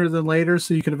sooner than later,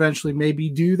 so you can eventually maybe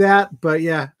do that. But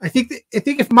yeah, I think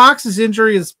if Mox's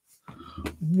injury is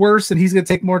worse and he's going to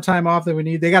take more time off than we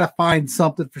need, they got to find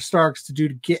something for Starks to do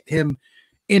to get him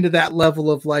into that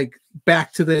level of like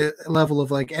back to the level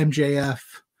of like MJF.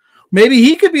 Maybe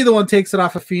he could be the one takes it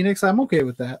off of Phoenix. I'm okay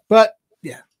with that. But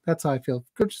yeah, that's how I feel.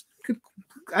 Good.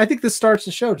 I think this starts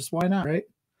the show. Just why not, right?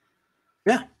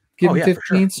 Yeah. Give him 15,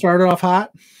 sure. Start it off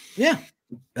hot. Yeah.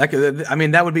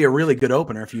 That would be a really good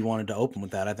opener if you wanted to open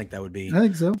with that. I think that would be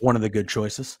one of the good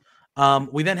choices.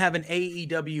 We then have an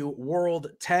AEW World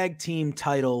Tag Team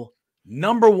Title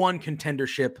 #1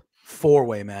 contendership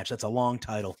 4-way match. That's a long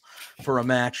title for a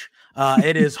match.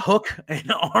 It is Hook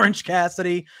and Orange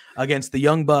Cassidy against the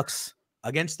Young Bucks,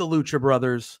 against the Lucha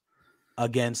Brothers,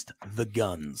 against the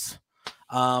Guns.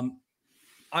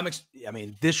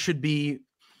 This should be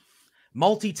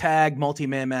multi-tag,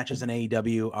 multi-man matches in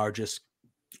AEW are just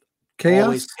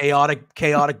always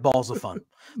chaotic balls of fun.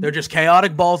 They're just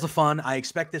chaotic balls of fun. I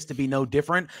expect this to be no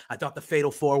different. I thought the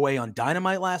Fatal 4-Way on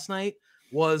Dynamite last night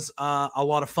was a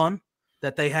lot of fun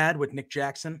that they had with Nick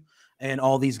Jackson and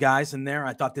all these guys in there.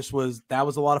 I thought that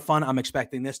was a lot of fun. I'm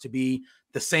expecting this to be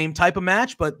the same type of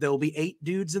match, but there'll be 8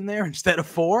 dudes in there instead of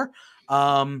 4.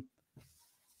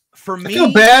 For me, I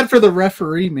feel bad for the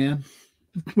referee, man.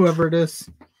 Whoever it is.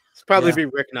 It's probably be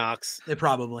Rick Knox. It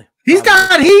probably. He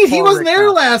wasn't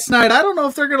there last night. I don't know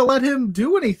if they're going to let him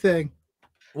do anything.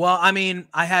 Well, I mean,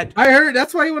 I heard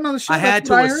that's why he went on the show. I had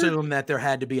to assume that there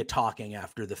had to be a talking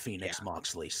after the Phoenix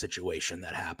Moxley situation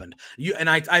that happened.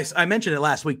 I mentioned it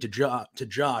last week to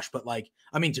Josh, but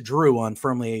to Drew on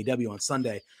Firmly AEW on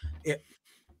Sunday.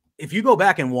 If you go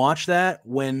back and watch that,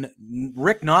 when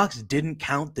Rick Knox didn't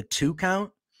count the 2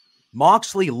 count,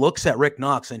 Moxley looks at Rick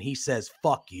Knox and he says,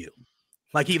 "Fuck you."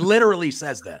 Like, he literally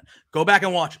says that. Go back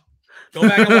and watch it. Go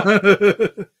back and watch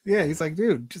it. Yeah, he's like,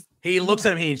 dude, he looks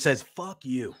at him and he says, "Fuck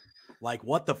you." Like,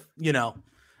 what the,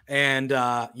 and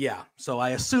so I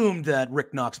assumed that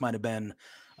Rick Knox might have been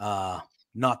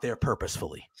not there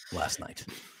purposefully last night.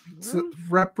 So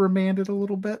reprimanded a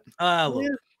little bit. All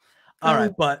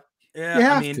right, but you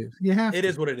have to. It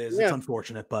is what it is. Yeah. It's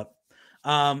unfortunate, but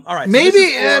all right. Maybe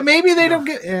they don't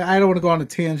get. I don't want to go on a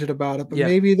tangent about it, but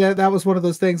maybe that was one of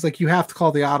those things. Like, you have to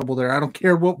call the audible there. I don't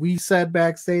care what we said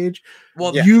backstage.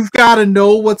 Well, you've got to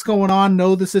know what's going on,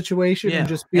 know the situation, and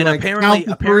just be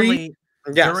apparently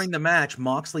during the match,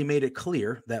 Moxley made it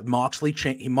clear that Moxley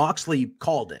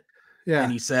called it. Yeah,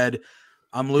 and he said,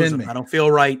 "I'm losing. I don't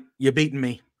feel right. You're beating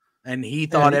me," and he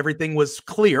thought everything was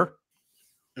clear.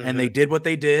 And they did what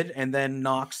they did, and then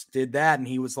Knox did that, and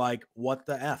he was like, "What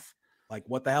the F? Like,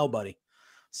 what the hell, buddy?"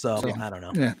 So I don't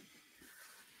know. Yeah.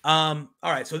 All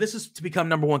right, so this is to become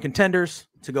number one contenders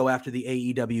to go after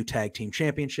the AEW Tag Team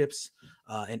Championships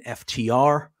and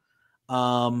FTR.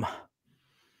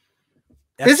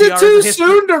 Is it too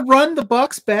soon to run the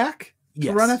Bucks back?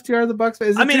 Yes. To run FTR the Bucks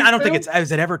back? I mean, I don't think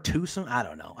is it ever too soon? I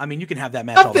don't know. I mean, you can have that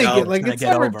match. I'm thinking like it's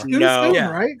never too soon,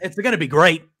 right? It's going to be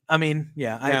great. I mean,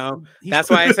 yeah. No, that's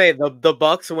why I say the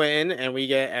Bucks win, and we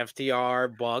get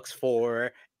FTR Bucks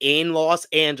 4 in Los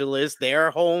Angeles,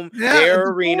 their home, their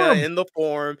arena in the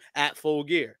Forum at Full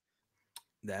Gear.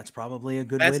 That's probably a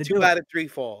good way to do it. That's 2 out of 3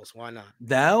 falls. Why not?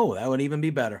 That would even be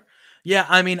better. Yeah,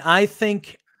 I mean, I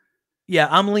think. Yeah,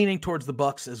 I'm leaning towards the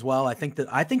Bucks as well. I think that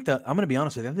I'm going to be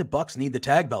honest with you. I think the Bucks need the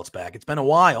tag belts back. It's been a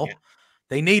while. Yeah.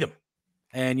 They need them.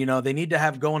 And, they need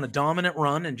to go on a dominant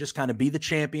run and just kind of be the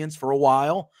champions for a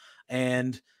while.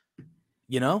 And,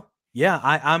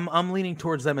 I'm leaning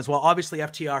towards them as well. Obviously,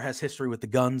 FTR has history with the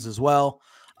Guns as well,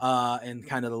 and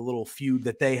kind of the little feud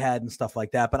that they had and stuff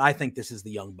like that. But I think this is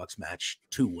the Young Bucks match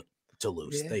to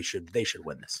lose. Yeah. They should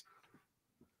win this.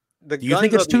 Do you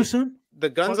think it's too soon? The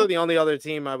Guns are the only other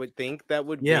team I would think that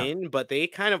would win, but they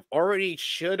kind of already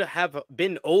should have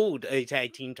been owed a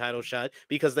tag team title shot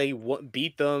because they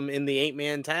beat them in the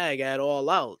 8-man tag at All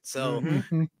Out. So,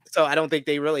 so I don't think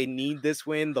they really need this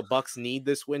win. The Bucks need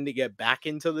this win to get back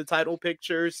into the title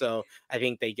picture. So I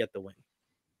think they get the win.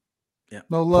 Yeah.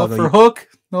 No love for Hook.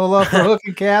 No love for Hook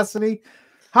and Cassidy.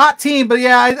 Hot team, but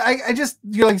yeah, I just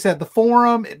like I said, the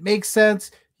Forum, it makes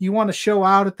sense. You want to show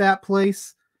out at that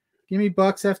place. Give me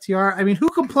Bucks FTR. I mean, who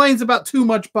complains about too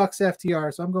much Bucks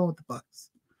FTR? So I'm going with the Bucks.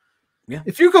 Yeah.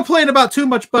 If you complain about too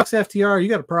much Bucks FTR, you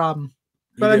got a problem.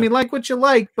 But I mean, like what you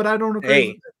like, but I don't agree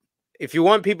with it. If you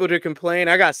want people to complain,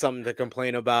 I got something to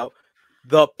complain about.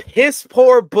 The piss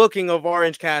poor booking of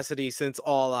Orange Cassidy since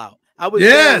All Out. I was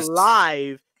there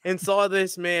live and saw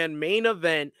this man main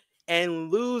event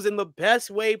and lose in the best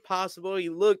way possible. He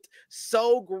looked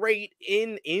so great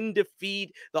in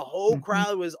defeat. The whole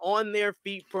crowd was on their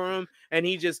feet for him, and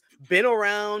he just been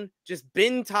around, just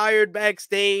been tired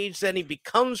backstage. Then he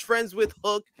becomes friends with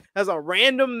Hook, has a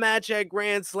random match at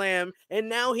Grand Slam, and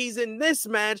now he's in this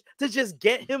match to just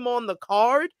get him on the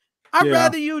card. I'd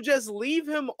rather you just leave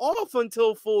him off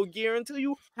until Full Gear until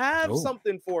you have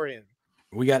something for him.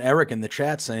 We got Eric in the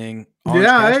chat saying,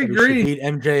 I agree. Should beat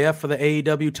MJF for the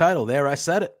AEW title. There, I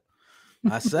said it.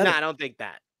 I said it. I don't think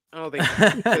that.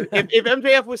 if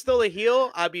MJF was still a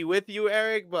heel, I'd be with you,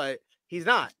 Eric. But he's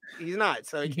not. He's not.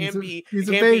 So it can't be. It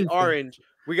can't be Orange.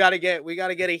 We gotta get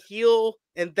a heel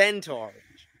and then to Orange.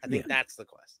 I think that's the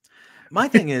quest. My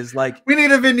thing is like we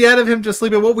need a vignette of him just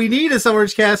sleeping. What we need is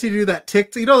Orange Cassidy to do that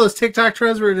TikTok. You know those TikTok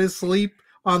trends where it is sleep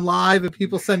on live and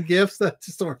people send gifts. That's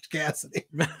just Orange Cassidy.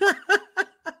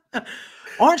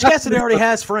 Orange Cassidy already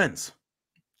has friends.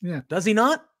 Yeah. Does he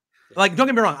not? Like, don't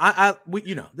get me wrong. We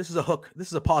this is a Hook. This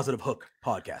is a positive Hook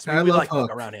podcast. We like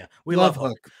Hook around here. We love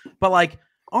Hook. But like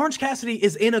Orange Cassidy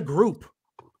is in a group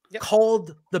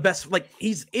called the Best. Like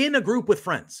he's in a group with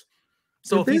friends.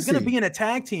 So if he's going to be in a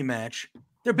tag team match,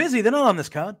 they're busy. They're not on this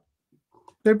card.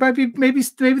 There might be maybe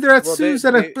they're at Sue's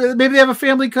maybe they have a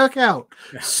family cookout.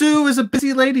 Yeah. Sue is a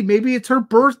busy lady. Maybe it's her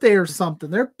birthday or something.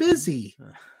 They're busy.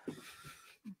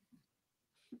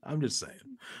 I'm just saying.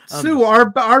 Sue,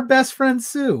 our best friend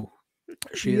Sue.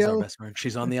 She is our best friend.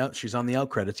 She's on the out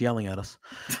credits yelling at us.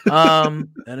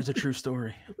 That is a true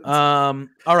story. All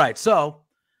right. So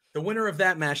the winner of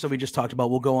that match that we just talked about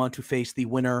will go on to face the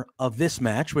winner of this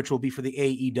match, which will be for the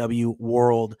AEW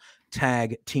World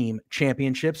Tag Team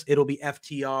Championships. It'll be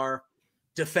FTR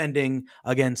defending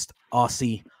against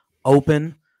Aussie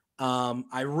Open.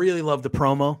 I really love the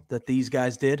promo that these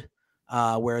guys did,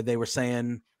 where they were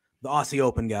saying, the Aussie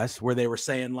Open guys, where they were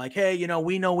saying like, hey,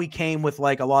 we know we came with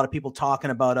like a lot of people talking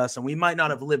about us and we might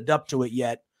not have lived up to it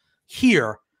yet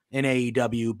here in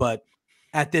AEW, but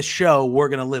at this show, we're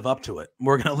going to live up to it.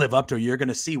 We're going to live up to it. You're going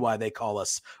to see why they call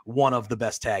us one of the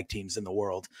best tag teams in the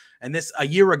world. And this, a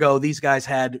year ago, these guys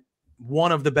had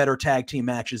one of the better tag team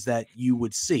matches that you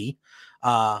would see,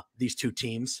 these two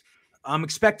teams. I'm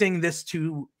expecting this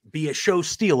to be a show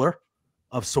stealer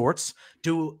of sorts.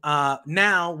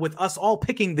 Now, with us all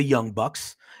picking the Young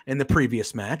Bucks in the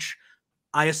previous match,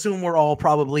 I assume we're all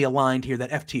probably aligned here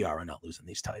that FTR are not losing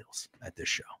these titles at this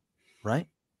show, right?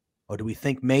 Or do we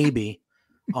think maybe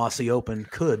Aussie Open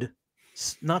could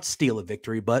not steal a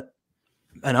victory, but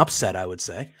an upset, I would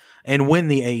say, and win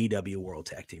the AEW World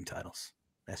Tag Team titles,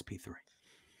 SP3?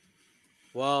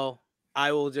 Well,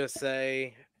 I will just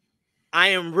say I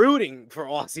am rooting for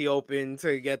Aussie Open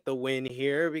to get the win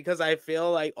here because I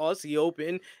feel like Aussie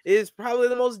Open is probably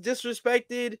the most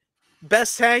disrespected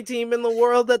best tag team in the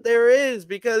world that there is,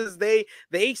 because they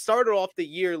started off the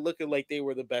year looking like they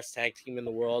were the best tag team in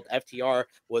the world. FTR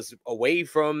was away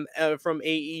from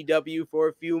AEW for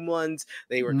a few months.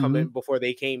 They were coming before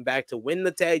they came back to win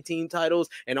the tag team titles,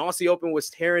 and Aussie Open was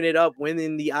tearing it up,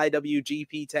 winning the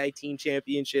IWGP Tag Team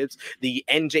Championships, the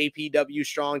NJPW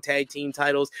Strong Tag Team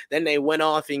titles. Then they went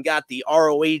off and got the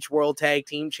ROH World Tag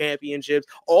Team Championships,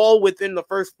 all within the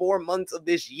first 4 months of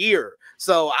this year.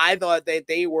 So I thought that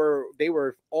they were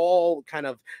all kind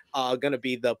of going to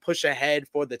be the push ahead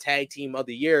for the tag team of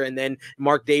the year. And then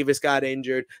Mark Davis got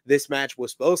injured. This match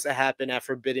was supposed to happen at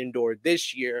Forbidden Door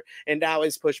this year, and now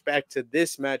it's pushed back to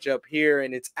this matchup here.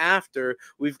 And it's after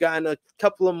we've gotten a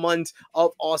couple of months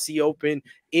of Aussie Open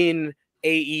in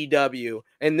AEW.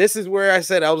 And this is where I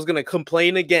said I was going to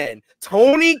complain again.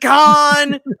 Tony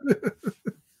Khan,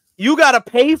 you got to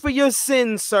pay for your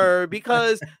sins, sir,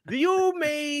 because you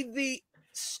made the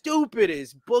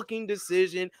stupidest booking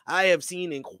decision I have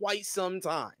seen in quite some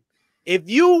time. If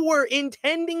you were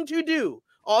intending to do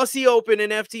Aussie Open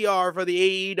and FTR for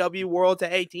the AEW World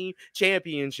Tag Team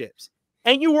Championships,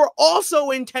 and you were also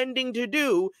intending to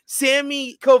do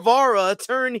Sammy Guevara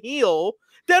turn heel,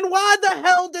 then why the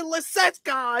hell did Lisette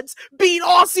Gods beat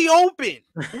Aussie Open?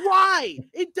 Why?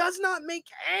 It does not make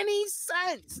any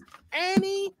sense.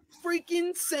 Any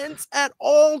freaking sense at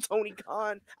all, Tony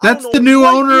Khan. That's the new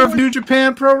owner of New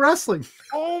Japan Pro Wrestling.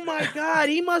 Oh my God,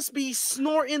 he must be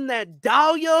snorting that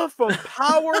Dahlia from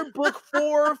Power Book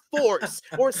 4 Force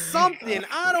or something.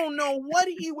 I don't know what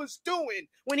he was doing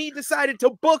when he decided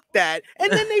to book that.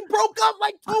 And then they broke up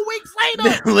like 2 weeks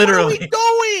later. Literally. What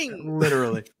are we doing?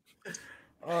 Literally.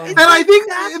 And I think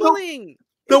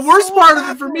the worst part of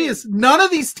it for me is none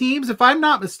of these teams, if I'm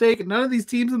not mistaken, none of these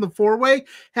teams in the four-way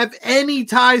have any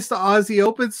ties to Aussie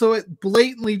Open, so it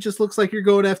blatantly just looks like you're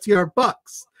going FTR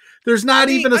Bucks. There's not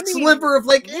even a sliver of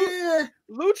like,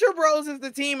 Lucha Bros is the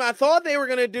team. I thought they were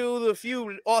going to do the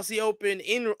feud Aussie Open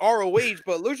in ROH,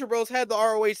 but Lucha Bros had the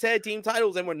ROH tag team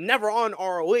titles and were never on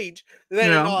ROH.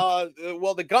 Then,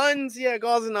 well, the Guns,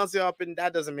 Gauze and Aussie Open,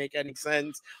 that doesn't make any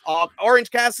sense.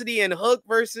 Orange Cassidy and Hook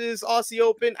versus Aussie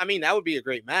Open. I mean, that would be a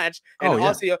great match.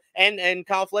 And and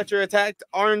Kyle Fletcher attacked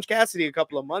Orange Cassidy a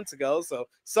couple of months ago, so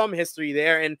some history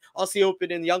there. And Aussie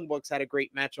Open and Young Bucks had a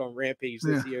great match on Rampage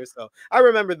this year, so I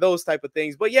remember those type of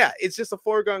things. But yeah, it's just a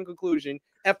foregone conclusion.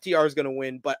 FTR is going to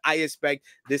win, but I expect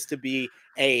this to be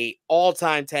a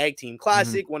all-time tag team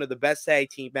classic, one of the best tag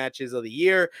team matches of the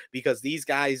year, because these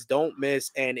guys don't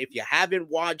miss. And if you haven't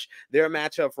watched their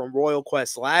matchup from Royal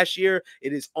Quest last year,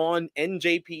 it is on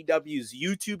NJPW's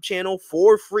YouTube channel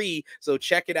for free, so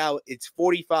check it out. It's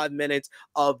 45 minutes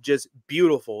of just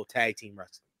beautiful tag team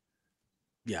wrestling.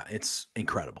 Yeah, it's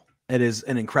incredible. It is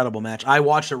an incredible match. I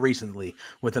watched it recently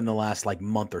within the last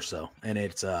month or so, and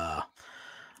it's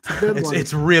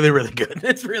really, really good.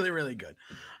 It's really, really good.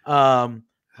 All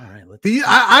right,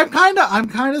 I'm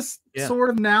kind of sort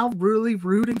of now really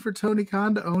rooting for Tony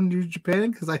Khan to own New Japan,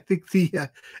 because I think the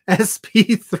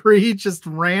SP3 just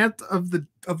rant of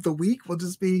the week will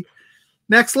just be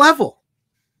next level.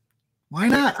 Why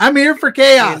not? I'm here for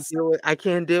chaos. I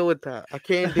can't deal with that. I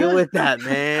can't deal with that,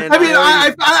 man. I mean,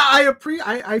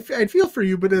 I feel for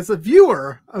you, but as a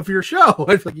viewer of your show,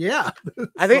 I'd be like,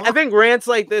 I think rants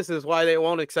like this is why they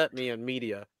won't accept me in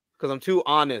media, because I'm too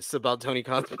honest about Tony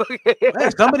Khan's book. Hey,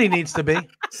 somebody needs to be.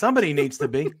 Somebody needs to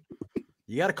be.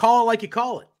 You got to call it like you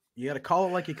call it. You got to call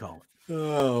it like you call it.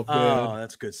 Oh, man. Oh,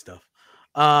 that's good stuff.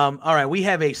 All right, we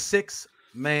have a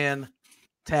 6-man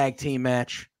tag team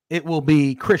match. It will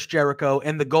be Chris Jericho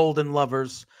and the Golden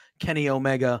Lovers, Kenny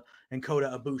Omega and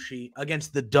Kota Ibushi,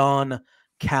 against the Don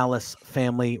Callis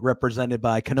family, represented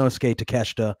by Konosuke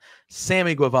Takeshita,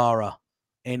 Sammy Guevara,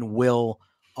 and Will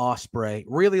Ospreay.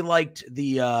 Really liked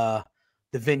the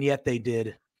vignette they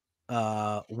did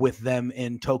with them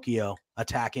in Tokyo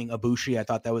attacking Ibushi. I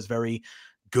thought that was very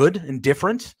good and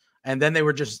different. And then they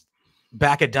were just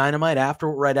back at Dynamite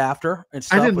right after. And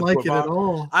stuff. I didn't like it at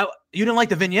all. You didn't like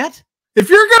the vignette? If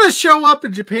you're going to show up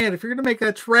in Japan, if you're going to make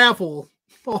that travel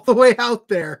all the way out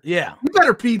there, you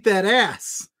better beat that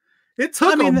ass. It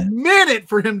took a minute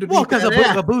for him to beat that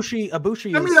ass. Ibushi is,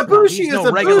 Ibushi is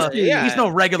no regular. He's no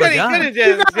regular guy.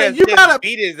 You gotta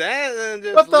beat his ass and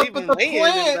just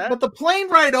but the plane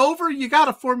ride over, you got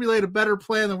to formulate a better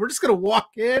plan than we're just going to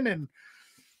walk in and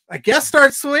I guess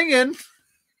start swinging.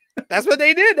 That's what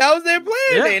they did. That was their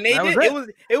plan, and they did.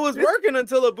 It was working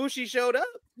until Ibushi showed up.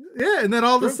 Yeah, and then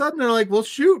all of a sudden they're like, "Well,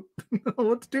 shoot,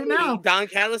 what to do now?" Don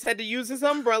Callis had to use his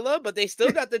umbrella, but they still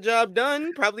got the job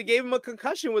done. Probably gave him a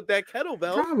concussion with that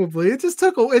kettlebell. Probably it just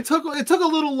took a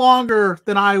little longer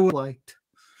than I would liked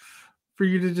for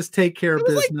you to just take care of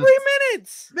business. Like 3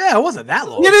 minutes. Yeah, it wasn't that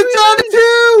long. Get it done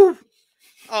too.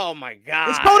 Oh my god!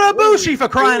 It's Kota Ibushi for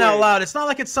crying out loud. It's not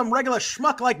like it's some regular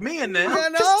schmuck like me in there.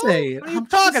 I'm just saying. What are you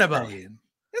talking about?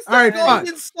 It's all right,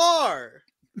 Golden Star.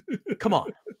 Come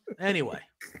on. Anyway.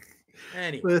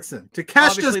 Listen,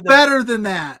 Takeshita's better than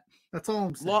that. That's all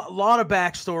I'm saying. Lot of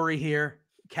backstory here.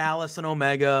 Callis and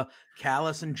Omega,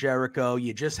 Callis and Jericho.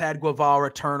 You just had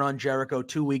Guevara turn on Jericho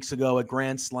 2 weeks ago at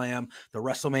Grand Slam, the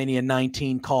WrestleMania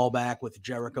 19 callback with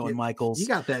Jericho and Michaels. You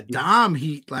got that Dom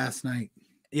heat last night.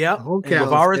 Yep. And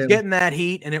Guevara's getting that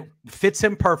heat, and it fits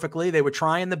him perfectly. They were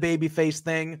trying the babyface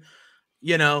thing,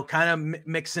 you know, kind of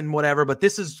mixing whatever, but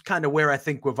this is kind of where I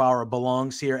think Guevara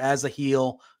belongs here as a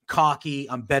heel, cocky,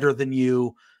 I'm better than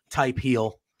you type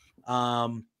heel.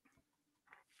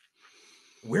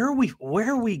 Where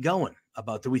are we going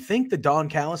about? Do we think the Don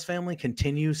Callis family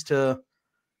continues to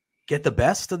get the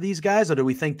best of these guys, or do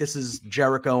we think this is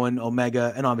Jericho and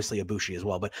Omega, and obviously Ibushi as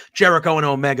well, but Jericho and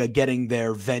Omega getting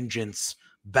their vengeance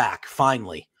back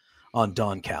finally on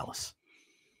Don Callis?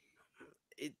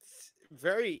 It's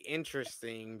very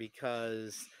interesting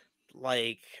because,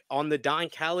 like, on the Don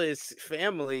Callis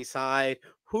family side,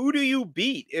 who do you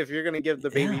beat if you're going to give the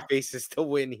baby faces to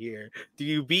win here? Do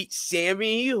you beat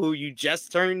Sammy, who you just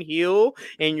turned heel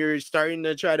and you're starting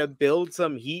to try to build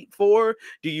some heat for?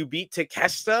 Do you beat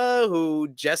Takeshita, who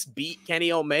just beat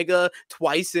Kenny Omega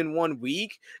twice in 1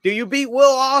 week? Do you beat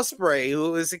Will Ospreay,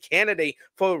 who is a candidate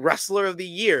for Wrestler of the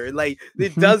Year? Like,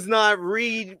 it does not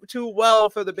read too well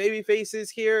for the baby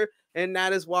faces here. And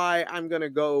that is why I'm going to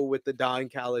go with the Don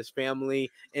Callis family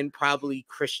and probably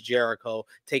Chris Jericho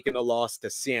taking a loss to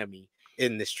Sammy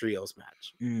in this trios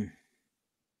match.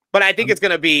 But I think it's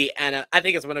going to be, and I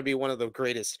think it's going to be one of the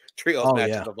greatest trios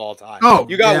matches of all time.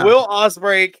 You got Will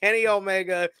Ospreay, Kenny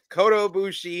Omega, Kota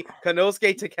Ibushi,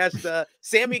 Konosuke Takeshita,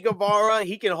 Sammy Guevara.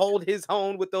 He can hold his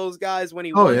own with those guys when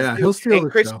he wants to. He'll steal and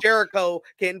Chris Jericho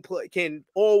can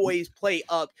always play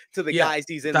up to the guys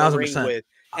he's in the ring with.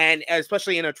 And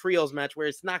especially in a trios match where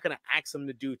it's not going to ask them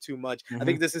to do too much. I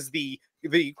think this is the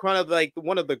kind of like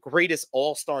one of the greatest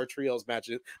all-star trios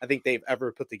matches I think they've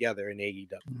ever put together in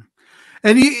AEW.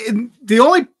 And the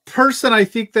only person I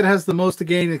think that has the most to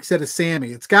gain instead of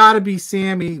Sammy, it's got to be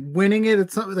Sammy winning it.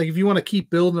 It's something like if you want to keep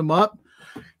building them up,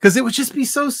 because it would just be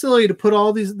so silly to put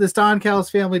all this Don Callis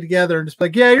family together and just be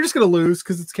like, yeah, you're just going to lose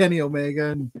because it's Kenny Omega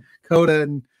and Kota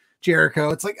and Jericho.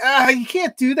 It's like, you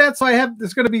can't do that. So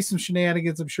there's going to be some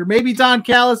shenanigans, I'm sure. Maybe Don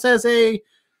Callis has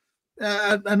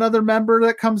another member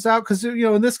that comes out, because, you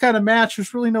know, in this kind of match,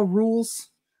 there's really no rules.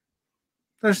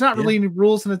 There's not really any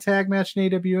rules in a tag match in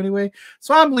AEW anyway.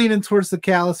 So I'm leaning towards the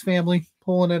Callis family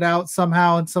pulling it out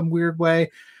somehow in some weird way.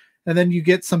 And then you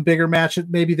get some bigger match.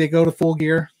 Maybe they go to Full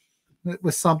Gear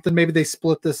with something. Maybe they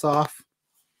split this off.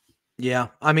 Yeah,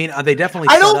 I mean, they definitely.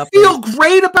 I don't feel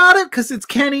great about it because it's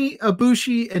Kenny,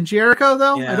 Ibushi, and Jericho,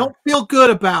 though. Yeah. I don't feel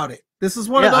good about it. This is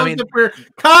one of those where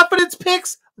confidence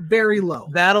picks very low.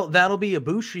 That'll be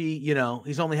Ibushi. You know,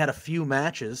 he's only had a few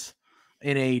matches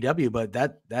in AEW, but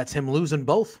that's him losing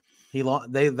both. He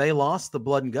lost. They lost the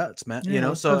blood and guts, man. You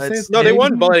know, so they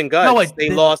won blood and guts. No, they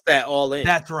lost that All In.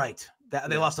 That's right.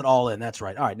 They lost it All In. That's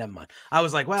right. All right, never mind. I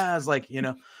was like, you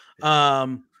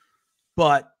know,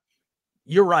 but.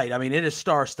 You're right. I mean, it is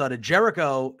star-studded.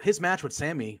 Jericho, his match with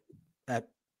Sammy at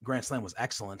Grand Slam was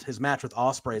excellent. His match with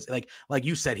Ospreay, like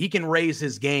you said, he can raise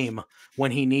his game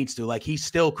when he needs to. Like, he's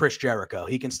still Chris Jericho.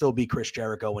 He can still be Chris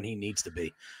Jericho when he needs to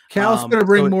be. Cal's going to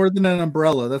bring more than an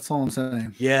umbrella. That's all I'm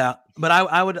saying. Yeah, but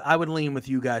I would lean with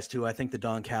you guys too. I think the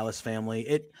Don Callis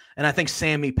family, and I think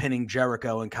Sammy pinning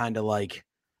Jericho and kind of like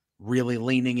really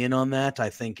leaning in on that,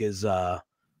 I think is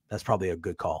that's probably a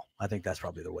good call. I think that's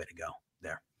probably the way to go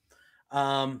there.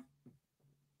 All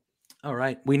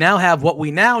right. We now have what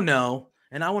we now know,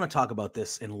 and I want to talk about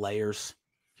this in layers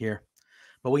here,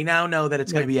 but we now know that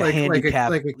it's going to be a handicap,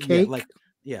 like a cake,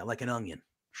 like an onion.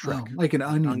 Shrek. Like an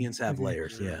onion. Onions have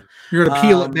layers. Yeah. You're going to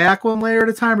peel it back one layer at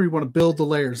a time, or you want to build the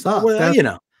layers up? Well, you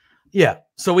know, yeah.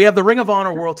 So we have the Ring of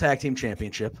Honor World Tag Team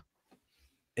Championship.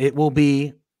 It will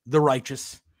be the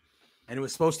Righteous, and it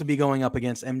was supposed to be going up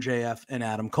against MJF and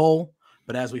Adam Cole,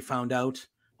 but as we found out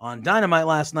on Dynamite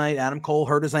last night, Adam Cole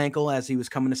hurt his ankle as he was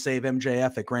coming to save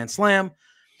MJF at Grand Slam.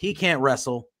 He can't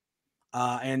wrestle.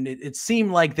 And it seemed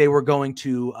like they were going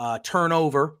to turn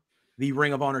over the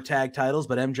Ring of Honor tag titles,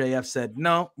 but MJF said,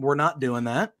 no, we're not doing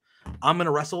that. I'm going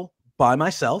to wrestle by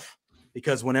myself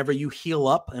because whenever you heal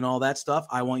up and all that stuff,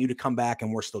 I want you to come back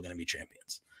and we're still going to be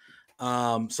champions.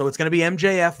 So it's going to be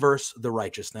MJF versus the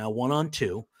Righteous now,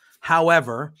 1-on-2.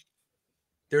 However,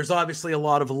 there's obviously a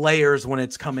lot of layers when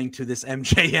it's coming to this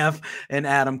MJF and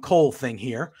Adam Cole thing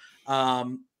here.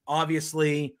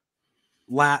 Obviously,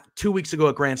 2 weeks ago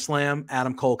at Grand Slam,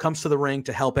 Adam Cole comes to the ring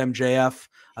to help MJF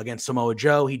against Samoa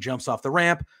Joe. He jumps off the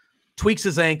ramp, tweaks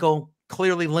his ankle,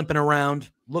 clearly limping around,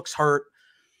 looks hurt.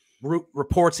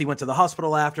 Reports he went to the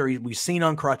hospital after. We've seen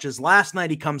on crutches. Last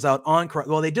night he comes out on crutches.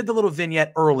 Well, they did the little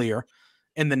vignette earlier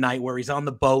in the night where he's on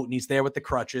the boat and he's there with the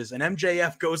crutches. And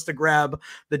MJF goes to grab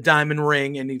the diamond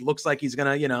ring and he looks like he's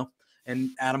going to,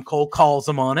 and Adam Cole calls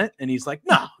him on it. And he's like,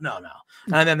 no.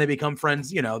 And then they become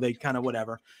friends, they kind of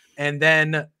whatever. And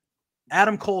then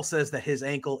Adam Cole says that his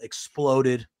ankle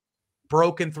exploded,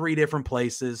 broke in 3 different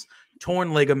places,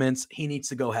 torn ligaments. He needs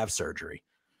to go have surgery.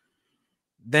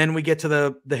 Then we get to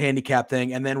the handicap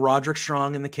thing, and then Roderick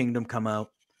Strong and the Kingdom come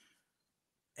out.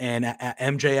 And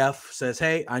MJF says,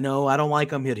 hey, I know I don't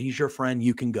like him. He's your friend.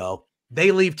 You can go.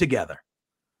 They leave together.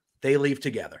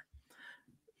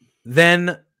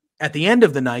 Then at the end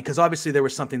of the night, because obviously there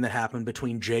was something that happened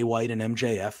between Jay White and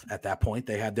MJF at that point.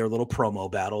 They had their little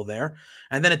promo battle there.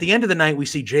 And then at the end of the night, we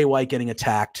see Jay White getting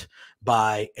attacked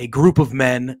by a group of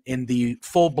men in the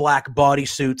full black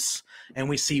bodysuits. And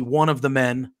we see one of the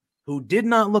men who did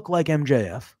not look like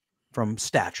MJF from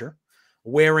stature,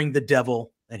 wearing the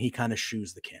devil, and he kind of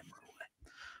shoos the camera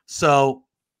away. So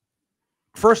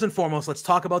first and foremost, let's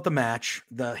talk about the match,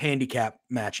 the handicap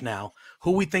match now,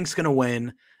 who we think's going to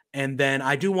win. And then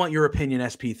I do want your opinion,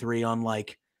 SP3, on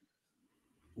like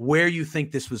where you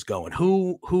think this was going.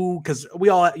 Who, because we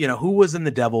all, who was in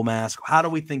the devil mask? How do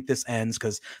we think this ends?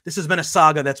 Because this has been a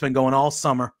saga that's been going all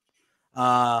summer.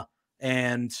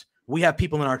 And we have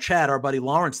people in our chat. Our buddy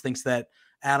Lawrence thinks that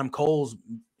Adam Cole's,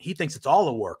 he thinks it's all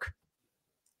a work.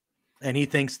 And he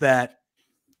thinks that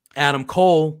Adam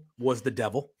Cole was the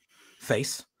devil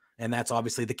face. And that's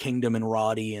obviously the Kingdom and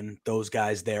Roddy and those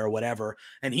guys there, whatever.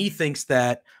 And he thinks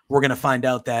that we're going to find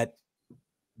out that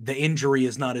the injury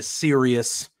is not as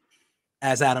serious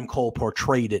as Adam Cole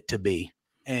portrayed it to be.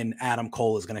 And Adam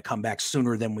Cole is going to come back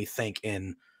sooner than we think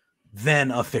and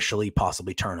then officially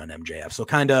possibly turn on MJF. So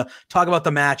kind of talk about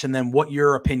the match and then what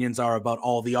your opinions are about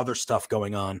all the other stuff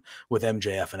going on with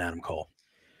MJF and Adam Cole.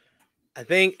 I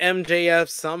think MJF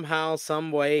somehow,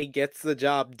 some way gets the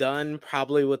job done,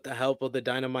 probably with the help of the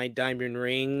Dynamite Diamond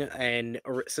Ring, and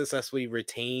successfully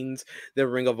retains the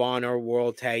Ring of Honor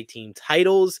World Tag Team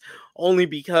titles, only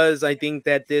because I think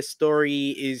that this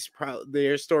story is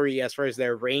their story as far as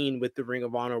their reign with the Ring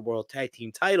of Honor World Tag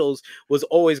Team titles was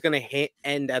always going to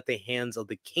end at the hands of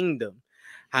the Kingdom.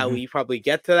 How we probably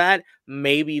get to that,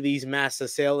 maybe these mass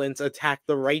assailants attack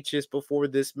the righteous before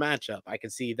this matchup. I can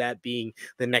see that being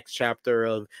the next chapter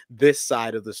of this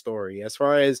side of the story. As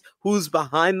far as who's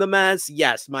behind the mask,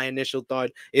 yes, my initial thought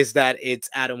is that it's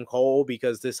Adam Cole,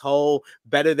 because this whole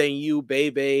better than you,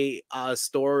 baby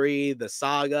story, the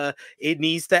saga, it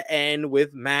needs to end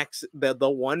with Max. The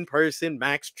one person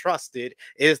Max trusted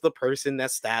is the person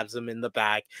that stabs him in the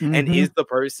back and is the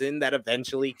person that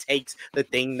eventually takes the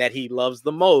thing that he loves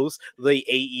the most, the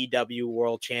AEW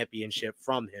World Championship,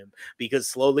 from him. Because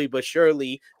slowly but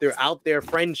surely throughout their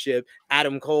friendship,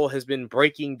 Adam Cole has been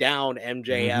breaking down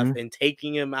MJF and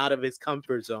taking him out of his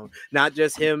comfort zone. Not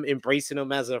just him embracing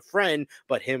him as a friend,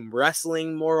 but him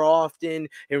wrestling more often,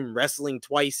 him wrestling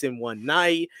twice in one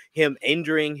night, him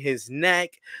injuring his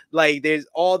neck. Like, there's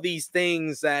all these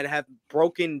things that have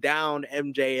broken down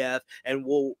MJF and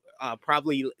will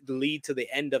probably lead to the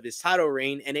end of his title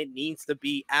reign, and it needs to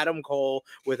be Adam Cole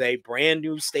with a brand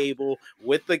new stable,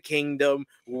 with the Kingdom,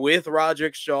 with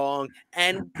Roderick Strong,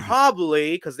 and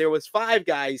probably, because there was 5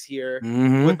 guys here,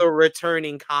 with a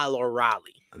returning Kyle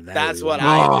O'Reilly. That's what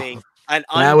I think. An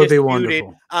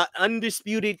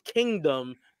undisputed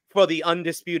Kingdom for the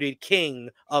undisputed king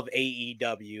of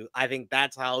AEW. I think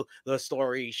that's how the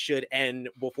story should end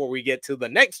before we get to the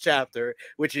next chapter,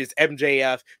 which is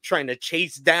MJF trying to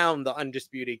chase down the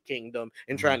undisputed kingdom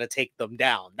and trying to take them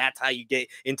down. That's how you get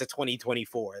into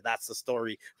 2024. That's the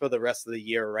story for the rest of the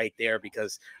year right there,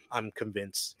 because I'm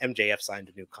convinced MJF signed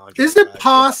a new contract. Is it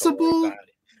possible?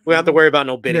 We don't have to worry about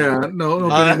no bidding. Yeah, no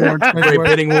bidding war.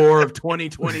 Bidding war of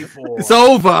 2024. It's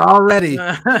over already.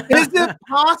 Is it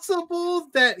possible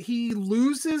that he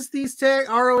loses these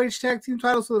ROH tag team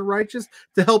titles to the Righteous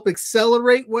to help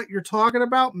accelerate what you're talking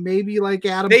about? Maybe like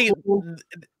Adam Cole?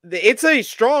 It's a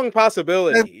strong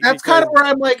possibility. That's kind of where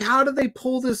I'm like, how do they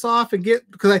pull this off and get?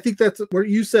 Because I think that's where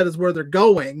you said is where they're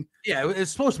going. Yeah, it's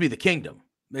supposed to be the Kingdom.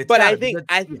 I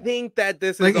think that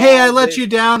this is like, hey, I let you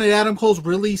down, and Adam Cole's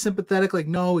really sympathetic. Like,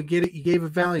 no, we get it. You gave a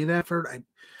valiant effort.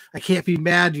 I can't be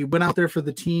mad. You went out there for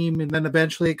the team, and then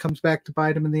eventually it comes back to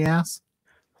bite him in the ass.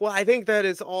 Well, I think that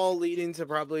is all leading to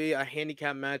probably a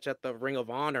handicap match at the Ring of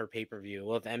Honor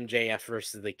pay-per-view of MJF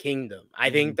versus the Kingdom.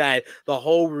 I think that the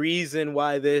whole reason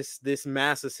why this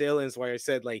mass assailants, why I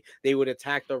said like they would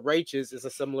attack the righteous, is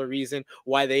a similar reason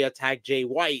why they attack Jay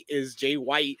White. Is Jay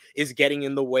White is getting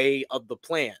in the way of the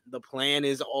plan. The plan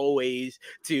is always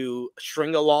to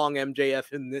string along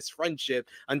MJF in this friendship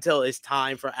until it's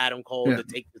time for Adam Cole to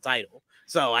take the title.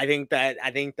 So I think that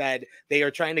they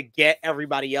are trying to get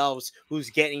everybody else who's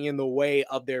getting in the way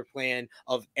of their plan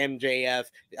of MJF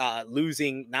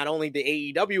losing not only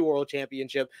the AEW World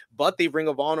Championship, but the Ring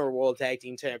of Honor World Tag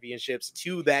Team Championships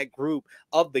to that group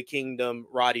of the Kingdom,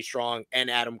 Roddy Strong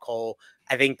and Adam Cole.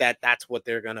 I think that that's what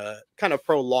they're gonna kind of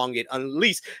prolong it, at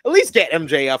least get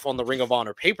MJF on the Ring of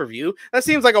Honor pay-per-view. That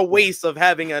seems like a waste of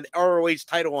having an ROH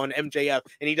title on MJF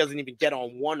and he doesn't even get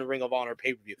on one Ring of Honor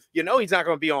pay-per-view. You know he's not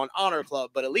going to be on Honor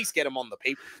Club, but at least get him on the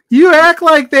pay-per-view. You act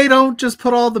like they don't just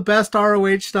put all the best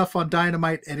ROH stuff on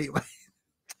Dynamite anyway.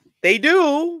 They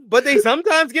do, but they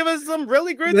sometimes give us some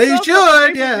really good they stuff.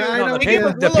 Should, yeah. I know.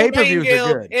 The pay-per-views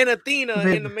are good. And Athena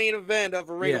in the main event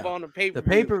of a Ring of Honor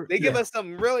pay-per-view. They give us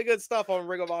some really good stuff on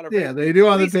Ring of Honor pay-per-view. Yeah, they do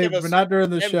on the pay-per-view, but not during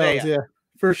the shows. Yeah,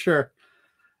 for sure.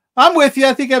 I'm with you.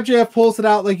 I think MJF pulls it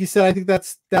out, like you said. I think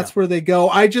that's where they go.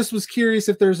 I just was curious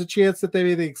if there's a chance that they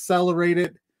maybe accelerate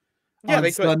it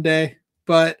on Sunday,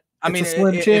 but I mean, it's a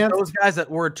slim chance. If those guys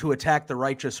that were to attack the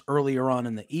Righteous earlier on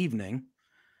in the evening,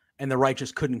 and the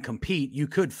Righteous couldn't compete, you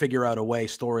could figure out a way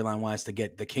storyline wise to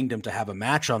get the Kingdom to have a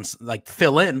match on, like,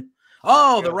 fill in.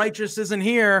 Oh, the Righteous isn't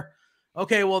here.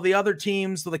 Okay, well, the other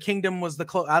teams, the Kingdom was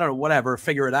the I don't know, whatever,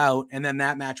 figure it out. And then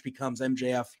that match becomes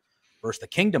MJF versus the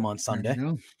Kingdom on Sunday.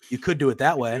 You could do it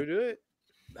that way.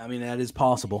 I mean, that is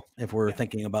possible if we're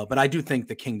thinking about, but I do think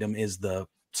the Kingdom is the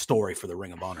story for the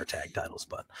Ring of Honor tag titles.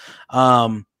 But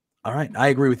all right, I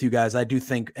agree with you guys. I do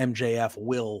think MJF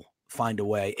will find a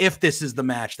way. If this is the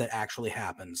match that actually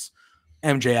happens,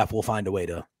 MJF will find a way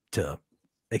to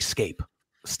escape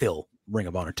still Ring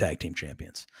of Honor tag team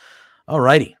champions. All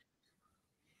righty.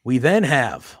 We then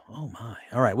have,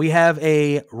 we have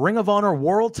a Ring of Honor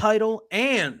world title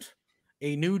and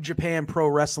a New Japan Pro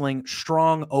Wrestling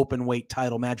strong open weight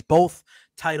title match. Both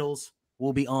titles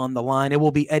will be on the line. It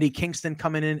will be Eddie Kingston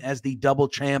coming in as the double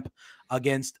champ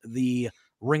against the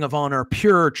Ring of Honor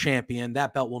pure champion.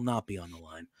 That belt will not be on the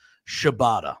line.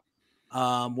 Shibata.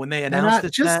 When they announced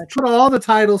this match, put all the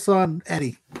titles on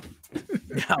Eddie.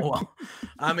 Yeah, well,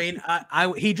 I mean,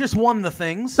 he just won the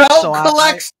things.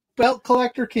 Belt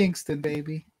collector Kingston,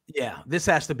 baby. Yeah, this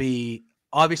has to be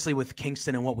obviously with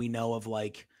Kingston and what we know of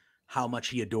like how much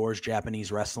he adores Japanese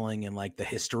wrestling and like the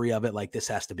history of it. Like this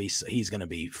has to be, he's going to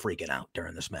be freaking out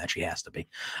during this match. He has to be.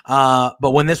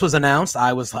 But when this was announced,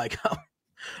 I was like,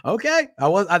 oh, okay,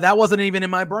 that wasn't even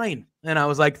in my brain, and I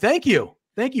was like, thank you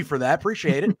for that.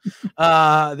 Appreciate it.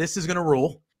 This is going to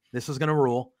rule. This is going to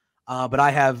rule. But I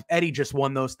have Eddie just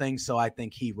won those things, so I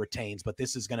think he retains. But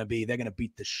this is going to be, they're going to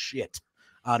beat the shit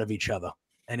out of each other,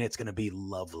 and it's going to be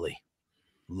lovely.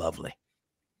 Lovely.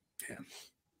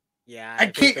 Yeah.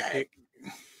 Go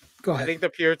ahead. I think the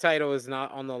pure title is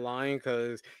not on the line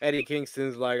because Eddie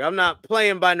Kingston's like, I'm not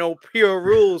playing by no pure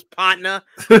rules, partner.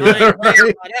 I ain't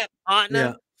playing by that,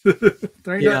 partner.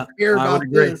 Yeah. I would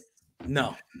agree. This.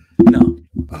 No.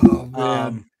 Oh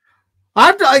man.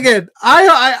 I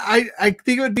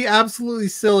think it would be absolutely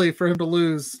silly for him to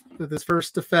lose with his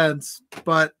first defense,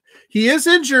 but he is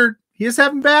injured. He is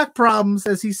having back problems.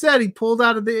 As he said, he pulled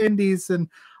out of the Indies, and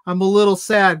I'm a little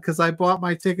sad because I bought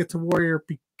my ticket to Warrior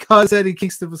because Eddie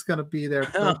Kingston was going to be there.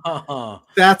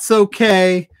 That's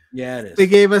okay. Yeah, it is. They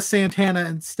gave us Santana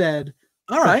instead.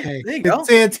 All right, there you go.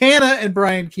 Santana and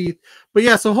Brian Keith. But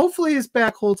yeah, so hopefully his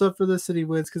back holds up for this and he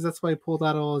wins because that's why he pulled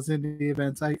out all his indie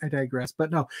events. I digress.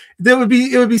 But no, it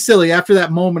would be silly after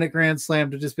that moment at Grand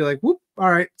Slam to just be like, whoop,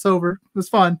 all right, it's over. It was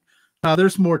fun.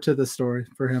 There's more to the story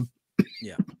for him.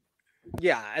 Yeah.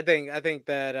 Yeah, I think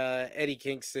that Eddie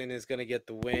Kingston is going to get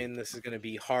the win. This is going to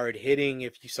be hard hitting.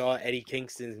 If you saw Eddie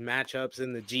Kingston's matchups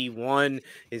in the G1,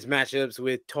 his matchups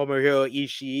with Tomohiro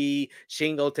Ishii,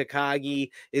 Shingo Takagi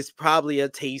is probably a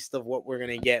taste of what we're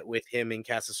going to get with him and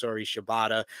Katsuyori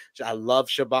Shibata. I love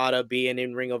Shibata being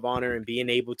in Ring of Honor and being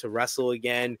able to wrestle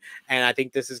again, and I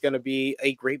think this is going to be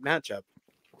a great matchup.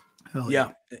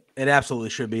 Yeah, it absolutely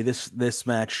should be. This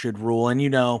match should rule, and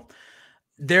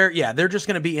they're just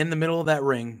going to be in the middle of that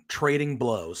ring trading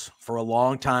blows for a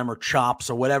long time or chops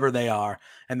or whatever they are.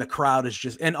 And the crowd is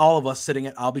just, and all of us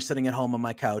I'll be sitting at home on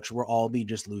my couch. We'll all be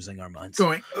just losing our minds.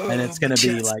 And it's going to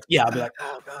be like, I'll be like,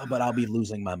 oh God, but I'll be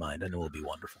losing my mind and it will be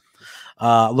wonderful.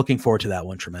 Looking forward to that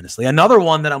one tremendously. Another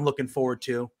one that I'm looking forward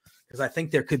to, because I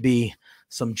think there could be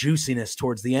some juiciness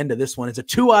towards the end of this one. It's a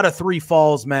 2 out of 3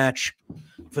 falls match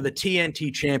for the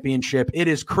TNT Championship. It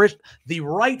is the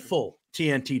rightful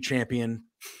TNT champion,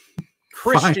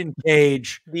 Christian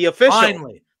Cage, the official.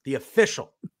 Finally, the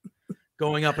official,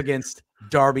 going up against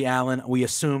Darby Allin. We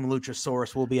assume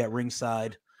Luchasaurus will be at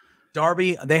ringside.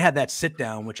 Darby, they had that sit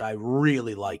down, which I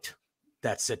really liked.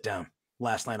 That sit down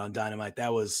last night on Dynamite.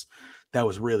 That was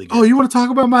really good. Oh, you want to talk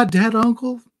about my dead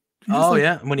uncle? Oh,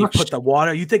 yeah. When he put the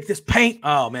water, you think this paint?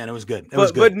 Oh, man, it was good. It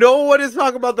was good. But no one is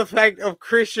talking about the fact of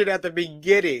Christian at the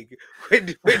beginning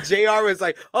when JR was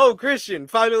like, "Oh, Christian,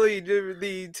 finally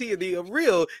the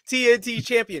real TNT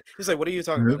champion." He's like, "What are you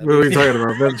talking about?" What are you talking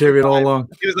about? Been champion all along.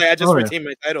 He was like, "I just retained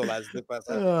my title last time."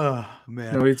 Oh,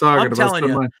 man. What are you talking I'm about? telling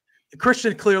you,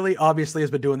 Christian clearly, obviously,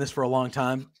 has been doing this for a long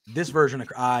time. This version of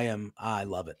I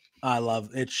love it.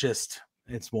 It's just,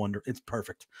 it's wonderful. It's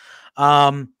perfect.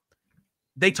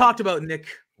 They talked about Nick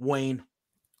Wayne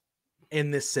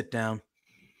in this sit down.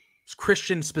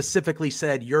 Christian specifically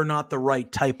said, "You're not the right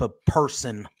type of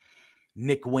person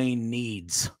Nick Wayne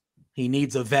needs. He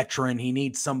needs a veteran. He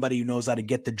needs somebody who knows how to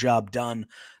get the job done."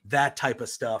 That type of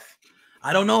stuff.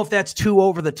 I don't know if that's too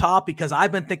over the top, because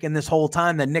I've been thinking this whole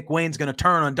time that Nick Wayne's going to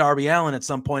turn on Darby Allin at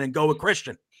some point and go with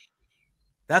Christian.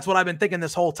 That's what I've been thinking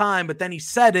this whole time. But then he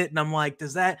said it, and I'm like,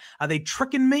 are they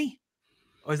tricking me?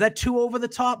 Or is that too over the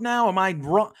top now? Am I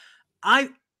wrong? I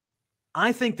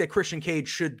think that Christian Cage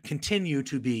should continue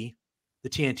to be the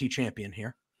TNT champion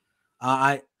here.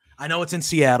 I know it's in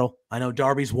Seattle. I know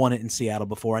Darby's won it in Seattle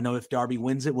before. I know if Darby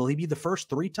wins it, will he be the first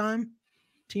 3-time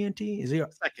TNT? Is he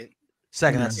second?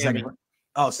 Second. That's the second.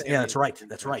 Oh, yeah, that's right.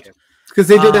 That's right. Because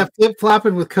they did that flip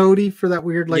flopping with Cody for that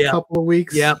weird couple of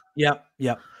weeks. Yep.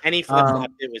 And he flip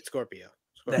flopped it with Scorpio.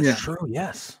 That's true.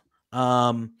 Yes.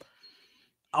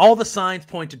 All the signs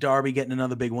point to Darby getting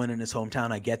another big win in his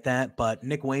hometown. I get that, but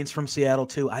Nick Wayne's from Seattle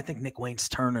too. I think Nick Wayne's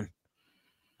turning,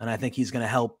 and I think he's going to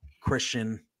help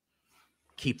Christian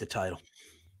keep the title.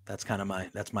 That's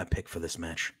my pick for this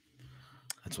match.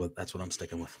 That's what I'm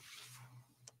sticking with.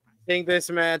 I think this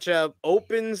matchup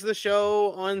opens the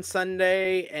show on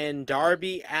Sunday, and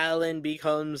Darby Allin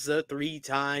becomes the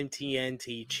 3-time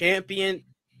TNT champion.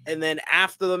 And then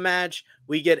after the match,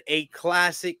 we get a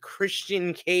classic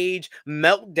Christian Cage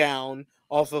meltdown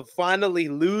off of finally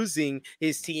losing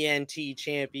his TNT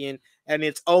champion. And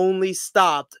it's only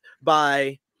stopped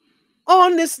by,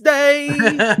 "On this day,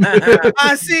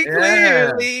 I see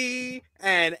clearly."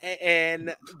 And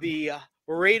the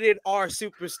rated R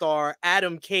superstar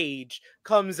Adam Cage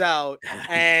comes out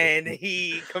and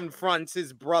he confronts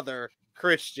his brother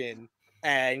Christian,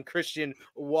 and Christian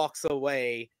walks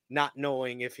away not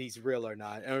knowing if he's real or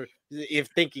not, or if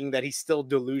thinking that he's still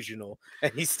delusional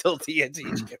and he's still TNT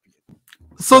champion.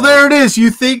 So there it is. You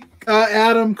think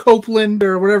Adam Copeland,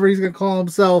 or whatever he's going to call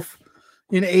himself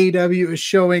in AEW, is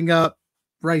showing up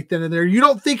right then and there. You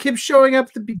don't think him showing up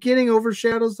at the beginning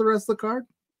overshadows the rest of the card?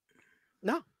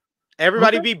 No.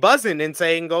 Everybody be buzzing and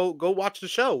saying, go watch the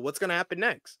show. What's going to happen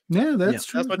next? Yeah, that's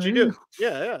true. That's what you do.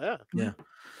 Yeah.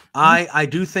 I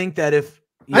do think that if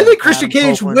I think Christian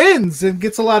Cage wins and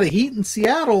gets a lot of heat in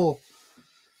Seattle.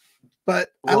 But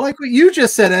I like what you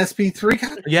just said,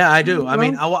 SP3. Yeah, I do. I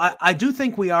mean, I do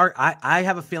think we are. I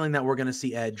have a feeling that we're going to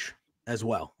see Edge as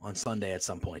well on Sunday at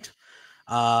some point.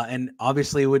 And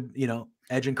obviously,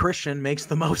 Edge and Christian makes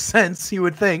the most sense, you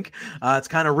would think. It's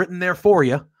kind of written there for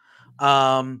you.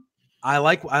 I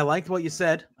liked what you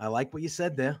said. I like what you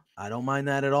said there. I don't mind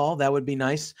that at all. That would be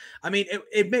nice. I mean,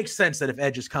 it makes sense that if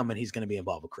Edge is coming, he's going to be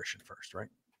involved with Christian first, right?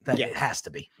 It has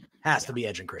to be. To be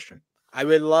Edge and Christian. I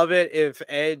would love it if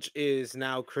Edge is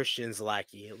now Christian's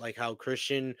lackey, like how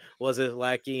Christian was his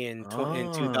lackey in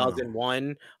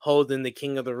 2001, holding the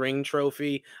King of the Ring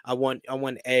trophy. I want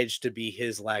Edge to be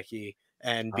his lackey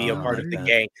and be a part of the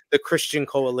gang, the Christian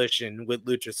Coalition with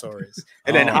Luchasaurus,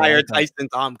 and then hire Tyson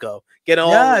Tomko.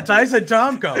 Tyson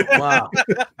Tomko. Wow,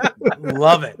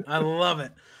 love it. I love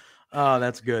it. Oh,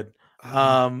 that's good.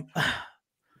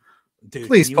 Dude,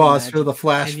 please pause for the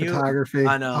flash photography.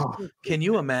 I know. Oh. Can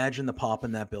you imagine the pop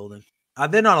in that building? Are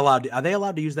they allowed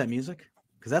to use that music?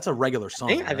 Because that's a regular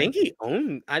song. I think he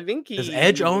owned. Does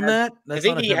Edge own that? I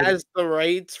think he has the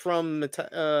rights from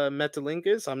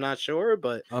Metalingus. I'm not sure,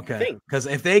 but okay. Because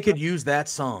if they could use that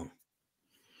song,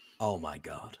 oh my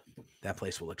God, that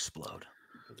place will explode.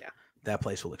 Yeah, that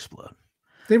place will explode.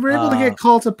 They were able to get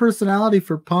Cult of Personality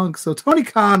for Punk, so Tony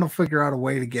Khan will figure out a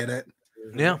way to get it.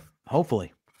 Yeah,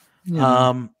 hopefully.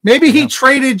 Yeah. Maybe he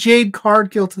traded Jade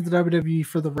Cargill to the WWE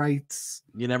for the rights.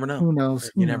 You never know. Who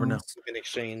knows? You never know. In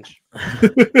exchange.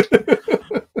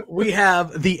 We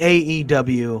have the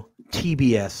AEW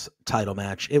TBS title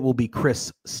match. It will be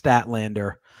Chris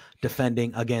Statlander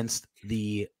defending against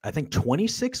the, I think,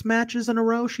 26 matches in a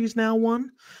row she's now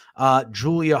won.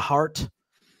 Julia Hart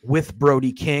with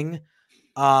Brody King.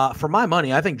 For my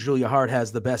money, I think Julia Hart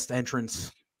has the best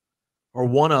entrance, or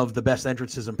one of the best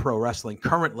entrances in pro wrestling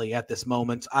currently at this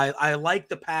moment. I like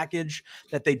the package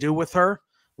that they do with her,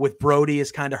 with Brody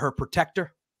as kind of her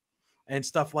protector and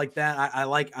stuff like that. I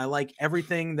like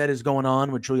everything that is going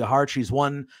on with Julia Hart. She's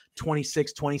won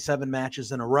 26, 27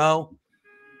 matches in a row,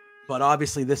 but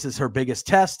obviously this is her biggest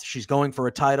test. She's going for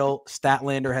a title.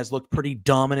 Statlander has looked pretty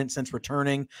dominant since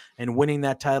returning and winning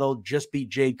that title. Just beat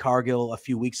Jade Cargill a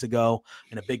few weeks ago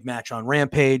in a big match on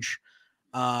Rampage.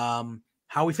 How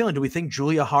are we feeling? Do we think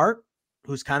Julia Hart,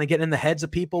 who's kind of getting in the heads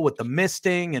of people with the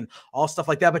misting and all stuff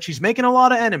like that, but she's making a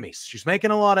lot of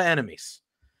enemies.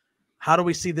 How do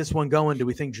we see this one going? Do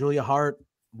we think Julia Hart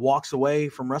walks away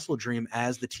from WrestleDream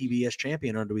as the TBS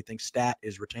champion, or do we think Stat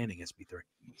is retaining SP3?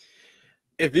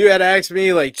 If you had asked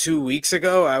me like 2 weeks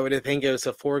ago, I would have think it was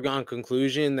a foregone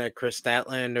conclusion that Chris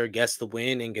Statlander gets the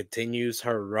win and continues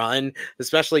her run,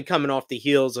 especially coming off the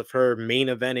heels of her main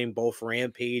eventing both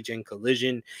Rampage and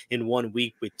Collision in 1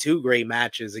 week with 2 great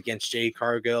matches against Jade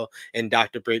Cargill and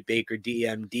Dr. Britt Baker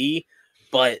DMD.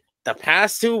 But the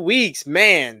past 2 weeks,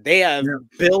 man, they have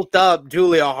built up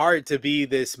Julia Hart to be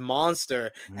this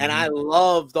monster. And I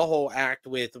love the whole act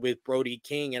with Brody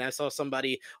King. And I saw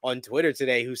somebody on Twitter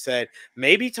today who said,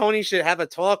 maybe Tony should have a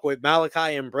talk with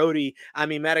Malachi and Buddy,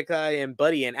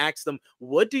 and ask them,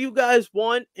 what do you guys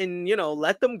want? And,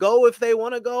 let them go if they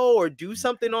want to go, or do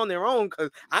something on their own.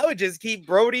 Because I would just keep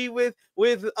Brody with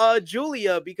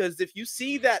Julia, because if you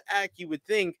see that act, you would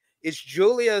think it's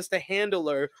Julia as the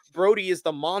handler, Brody is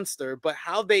the monster. But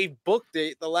how they booked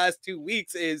it the last 2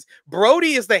 weeks is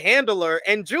Brody is the handler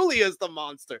and Julia is the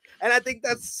monster. And I think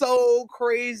that's so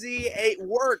crazy. It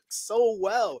works so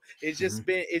well. It's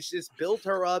just built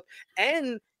her up.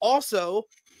 And also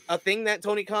a thing that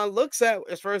Tony Khan looks at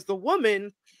as far as the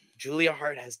woman, Julia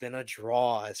Hart has been a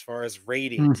draw as far as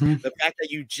ratings. The fact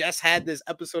that you just had this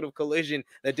episode of Collision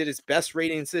that did its best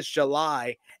rating since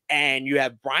July, and you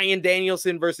have Bryan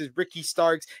Danielson versus Ricky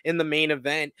Starks in the main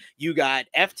event. You got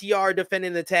FTR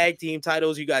defending the tag team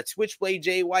titles. You got Switchblade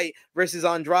Jay White versus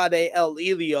Andrade El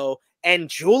Elio. And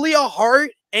Julia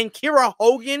Hart and Kira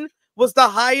Hogan was the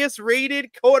highest rated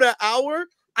quarter hour.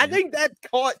 I think that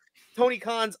caught Tony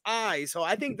Khan's eye. So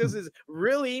I think this is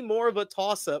really more of a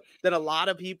toss-up than a lot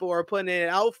of people are putting it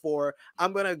out for.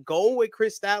 I'm going to go with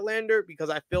Chris Statlander because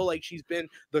I feel like she's been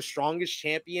the strongest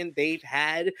champion they've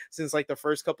had since like the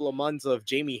first couple of months of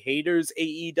Jamie Hayter's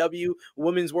AEW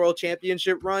Women's World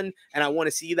Championship run. And I want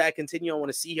to see that continue. I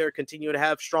want to see her continue to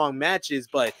have strong matches.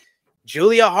 But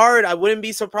Julia Hart, I wouldn't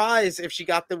be surprised if she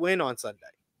got the win on Sunday.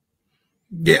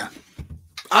 Yeah.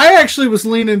 I actually was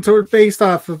leaning toward, based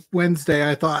off of Wednesday,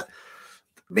 I thought,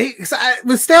 with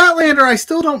Statlander, I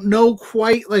still don't know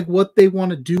quite like what they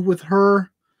want to do with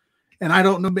her. And I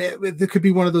don't know, it could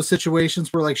be one of those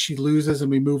situations where like she loses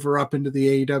and we move her up into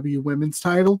the AEW women's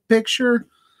title picture.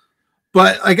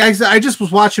 But like I just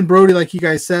was watching Brody, like you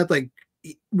guys said, like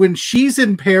when she's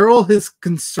in peril, his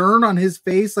concern on his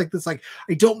face, like this, like,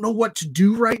 I don't know what to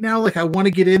do right now. Like I want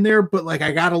to get in there, but like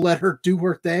I got to let her do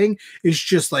her thing, is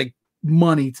just like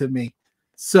money to me.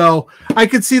 So I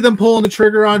could see them pulling the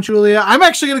trigger on Julia. I'm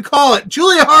actually going to call it.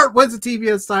 Julia Hart wins the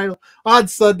TBS title on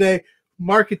Sunday.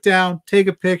 Mark it down, take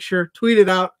a picture, tweet it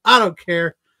out. I don't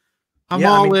care. I'm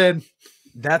all in.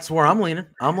 That's where I'm leaning.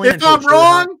 If I'm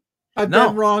wrong, I've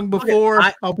been wrong before.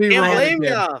 I'll be wrong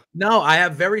again. No, I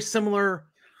have very similar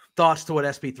thoughts to what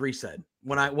SP3 said.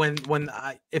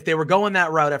 If they were going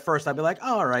that route at first, I'd be like,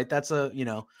 oh, all right, that's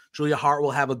Julia Hart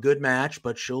will have a good match,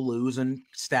 but she'll lose and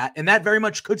that very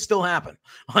much could still happen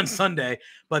on Sunday.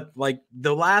 But like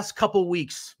the last couple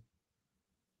weeks,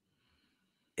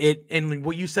 and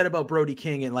what you said about Brody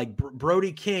King, and like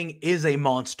Brody King is a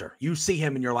monster. You see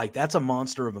him and you're like, that's a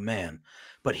monster of a man.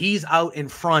 But he's out in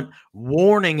front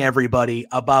warning everybody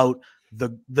about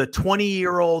the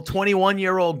 20-year-old,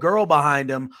 21-year-old girl behind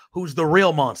him who's the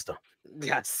real monster.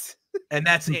 Yes. And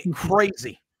that's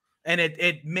crazy. And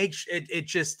it makes it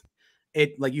just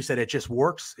like you said, it just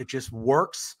works. It just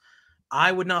works.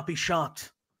 I would not be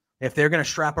shocked if they're going to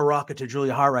strap a rocket to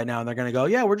Julia Hart right now and they're going to go,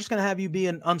 yeah, we're just going to have you be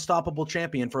an unstoppable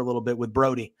champion for a little bit with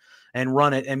Brody and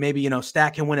run it. And maybe,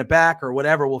 Stat can win it back or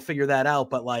whatever. We'll figure that out.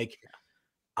 But like,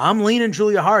 I'm leaning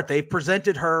Julia Hart. They've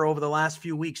presented her over the last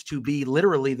few weeks to be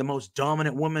literally the most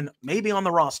dominant woman maybe on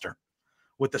the roster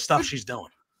with the stuff she's doing.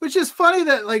 Which is funny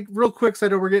that, like, real quick, so I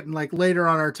know we're getting like later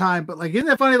on our time, but like, isn't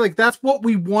that funny? Like, that's what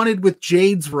we wanted with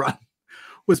Jade's run,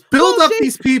 was build up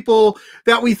these people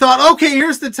that we thought, okay,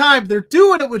 here's the time. They're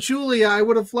doing it with Julia. I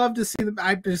would have loved to see them.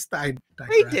 I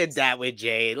They did that with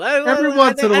Jay. Every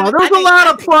once in a while. There's a lot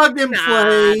of plug and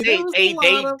play.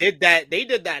 They did that. They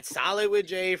did that solid with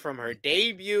Jay from her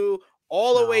debut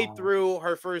all the way through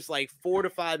her first like 4 to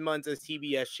 5 months as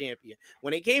TBS champion.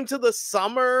 When it came to the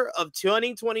summer of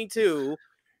 2022,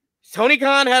 Tony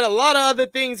Khan had a lot of other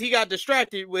things he got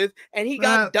distracted with, and he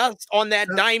got dust on that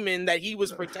diamond that he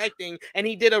was protecting, and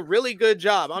he did a really good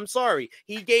job. I'm sorry.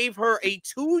 He gave her a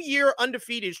 2-year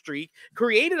undefeated streak,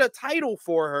 created a title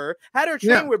for her, had her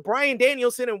train with Bryan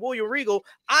Danielson and William Regal.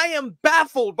 I am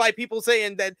baffled by people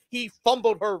saying that he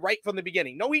fumbled her right from the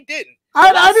beginning. No, he didn't.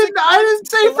 I didn't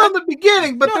say from the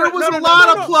beginning, but there was a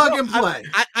lot of plug and play.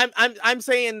 I'm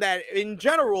saying that in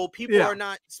general, people are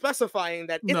not specifying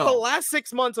that it's the last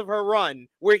 6 months of her run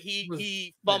where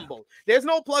he fumbled. There's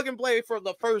no plug and play for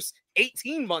the first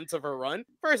 18 months of her run.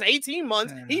 First 18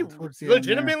 months, he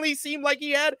legitimately seemed like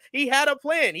he had a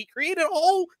plan. He created a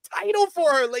whole title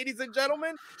for her, ladies and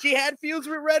gentlemen. She had feuds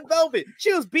with Red Velvet.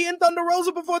 She was beating Thunder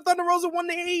Rosa before Thunder Rosa won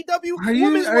the AEW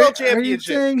Women's World Championship. Are you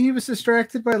saying he was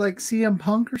distracted by like CM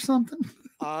Punk or something?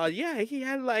 Yeah, he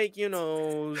had like,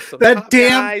 some that damn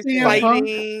guys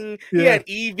fighting. He had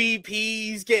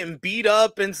EVPs getting beat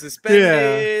up and suspended.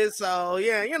 Yeah. So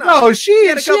No, she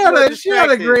had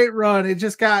a great run. It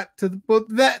just got to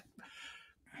that.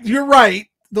 You're right.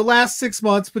 The last 6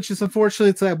 months, which is unfortunately,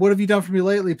 it's like, what have you done for me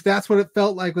lately? But that's what it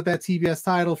felt like with that TBS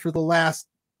title for the last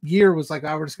year. Was like,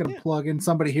 we're just going to plug in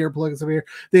somebody here, plug in somebody here.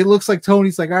 It looks like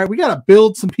Tony's like, all right, we got to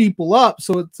build some people up.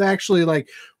 So it's actually like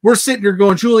we're sitting here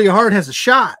going, Julia Hart has a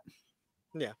shot.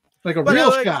 Yeah, like a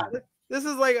real shot. This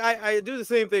is like I do the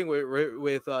same thing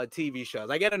with TV shows.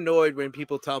 I get annoyed when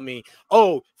people tell me,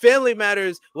 "Oh, Family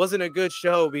Matters wasn't a good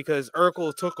show because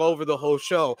Urkel took over the whole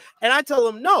show," and I tell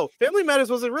them, "No, Family Matters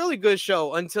was a really good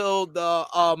show until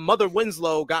the Mother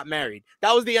Winslow got married.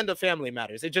 That was the end of Family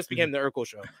Matters. It just became the Urkel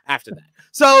show after that."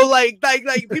 So like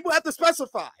people have to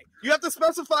specify. You have to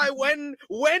specify when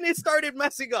it started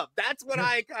messing up. That's what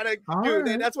I kind of do.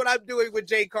 Right. That's what I'm doing with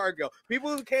Jade Cargill.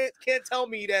 People can't tell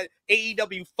me that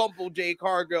AEW fumbled Jade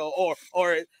Cargill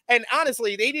or and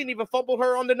honestly, they didn't even fumble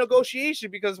her on the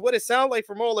negotiation, because what it sounded like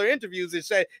from all her interviews is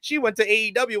that she went to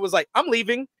AEW was like, I'm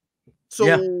leaving. So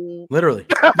literally,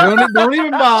 don't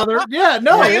even bother. Yeah,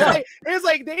 no, it's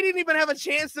like they didn't even have a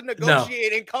chance to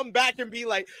negotiate and come back and be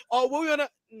like, "Oh, we're gonna."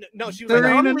 No, she was like,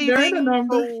 "I'm leaving."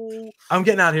 So... I'm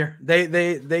getting out of here.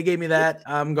 They gave me that.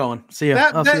 I'm going. See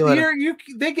ya.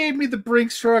 They gave me the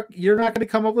Brinks truck. You're not going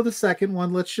to come up with a second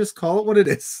one. Let's just call it what it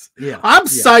is. Yeah, I'm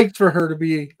psyched for her to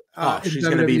be. She's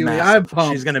going to be massive.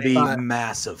 She's going to be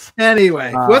massive.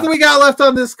 Anyway, what do we got left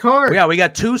on this card? Yeah, we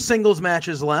got 2 singles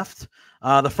matches left.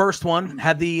 The first one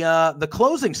had the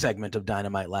closing segment of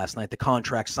Dynamite last night, the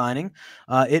contract signing.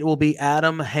 It will be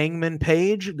Adam Hangman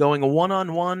Page going a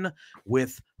 1-on-1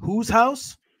 with whose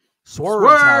house?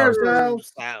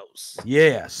 Swerve's house.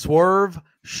 Yeah, Swerve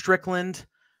Strickland.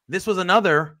 This was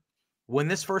another, when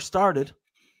this first started,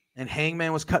 and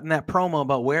Hangman was cutting that promo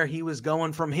about where he was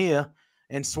going from here,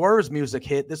 and Swerve's music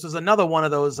hit. This was another one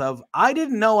of those of, I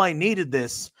didn't know I needed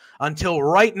this until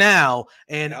right now,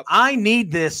 and I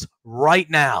need this right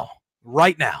now.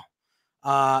 Right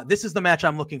now. This is the match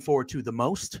I'm looking forward to the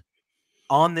most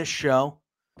on this show.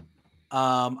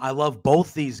 I love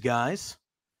both these guys,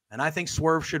 and I think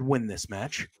Swerve should win this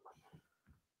match.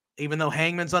 Even though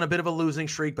Hangman's on a bit of a losing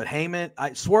streak, but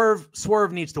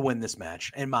Swerve needs to win this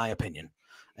match, in my opinion.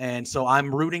 And so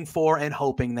I'm rooting for and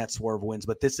hoping that Swerve wins,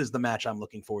 but this is the match I'm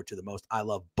looking forward to the most. I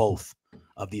love both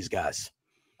of these guys.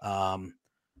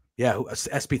 Yeah,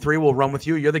 SP3 will run with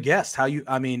you. You're the guest. How you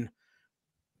feeling?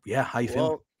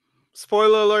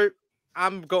 Spoiler alert,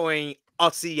 I'm going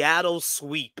a Seattle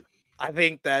sweep. I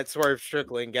think that Swerve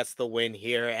Strickland gets the win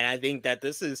here, and I think that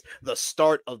this is the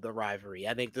start of the rivalry.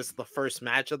 I think this is the first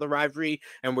match of the rivalry,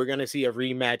 and we're going to see a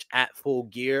rematch at Full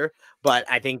Gear. But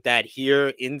I think that here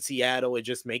in Seattle, it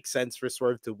just makes sense for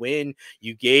Swerve to win.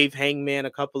 You gave Hangman a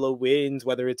couple of wins,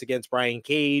 whether it's against Brian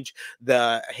Cage,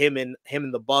 him and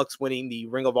the Bucks winning the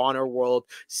Ring of Honor World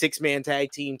 6-man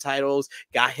tag team titles,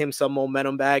 got him some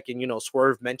momentum back. And,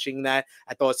 Swerve mentioning that,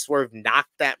 I thought Swerve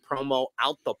knocked that promo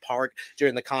out the park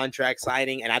during the contract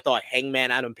signing. And I thought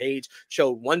Hangman Adam Page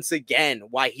showed once again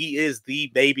why he is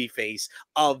the babyface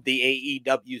of the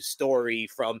AEW story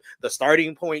from the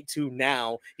starting point to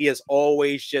now. He has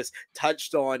always just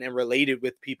touched on and related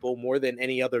with people more than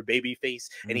any other babyface,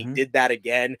 and he did that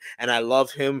again. And I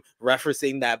love him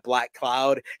referencing that Black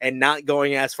Cloud and not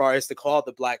going as far as to call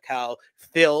the Black Cloud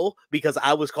Phil, because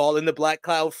I was calling the Black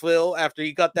Cloud Phil after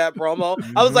he cut that promo.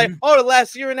 I was like, oh, the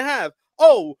last year and a half.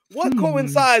 Oh, what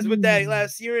coincides with that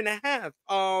last year and a half?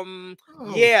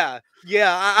 Yeah.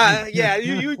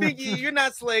 You think you're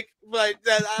not slick, but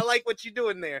I like what you're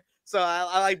doing there. So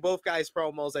I like both guys'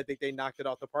 promos. I think they knocked it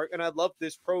off the park, and I love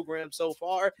this program so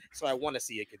far. So I want to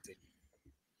see it continue.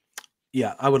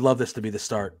 Yeah, I would love this to be the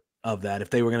start of that. If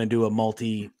they were going to do a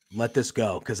multi, let this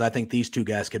go, because I think these two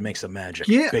guys can make some magic.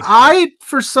 Yeah,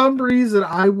 for some reason,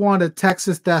 I want a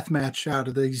Texas death match out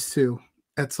of these two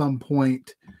at some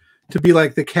point to be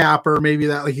like the cap, or maybe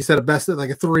that, like you said, a best of like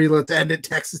a 3. Let's end it,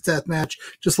 Texas death match.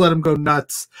 Just let them go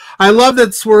nuts. I love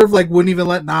that Swerve like wouldn't even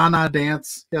let Nana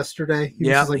dance yesterday. He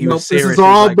was just like, nope, this is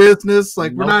all business.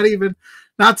 Like, we're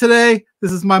not today.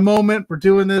 This is my moment. We're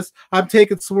doing this. I'm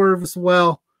taking Swerve as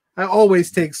well. I always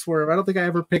take Swerve. I don't think I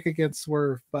ever pick against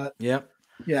Swerve, but yeah.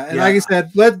 And like I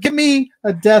said, give me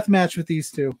a death match with these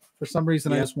two. For some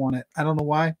reason, I just want it. I don't know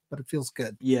why, but it feels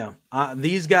good. Yeah,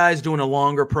 these guys doing a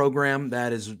longer program,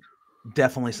 that is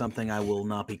definitely something I will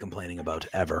not be complaining about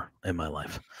ever in my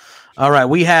life. All right,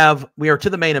 we are to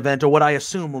the main event, or what I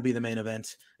assume will be the main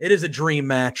event. It is a dream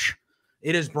match.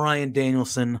 It is Bryan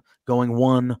Danielson going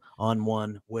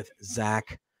 1-on-1 with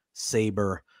Zack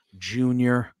Sabre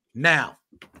Jr. Now,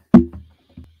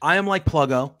 I am like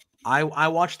Pluggo. I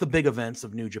watch the big events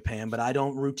of New Japan, but I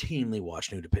don't routinely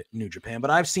watch New Japan. But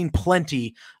I've seen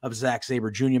plenty of Zack Sabre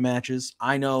Jr. matches.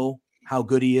 I know how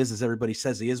good he is, as everybody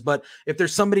says he is. But if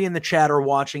there's somebody in the chat or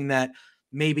watching that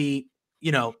maybe,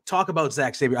 talk about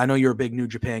Zack Sabre. I know you're a big New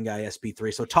Japan guy,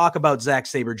 SP3. So talk about Zack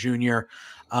Sabre Jr.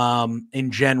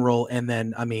 In general. And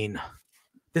then,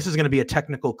 this is going to be a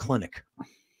technical clinic.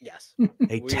 Yes.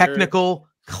 A technical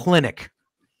clinic.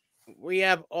 We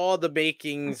have all the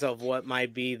makings of what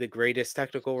might be the greatest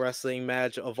technical wrestling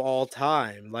match of all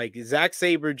time. Like Zack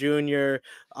Sabre Jr.,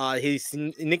 his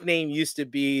nickname used to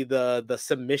be the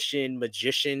submission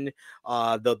magician,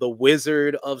 the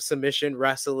wizard of submission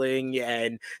wrestling.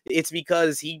 And it's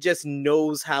because he just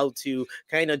knows how to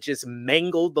kind of just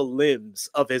mangle the limbs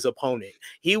of his opponent.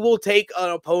 He will take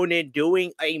an opponent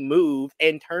doing a move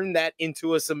and turn that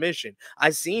into a submission.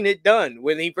 I've seen it done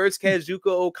when he first Kazuchika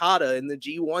Okada in the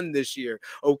G1 this year.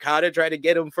 Okada tried to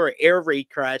get him for an air raid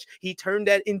crash. He turned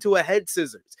that into a head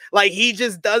scissors. Like, he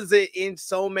just does it in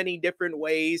so many different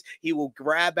ways. He will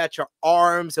grab at your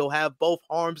arms. He'll have both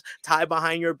arms tied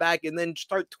behind your back and then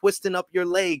start twisting up your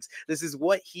legs. This is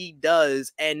what he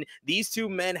does. And these two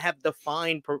men have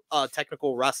defined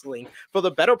technical wrestling for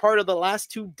the better part of the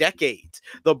last 2 decades.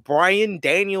 The Bryan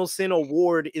Danielson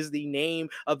Award is the name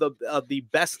of the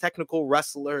best technical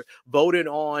wrestler voted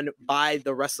on by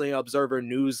the Wrestling Observer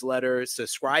newsletter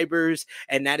subscribers,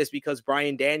 and that is because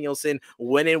Bryan Danielson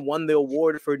went and won the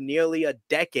award for nearly a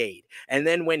decade. And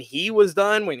then when he was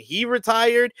done, when he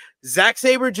retired, Zack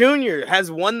Sabre Jr. has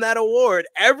won that award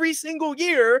every single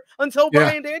year until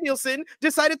Bryan Danielson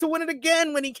decided to win it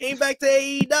again when he came back to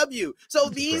AEW. So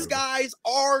these guys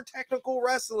are technical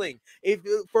wrestling.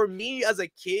 For me as a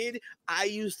kid, I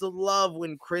used to love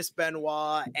when Chris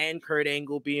Benoit and Kurt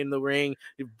Angle be in the ring,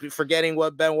 forgetting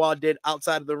what Benoit did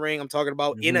outside of the ring. I'm talking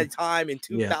about in a time in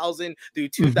 2000 through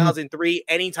 2003.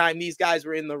 Anytime these guys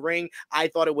were in the ring, I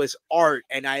thought it was art,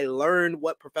 and I learned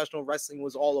what professional wrestling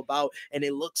was all about, and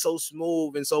it looked so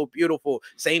smooth and so beautiful.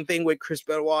 Same thing with Chris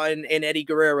Benoit and Eddie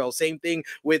Guerrero. Same thing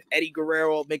with Eddie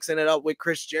Guerrero mixing it up with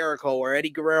Chris Jericho, or Eddie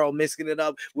Guerrero mixing it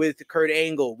up with Kurt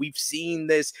Angle. We've seen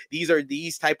this. These are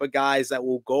these type of guys that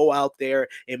will go out there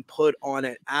and put on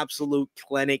an absolute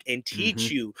clinic and teach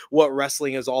you what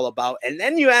wrestling is all about. And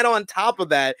then you add on top of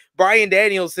that, Bryan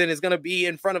Danielson is going to be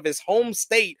in front of his home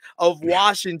state of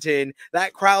Washington.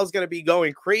 That crowd's going to be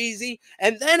going crazy.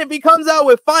 And then if he comes out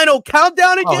with Final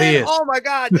Countdown again, oh my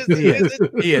God,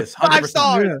 he is 5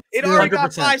 stars. Yeah. It already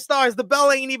got 5 stars. The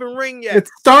bell ain't even ring yet. It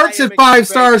starts at 5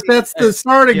 stars. That's the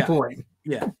starting point.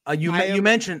 Yeah. You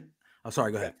mentioned. Oh,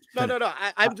 sorry. Go ahead. No.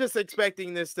 I'm just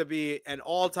expecting this to be an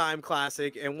all-time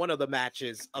classic and one of the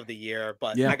matches of the year.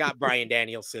 But I got Bryan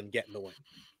Danielson getting the win.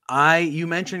 You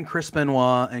mentioned Chris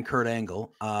Benoit and Kurt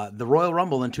Angle. The Royal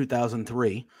Rumble in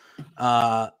 2003.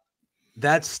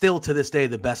 That's still to this day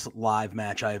the best live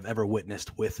match I have ever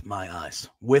witnessed with my eyes.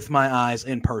 With my eyes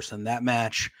in person. That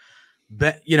match,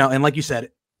 and like you said,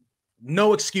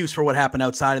 no excuse for what happened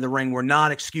outside of the ring. We're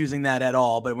not excusing that at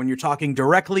all. But when you're talking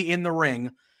directly in the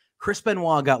ring, Chris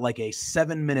Benoit got like a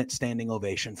 7-minute standing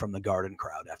ovation from the Garden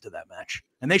crowd after that match.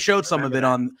 And they showed some of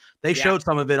it showed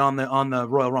some of it on the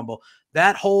Royal Rumble.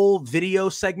 That whole video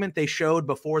segment they showed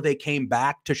before they came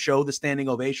back to show the standing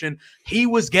ovation, he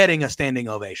was getting a standing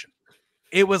ovation.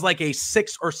 It was like a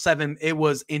 6 or 7. It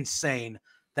was insane.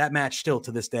 That match still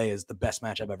to this day is the best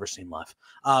match I've ever seen live.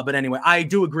 But anyway, I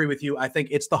do agree with you. I think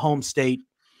it's the home state.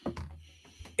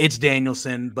 it's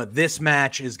Danielson, but this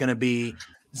match is going to be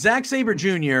Zack Sabre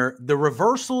Jr., the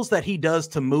reversals that he does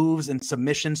to moves and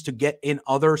submissions to get in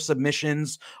other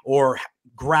submissions or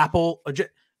grapple.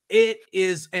 It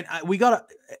is, and I've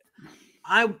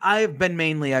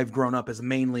grown up as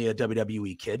mainly a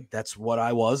WWE kid. That's what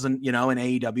I was. And, in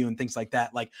AEW and things like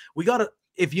that. Like,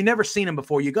 if you never seen him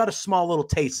before, you got a small little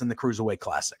taste in the Cruiserweight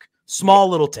Classic. Small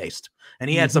little taste. And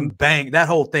he had some bang. That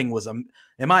whole thing was, in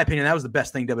my opinion, that was the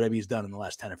best thing WWE's done in the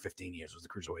last 10 or 15 years was the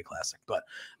Cruiserweight Classic. But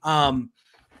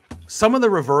some of the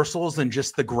reversals and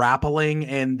just the grappling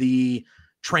and the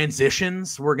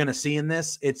transitions we're going to see in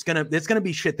this, it's going to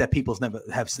be shit that people's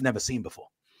never seen before.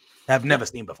 Never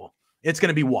seen before. It's going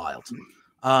to be wild.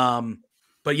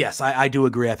 But yes, I do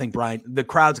agree. I think Brian, the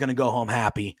crowd's going to go home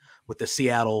happy with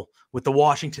the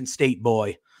Washington State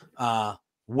boy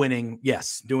winning.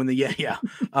 Yes, doing the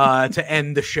to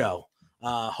end the show.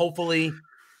 Hopefully,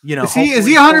 is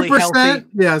he 100%?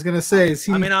 Yeah, I was gonna say. Is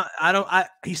he? I mean,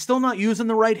 he's still not using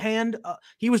the right hand.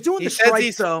 He was doing the strike. Says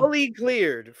he's fully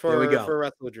cleared for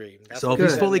WrestleDream. So if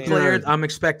he's fully cleared, I'm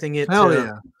expecting it. Hell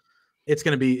yeah. It's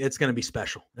gonna be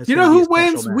special. Who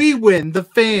wins? Match. We win. The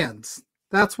fans.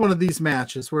 That's one of these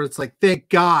matches where it's like, thank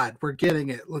God we're getting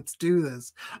it. Let's do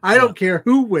this. I don't care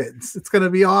who wins. It's gonna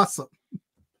be awesome.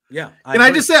 Yeah.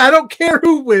 I just say I don't care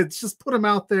who wins. Just put them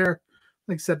out there.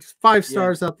 Like I said, 5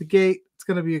 stars out the gate. It's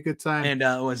going to be a good time.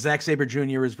 And Zack Sabre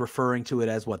Jr. is referring to it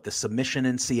as what? The submission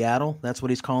in Seattle? That's what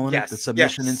he's calling it? The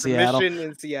submission in Seattle? Submission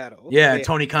in Seattle. Yeah,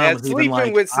 Tony Khan was even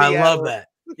like, I love that.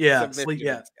 Yeah,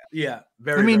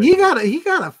 very. I mean, he got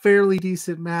a fairly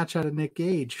decent match out of Nick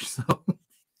Gage. So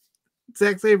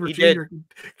Zack Sabre Jr.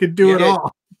 could do it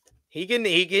all. He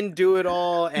can do it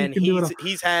all, and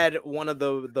he's had one of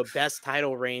the best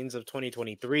title reigns of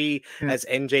 2023 as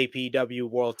NJPW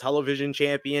World Television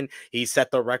Champion. He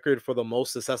set the record for the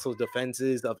most successful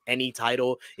defenses of any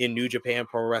title in New Japan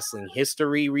Pro Wrestling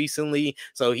history recently.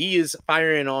 So he is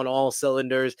firing on all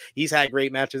cylinders. He's had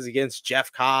great matches against Jeff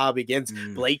Cobb, against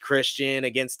Blake Christian,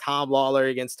 against Tom Lawler,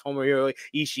 against Tomohiro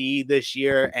Ishii this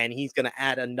year, and he's going to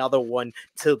add another one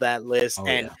to that list.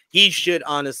 He should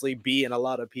honestly be in a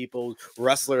lot of people's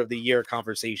Wrestler of the Year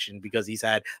conversation because he's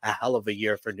had a hell of a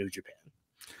year for New Japan.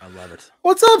 I love it.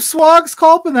 What's up, Swogs?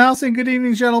 Call up in the house and good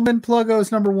evening, gentlemen. Pluggo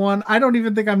is number 1. I don't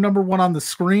even think I'm number 1 on the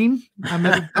screen. I'm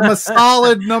a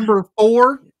solid number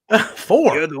 4.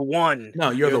 4? You're the one.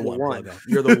 No, you're the one. Pluggo.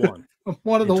 You're the one. I'm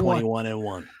one of the 21 and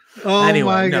 1. Oh anyway,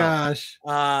 my gosh.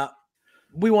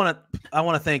 I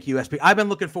want to thank you, SP. I've been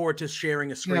looking forward to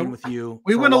sharing a screen with you.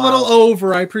 We went a little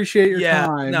over. I appreciate your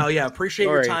time. Appreciate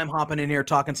your time hopping in here,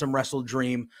 talking some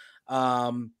WrestleDream.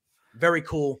 Very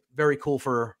cool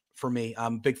for me.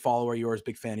 I'm a big follower of yours,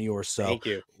 big fan of yours. So thank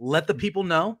you. Let the people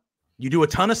know you do a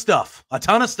ton of stuff.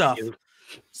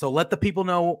 So let the people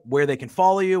know where they can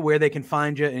follow you, where they can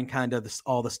find you, and kind of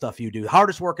all the stuff you do.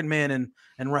 Hardest working man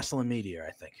in wrestling media,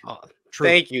 I think. True.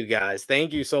 Thank you guys.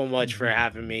 Thank you so much for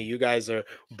having me. You guys are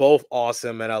both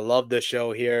awesome, and I love the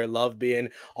show here. Love being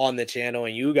on the channel,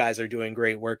 and you guys are doing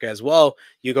great work as well.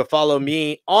 You can follow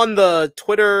me on the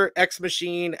Twitter X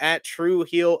machine at True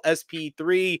Heel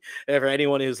SP3. And for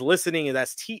anyone who's listening, and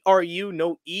that's TRU,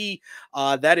 no E.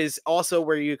 That is also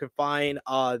where you can find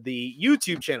the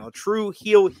YouTube channel True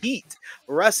Heel Heat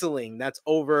Wrestling. That's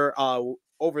over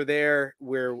there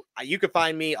where you can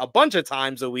find me a bunch of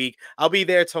times a week. I'll be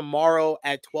there tomorrow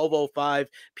at 12:05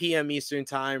 p.m. Eastern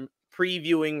time,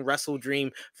 previewing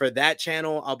WrestleDream for that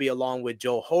channel. I'll be along with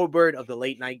Joe Hobart of the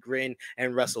Late Night Grin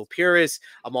and Wrestle Purist.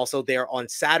 I'm also there on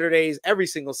Saturdays, every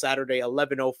single Saturday,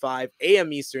 11:05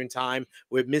 a.m. Eastern time,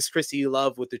 with Miss Chrissy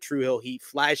Love with the True Hill Heat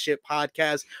Flagship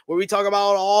podcast, where we talk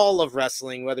about all of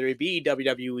wrestling, whether it be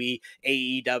WWE,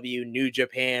 AEW, New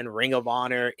Japan, Ring of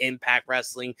Honor, Impact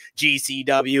Wrestling,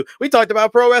 GCW. We talked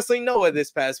about Pro Wrestling Noah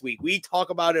this past week. We talk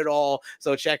about it all.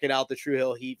 So check it out, the True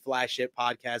Hill Heat Flagship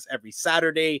podcast every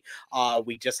Saturday.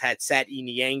 We just had Sat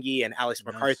Iniangi and Alex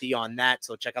McCarthy on that,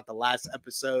 so check out the last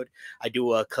episode. I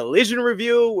do a Collision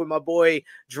review with my boy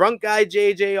Drunk Guy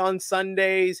JJ on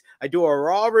Sundays. I do a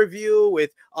Raw review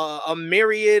with a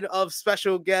myriad of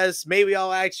special guests. Maybe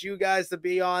I'll ask you guys to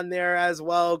be on there as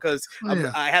well, because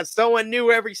I have someone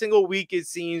new every single week, it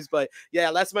seems. But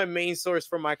yeah, that's my main source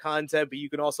for my content. But you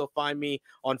can also find me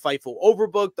on Fightful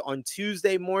Overbooked on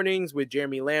Tuesday mornings with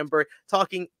Jeremy Lambert,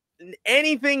 talking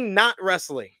anything not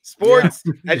wrestling, sports.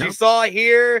 As you saw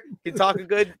here, you talk a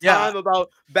good time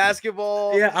about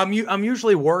basketball. I'm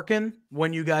usually working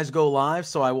when you guys go live,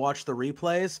 so I watch the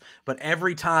replays, but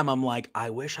every time I'm like, I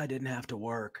wish I didn't have to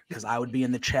work, because I would be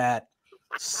in the chat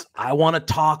I want to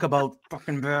talk about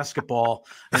fucking basketball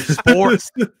and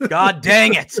sports. God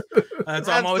dang it. So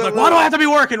I'm always like, why do I have to be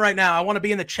working right now? I want to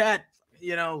be in the chat,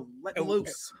 letting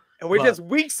loose. And we're just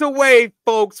weeks away,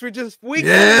 folks. We're just weeks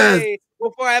away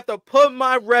before I have to put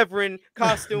my Reverend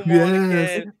costume on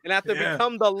again and have to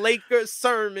become the Lakers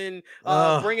sermon,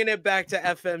 bringing it back to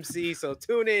FMC. So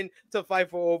tune in to Fight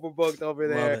for Overbooked over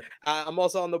there. I'm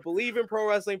also on the Believe in Pro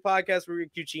Wrestling podcast with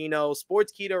Rick Ucchino,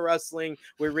 Sports Keto Wrestling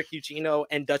with Rick Ucchino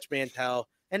and Dutch Mantel.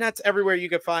 And that's everywhere you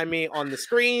can find me on the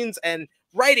screens and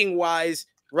writing-wise,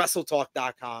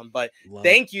 WrestleTalk.com. But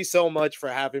thank you so much for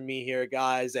having me here,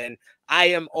 guys. And I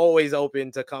am always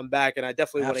open to come back. And I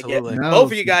definitely want to get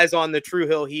both of you guys on the True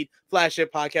Hill Heat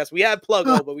Flagship podcast. We have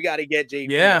Pluggo, but we got to get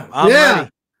JP. Yeah, I'm ready.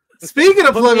 Speaking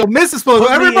of Pluggo, Mrs. Pluggo,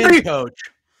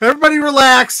 everybody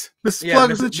relax. Mrs.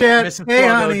 Pluggo's in the chat. Mrs. Hey,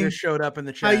 Pluggo honey. just showed up in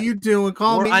the chat. How you doing?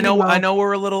 Call me. I know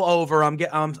we're a little over. I'm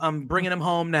bringing him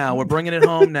home now. We're bringing it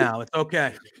home now. It's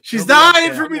okay. She's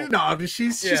dying for me to know.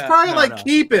 She's probably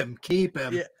keep him.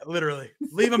 Yeah, literally.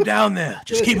 Leave him down there.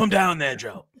 Just keep him down there,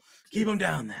 Joe. Keep him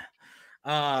down there.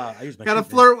 I gotta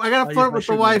flirt with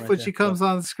the wife when she comes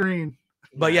on the screen.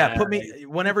 But put me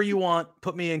whenever you want.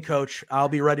 Put me in, coach. I'll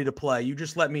be ready to play. You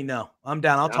just let me know. I'm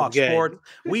down. I'll talk sport.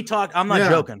 We talk. I'm not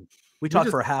joking. We talked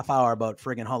for a half hour about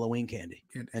friggin' Halloween candy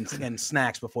and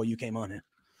snacks before you came on here.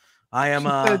 I am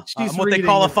I'm what they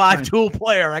call a 5-tool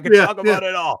player. I can talk about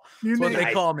it all. That's what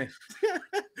they call me.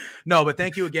 No, but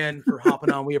thank you again for hopping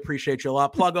on. We appreciate you a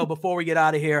lot. Pluggo, before we get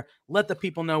out of here, let the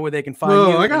people know where they can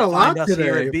find you. I got a lot today.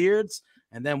 Here at Beards,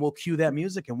 and then we'll cue that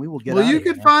music and we will get out you of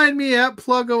here, can find me at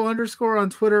Pluggo_ on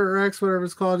Twitter or X, whatever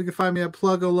it's called. You can find me at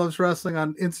Pluggo Loves Wrestling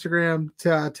on Instagram,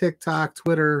 TikTok,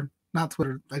 Twitter. Not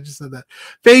Twitter. I just said that.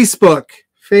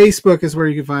 Facebook is where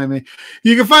you can find me.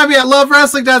 You can find me at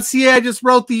lovewrestling.ca. I just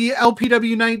wrote the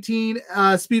LPW 19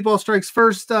 Speedball Strikes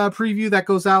First preview that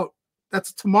goes out.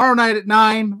 That's tomorrow night at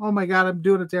 9. Oh my God, I'm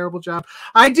doing a terrible job.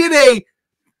 I did a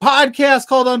podcast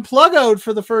called Unpluggoed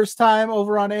for the first time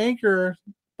over on Anchor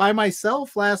by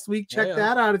myself last week. Check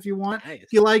that out if you want. Nice.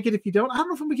 If you like it, if you don't. I don't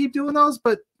know if I'm going to keep doing those,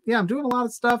 but yeah, I'm doing a lot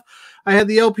of stuff. I had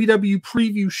the LPW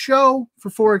preview show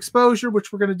for Exposure,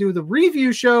 which we're going to do the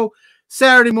review show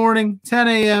Saturday morning, 10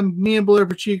 a.m. Me and Blair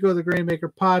Pacheco, the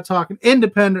Grainmaker Pod, talking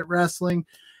independent wrestling.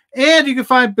 And you can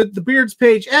find the Beards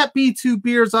page at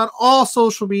B2Beards on all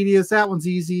social medias. That one's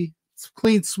easy. It's a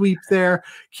clean sweep there.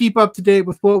 Keep up to date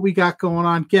with what we got going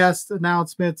on. Guest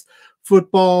announcements,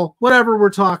 football, whatever we're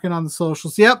talking on the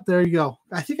socials. Yep, there you go.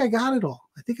 I think I got it all.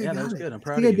 I got that was it. good. I'm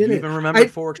proud of you. You even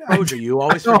remembered For Exposure. You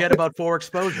always forget about For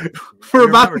Exposure. We're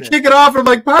about to kick it off. I'm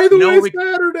like, by the way,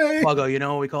 Saturday. Pluggo, you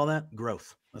know what we call that?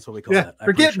 Growth. That's what we call that.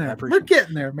 We're getting there. We're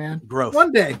getting there, man. Growth.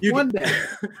 One day.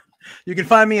 You can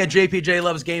find me at JPJ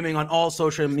Loves Gaming on all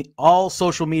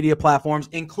social media platforms,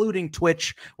 including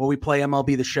Twitch, where we play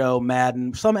MLB The Show,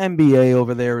 Madden, some NBA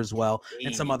over there as well,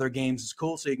 and some other games. It's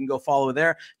cool, so you can go follow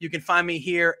there. You can find me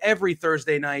here every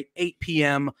Thursday night, 8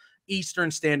 p.m. Eastern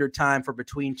Standard Time for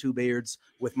Between Two Beards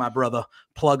with my brother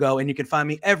Pluggo. And you can find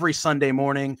me every Sunday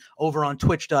morning over on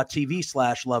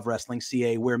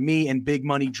twitch.tv/lovewrestlingca, where me and Big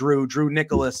Money Drew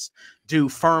Nicholas do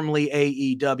Firmly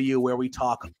AEW, where we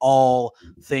talk all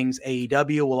things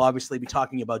AEW. We'll obviously be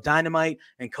talking about Dynamite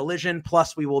and Collision,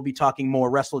 plus we will be talking more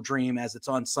WrestleDream as it's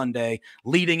on Sunday,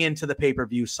 leading into the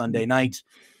pay-per-view Sunday night.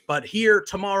 But here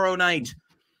tomorrow night,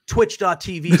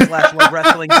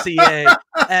 twitch.tv/lovewrestlingca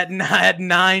at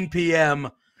 9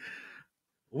 p.m.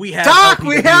 We have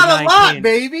we had a lot,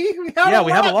 baby. We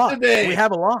have a lot today. We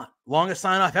have a lot. Longest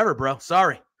sign off ever, bro.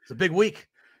 Sorry. It's a big week.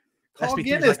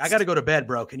 SP3's like, I got to go to bed,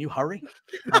 bro. Can you hurry?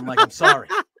 I'm like, I'm sorry.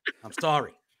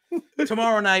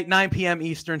 Tomorrow night, 9 p.m.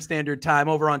 Eastern Standard Time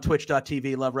over on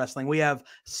twitch.tv, Love Wrestling. We have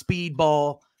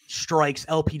Speedball Strikes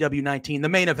LPW 19, the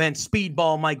main event.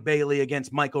 Speedball Mike Bailey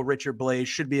against Michael Richard Blaze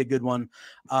should be a good one.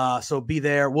 So be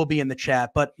there. We'll be in the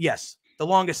chat. But yes, the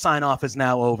longest sign off is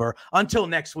now over. Until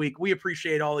next week, we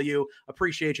appreciate all of you.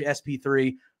 Appreciate you,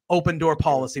 SP3. Open door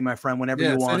policy, my friend, whenever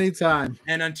you want. Anytime.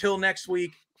 And until next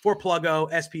week, for Pluggo,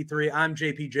 SP3, I'm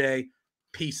JPJ.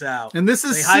 Peace out. And this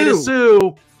is Sue. Hi to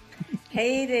Sue.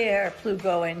 Hey there,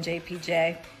 Pluggo and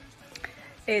JPJ.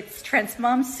 It's Trent's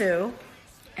mom, Sue.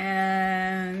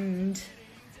 And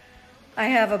I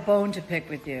have a bone to pick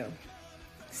with you.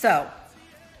 So,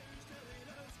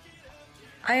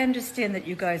 I understand that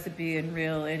you guys are being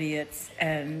real idiots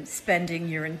and spending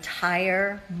your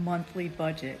entire monthly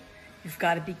budget. You've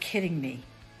got to be kidding me.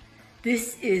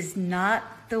 This is not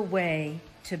the way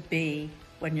to be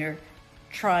when you're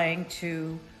trying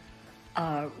to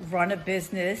run a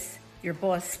business. Your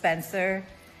boss, Spencer,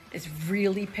 is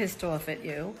really pissed off at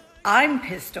you. I'm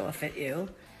pissed off at you.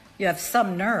 You have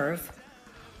some nerve.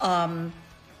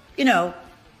 you know,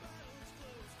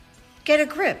 get a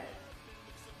grip.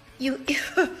 You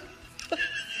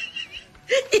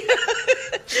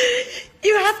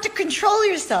you have to control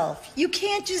yourself. You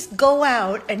can't just go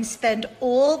out and spend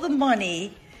all the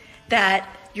money that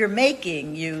you're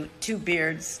making, you two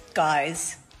beards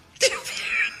guys.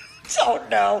 Oh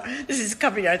no, this is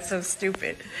coming out so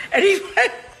stupid. Anyway,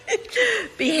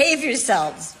 behave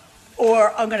yourselves,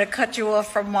 or I'm going to cut you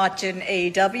off from watching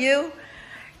AEW.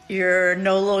 You're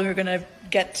no longer going to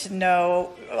get to know,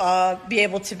 be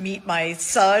able to meet my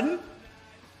son.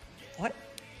 What?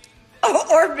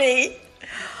 Or me.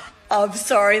 I'm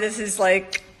sorry, this is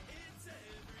like,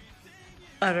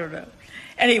 I don't know.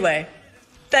 Anyway,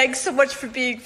 thanks so much for being